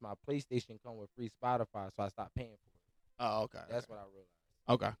realized my PlayStation come with free Spotify, so I stopped paying for it. Oh, okay. That's what I realized.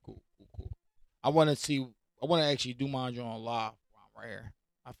 Okay, cool. I want to actually do mine on live right here.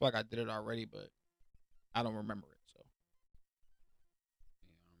 I feel like I did it already, but I don't remember it. So yeah,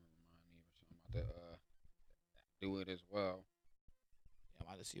 I don't remember mine either. So I'm about to do it as well. Yeah, I'm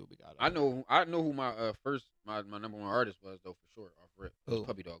about to see what we got. I know who my my number one artist was though for sure off rip. It was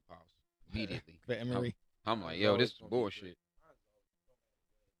Puppy Dog Pals immediately. For Emery. I'm like, yo, this is bullshit.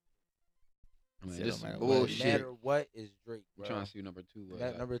 I mean, this is bullshit. No matter what is Drake, bro. I'm trying to see number 2.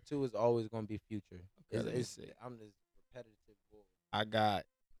 Number 2 is always gonna be Future. Okay, I'm this repetitive bull.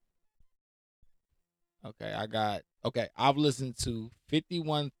 I've listened to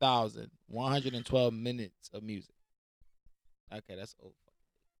 51,112 minutes of music. Okay, that's old.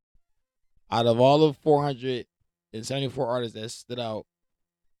 Out of all of 474 artists that stood out,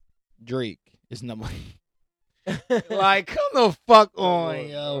 Drake is number. Like, come the fuck on,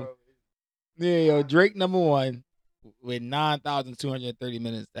 yo. Yeah, yo, Drake number 1 with 9,230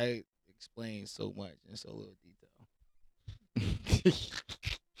 minutes. That explains so much in so little detail.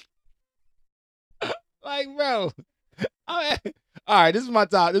 Like, bro. All right, this is my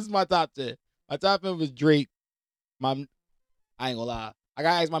top 10. My top 10 was Drake. I ain't gonna lie. I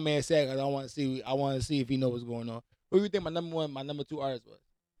gotta ask my man Sag. I want to see if he know what's going on. Who do you think my number 2 artist was?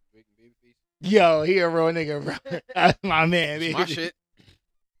 Drake and Babyface. Yo, he a real nigga, bro. That's my man. Baby. My shit.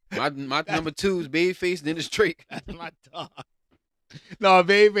 My number 2 is Babyface, then it's Drake. That's my dog. No,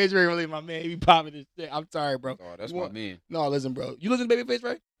 Babyface Ray really my man. He be popping this shit. I'm sorry, bro. Oh, that's my man. No, listen, bro. You listen to Babyface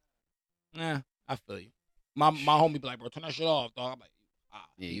Ray? Nah, I feel you. My homie be like, bro, turn that shit off, dog. I'm like,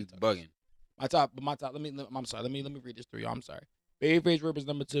 Yeah, you bugging. My top. I'm sorry. Let me read this through y'all. I'm sorry. Babyface Rip was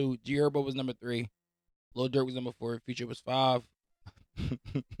number 2. G Herbo was number 3. Lil Durk was number 4. Future was 5.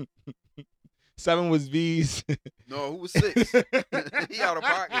 7 was V's. No, who was 6? He out of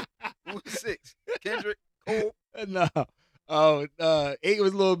pocket. Who was 6? Kendrick, Cole. No. 8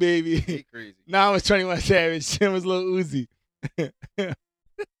 was Lil Baby. He crazy. 9 was 21 Savage. 10 was Lil Uzi.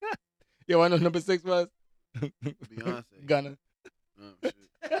 Yo, I know number 6 was Beyonce. Gunna. Oh, shit.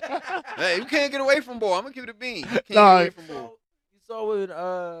 Hey, you can't get away from ball. I'm gonna keep it a bean. You can't Nah. get away from ball. You saw when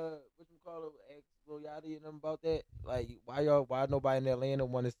what you call it, ex Lil Yachty and them about that? Like why nobody in Atlanta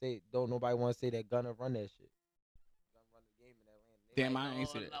nobody want to say that Gunna run that shit? Gunna run the game in Atlanta. They Damn, like, I ain't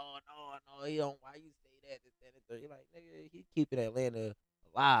see that. No, he don't. Why you say that? This, that, and the third. You're like, nigga, he keeping Atlanta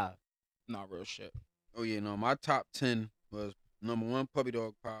alive. Nah, real shit. Oh yeah, no. My top 10 was number 1, Puppy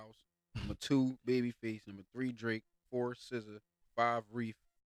Dog Pals. Number 2, Babyface. Number 3, Drake. 4, SZA. 5, Reef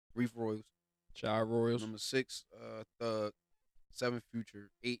Royals. Child Royals. Number 6, Thug. 7, Future.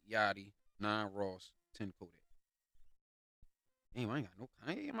 8, Yachty. 9, Ross. 10, Kodak. Damn, I ain't got no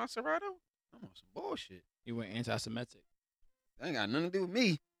Kanye in my Serato. I'm on some bullshit. You went anti-Semitic. That ain't got nothing to do with me.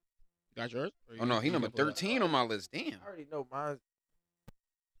 You got yours? Or Oh no, he you number can pull it up? 13 on my list. Damn. I already know mine.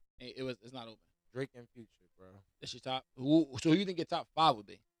 It's not open. Drake and Future, bro. That's your top. So who you think your top 5 would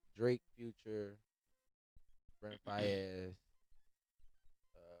be? Drake, Future, Brent Fayez,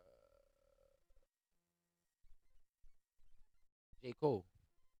 J. Cole.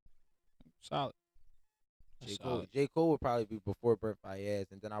 Solid. J. Solid. Cole. J. Cole would probably be before Brent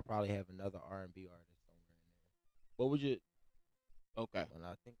Fayez, and then I'll probably have another R&B artist somewhere in What would you? Okay. there. And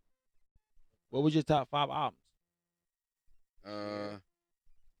I think What was your top 5 albums?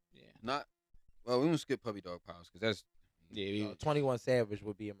 Yeah. Not. Well, we gonna skip Puppy Dog Pals because that's. Yeah. 21 Savage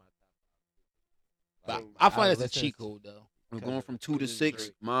would be in my top 5. But I find I that's a listen cheat to- code though. We're Because going from 2 to because it's 6.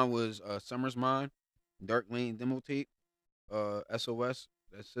 Drake. Mine was Summer's Mine, Dark Lane Demo Tape, SOS,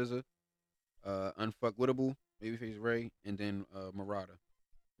 that's SZA, Unfuckwittable, Babyface Ray, and then Marauder,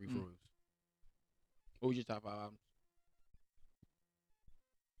 Reef Mm. Royals. What was your top 5 albums?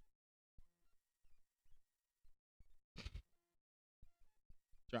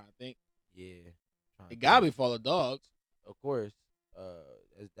 Trying to think. Yeah. Trying to It gotta be think. Fall of Dogs. Of course.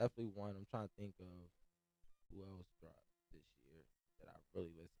 It's definitely one. I'm trying to think of who else dropped this year that I really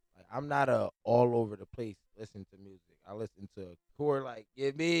listen. Like, I'm not a all over the place listen to music. I listen to core like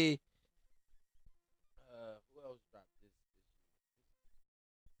give me. Who else dropped this?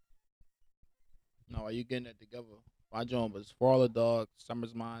 No, are you getting that together? My joint was Fall of Dogs,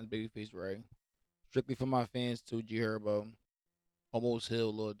 Summer's Mine, Babyface Ray. Strictly for my fans, 2 G Herbo, Almost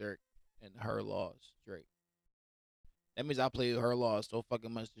Hill, Lil Durk, and Her Laws, Drake. That means I played Her Laws so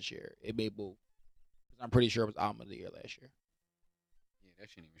fucking much this year. It made boo. 'Cause I'm pretty sure it was album of the year last year. Yeah, that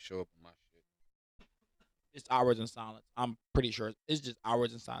shouldn't even show up on my shit. It's Hours in Silence. I'm pretty sure it's just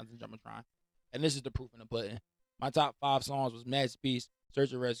Hours in Silence and Jumbotron. And this is the proof in the pudding. My top 5 songs was Masterpiece,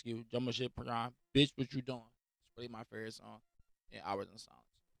 Search and Rescue, Jumbo Shit Prime, Bitch What You Doing. It's really my favorite song. And Hours in Silence.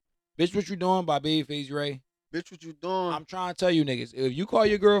 Bitch What You Doing by Babyface Ray. Bitch, what you doing? I'm trying to tell you niggas, if you call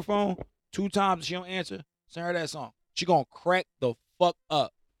your girl phone 2 times and she don't answer, send her that song. She gonna crack the fuck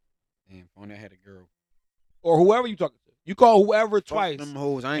up. Damn, phone that had a girl. Or whoever you talking to. You call whoever Fuck twice. them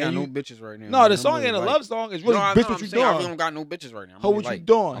hoes. I ain't got And no you- bitches right now. No, man. the I'm song really ain't a light. love song. It's really No, I Bitch know, What I'm You saying I really Doing. don't got no bitches right now. I'm Ho, really what you light.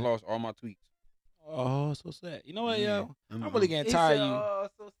 doing? I lost all my tweets. Oh, so sad. You know what, Yeah. yo? I'm really getting tired of you. Oh,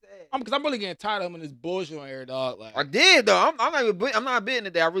 so sad. I'm really getting tired of him and this bullshit on air, dog. Like, I did though. I'm not bidding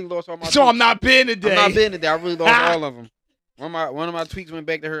today. I really lost all my. so tweets. I'm not bidding today. I'm not bidding today. I really lost all of them. One of my tweets went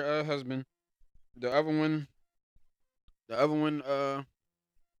back to her husband. The other one,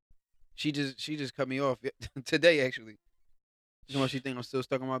 she just cut me off today actually. You know what she think I'm still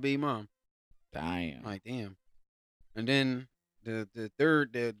stuck on my baby mom? Damn. Like damn. And then the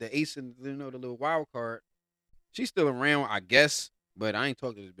third, the ace and the little wild card, she's still around, I guess. But I ain't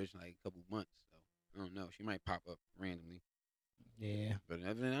talked to this bitch in like a couple months, so I don't know. She might pop up randomly. Yeah. But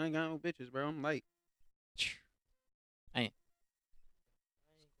other than that, I ain't got no bitches, bro. I'm light.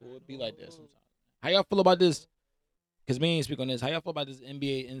 Cool, it be like that sometimes. How y'all feel about this? Because me ain't speak on this. How y'all feel about this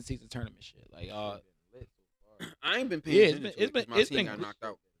NBA in-season tournament shit? Like, I ain't been paying Yeah, attention to it 'cause my team got gr- knocked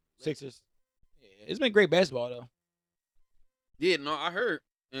out. Sixers. Yeah, it's been great basketball though. Yeah, no, I heard.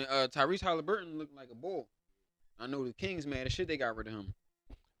 And Tyrese Halliburton looking like a bull. I know the Kings mad as shit. They got rid of him.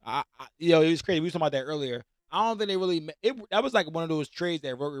 It was crazy. We was talking about that earlier. I don't think they really. That was like one of those trades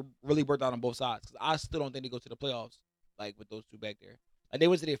that really worked out on both sides. Cause I still don't think they go to the playoffs like with those two back there. Like they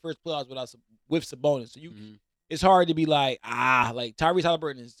went to their first playoffs with Sabonis. So it's hard to be like like Tyrese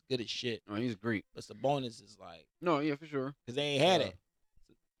Halliburton is good as shit, Oh, he's great. but Sabonis is like No, yeah, for sure. because they ain't had it.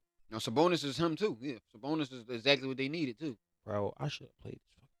 Now Sabonis is him too. Yeah, Sabonis is exactly what they needed too. Bro, I should have played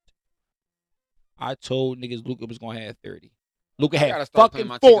this fucking team. I told niggas Luka was gonna have 30. Luka I gotta had start playing fucking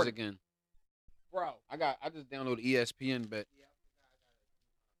my tickets 40. again. Bro, I just downloaded ESPN bet.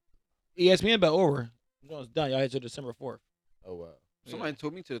 ESPN bet over. No, it's done. Y'all had till December 4th. Oh wow. Somebody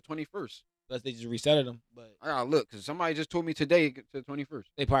told me to the 21st. Unless they just resetted them, but I gotta look because somebody just told me today to the 21st.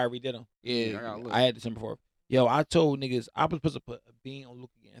 they probably redid them. Yeah, Yeah, I gotta look. I had December 4th. Yo, I told niggas I was supposed to put a bean on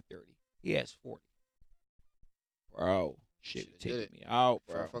Luka getting 30. He has 40. Bro, shit Shit, did taking me out,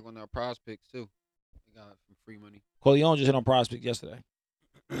 Bro, bro. fuck on that prize picks too. They got some free money. Corleone just hit on prospect yesterday.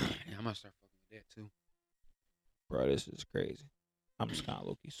 Yeah, I might start fucking with that too. Bro, this is crazy. I'm just kind of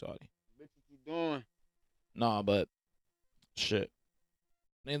low-key salty. Bitch, what you doing? Nah, but shit.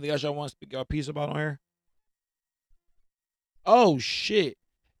 Anything else y'all want to speak your piece about on here? Oh shit.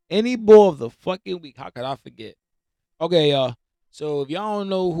 Any boy of the fucking week. How could I forget? Okay, y'all. So if y'all don't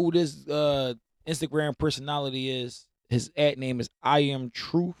know who this Instagram personality is, his ad name is I am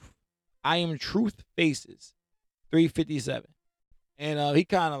Truth. I am Truth Faces 357. And he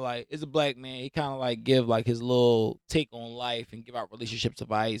kind of like is a black man. He kind of like give like his little take on life and give out relationships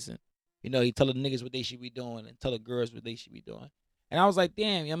advice, and he tell the niggas what they should be doing and tell the girls what they should be doing. And I was like,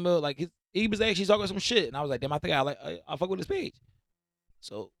 damn, young man, like he was actually talking some shit, and I was like, damn, I think I fuck with his page.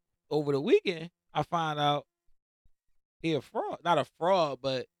 So over the weekend, I find out he a fraud, not a fraud,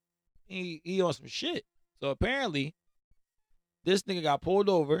 but he on some shit. So apparently, this nigga got pulled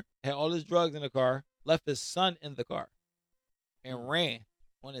over, had all his drugs in the car, left his son in the car, and ran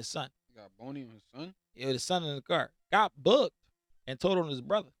on his son. You got Boney on his son? Yeah, his son in the car. Got booked and told on his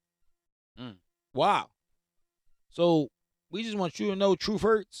brother. Wow. So we just want you to know truth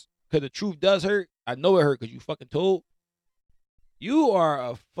hurts, because the truth does hurt. I know it hurt because you fucking told. You are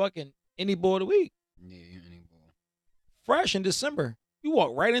a fucking any boy of the week. Yeah, you any boy. Fresh in December. You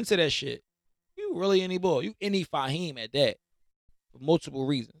walk right into that shit. You really any boy. You any Fahim at that. For multiple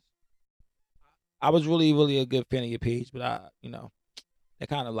reasons. I was really, really a good fan of your page, but that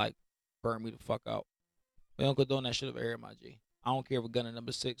kind of like burned me the fuck out. We don't condone that shit over here, my G. I don't care if a gun at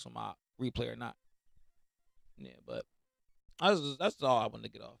number 6 on my replay or not. Yeah, but that's all I wanted to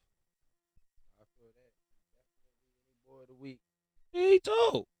get off. I feel that. Definitely boy of the week. Yeah, he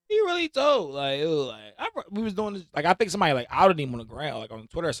told. He really told. Like, it was like we was doing this. Like, I think somebody like outed him on the ground, like on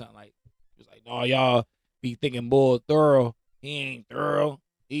Twitter or something. Like, he was like, "No, y'all be thinking bull thorough. He ain't thorough.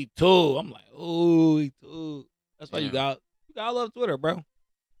 He told." I'm like, "Oh, he told." That's why you gotta love Twitter, bro.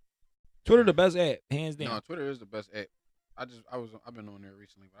 Twitter the best app, hands down. No, Twitter is the best app. I've been on there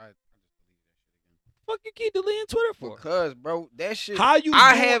recently, but I just deleted that shit again. Fuck you keep deleting Twitter for? Because, bro, that shit. How you?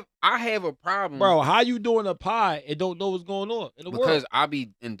 I have a problem, bro. How you doing a pie and don't know what's going on in the world? Because I be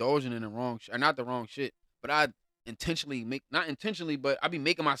indulging in the wrong shit, or not the wrong shit, but I intentionally not intentionally, but I be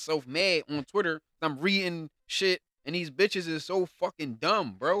making myself mad on Twitter. I'm reading shit, and these bitches is so fucking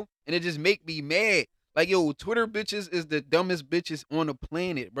dumb, bro, and it just make me mad. Like, yo, Twitter bitches is the dumbest bitches on the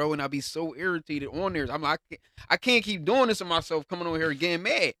planet, bro, and I be so irritated on there. I'm like, I can't keep doing this to myself, coming on here getting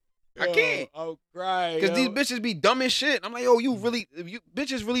mad. I can't. I'll cry. Because these bitches be dumb as shit. I'm like, yo, you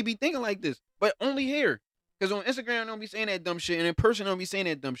bitches really be thinking like this. But only here. Because on Instagram, I don't be saying that dumb shit. And in person, I don't be saying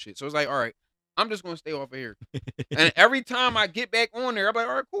that dumb shit. So it's like, all right, I'm just going to stay off of here. And every time I get back on there, I'm like,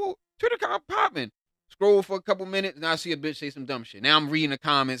 all right, cool. Twitter kind of popping. Scroll for a couple minutes, and I see a bitch say some dumb shit. Now I'm reading the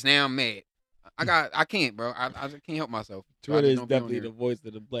comments. Now I'm mad. I can't, bro. I just can't help myself. Twitter is definitely the voice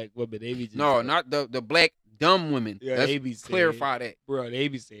of the black women. They be just not the black dumb women. Yeah, let's they be clarify that. Bro, they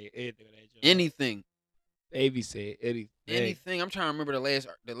be saying anything on that joint. Anything. They be saying anything. Anything. I'm trying to remember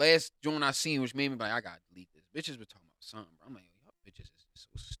the last joint I seen, which made me like, I gotta delete this. Bitches were talking about something, bro. I'm like, y'all bitches is so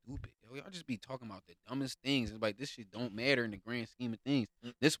stupid. Yo, y'all just be talking about the dumbest things. It's like, this shit don't matter in the grand scheme of things.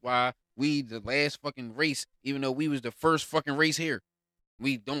 This why we the last fucking race, even though we was the first fucking race here.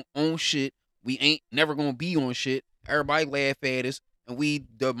 We don't own shit. We ain't never gonna be on shit. Everybody laugh at us, and we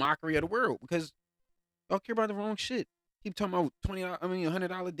the mockery of the world because y'all care about the wrong shit. Keep talking about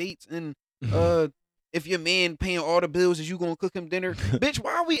 $100 dates, and if your man paying all the bills, is you gonna cook him dinner? Bitch,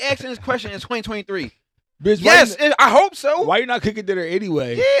 why are we asking this question in 2023? Bitch, yes, I hope so. Why you not cooking dinner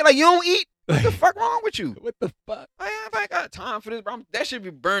anyway? Yeah, like you don't eat. What the fuck wrong with you? What the fuck? I ain't got time for this, bro. That should be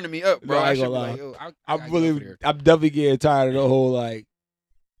burning me up, bro. No, I ain't gonna lie. I'm definitely getting tired of the whole like.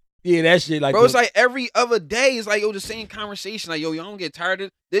 Yeah, that shit like. Bro, it's like every other day. It's like, yo, the same conversation. Like, yo, y'all don't get tired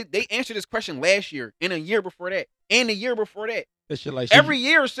of this. They answered this question last year, and a year before that, and a year before that. That shit like every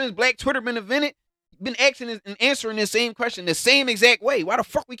year since Black Twitter been invented, been asking and answering the same question the same exact way. Why the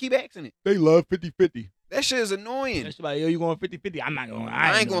fuck we keep asking it? They love 50-50. That shit is annoying. That shit like, yo, you going 50-50? I'm not going.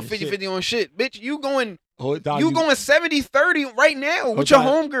 I ain't going 50-50 on shit. Bitch, you going You going 70-30 right now with your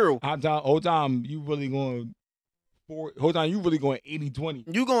homegirl. Whole time you really going you really going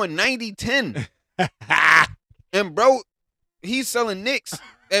 80-20. You going 90-10. And bro, he's selling Knicks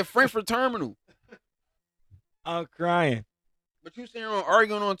at Frankfurt Terminal. I'm crying. But you sitting around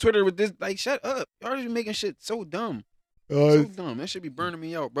arguing on Twitter with this, like, shut up. Y'all just making shit so dumb. So dumb. That should be burning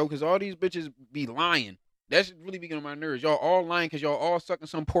me out, bro, because all these bitches be lying. That should really be getting on my nerves. Y'all all lying because y'all all sucking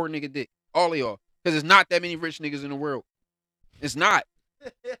some poor nigga dick. All of y'all. Because it's not that many rich niggas in the world. It's not.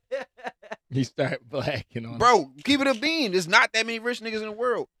 He start blacking on bro, keep it a bean. There's not that many rich niggas in the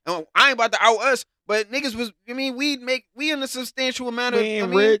world. I ain't about to out us, but niggas was, we in a substantial amount of, we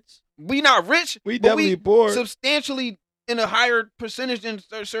ain't rich. We not rich. We definitely poor. Substantially in a higher percentage than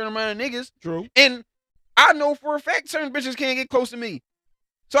a certain amount of niggas. True. And I know for a fact certain bitches can't get close to me.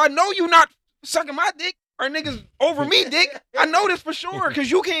 So I know you not sucking my dick or niggas over me dick. I know this for sure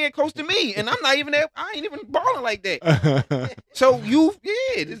because you can't get close to me. And I'm not even that, I ain't even balling like that. So if you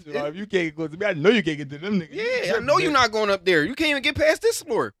can't get close to me, I know you can't get to them niggas. Yeah, I know you're not going up there. You can't even get past this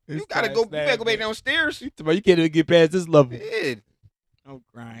floor. You gotta go back downstairs. You can't even get past this level. Yeah. I'm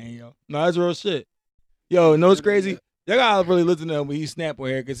crying, yo. No, that's real shit. Yo, know what's crazy? Y'all gotta really listen to him when he snap on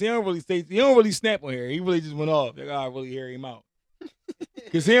here, cause he don't really snap on here. He really just went off. Y'all gotta really hear him out.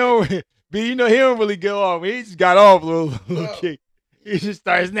 Cause he don't really go off. He just got off a little kick. He just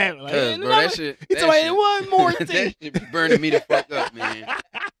started snapping like, bro, that shit. He's like, one more thing. That shit be burning me the fuck up, man.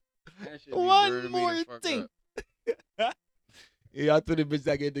 That shit be one more thing. Yeah, y'all two the bitches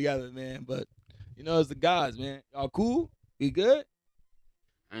that get together, man. But it's the guys, man. Y'all cool? We good?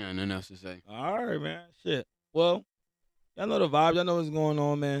 I ain't got nothing else to say. All right, man. Shit. Well, y'all know the vibes. Y'all know what's going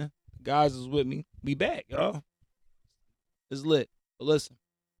on, man. Guys is with me. We back, y'all. It's lit. But listen,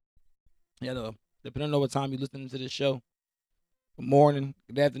 depending on what time you listening to this show, good morning,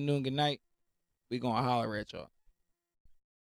 good afternoon, good night, we gonna holler at y'all.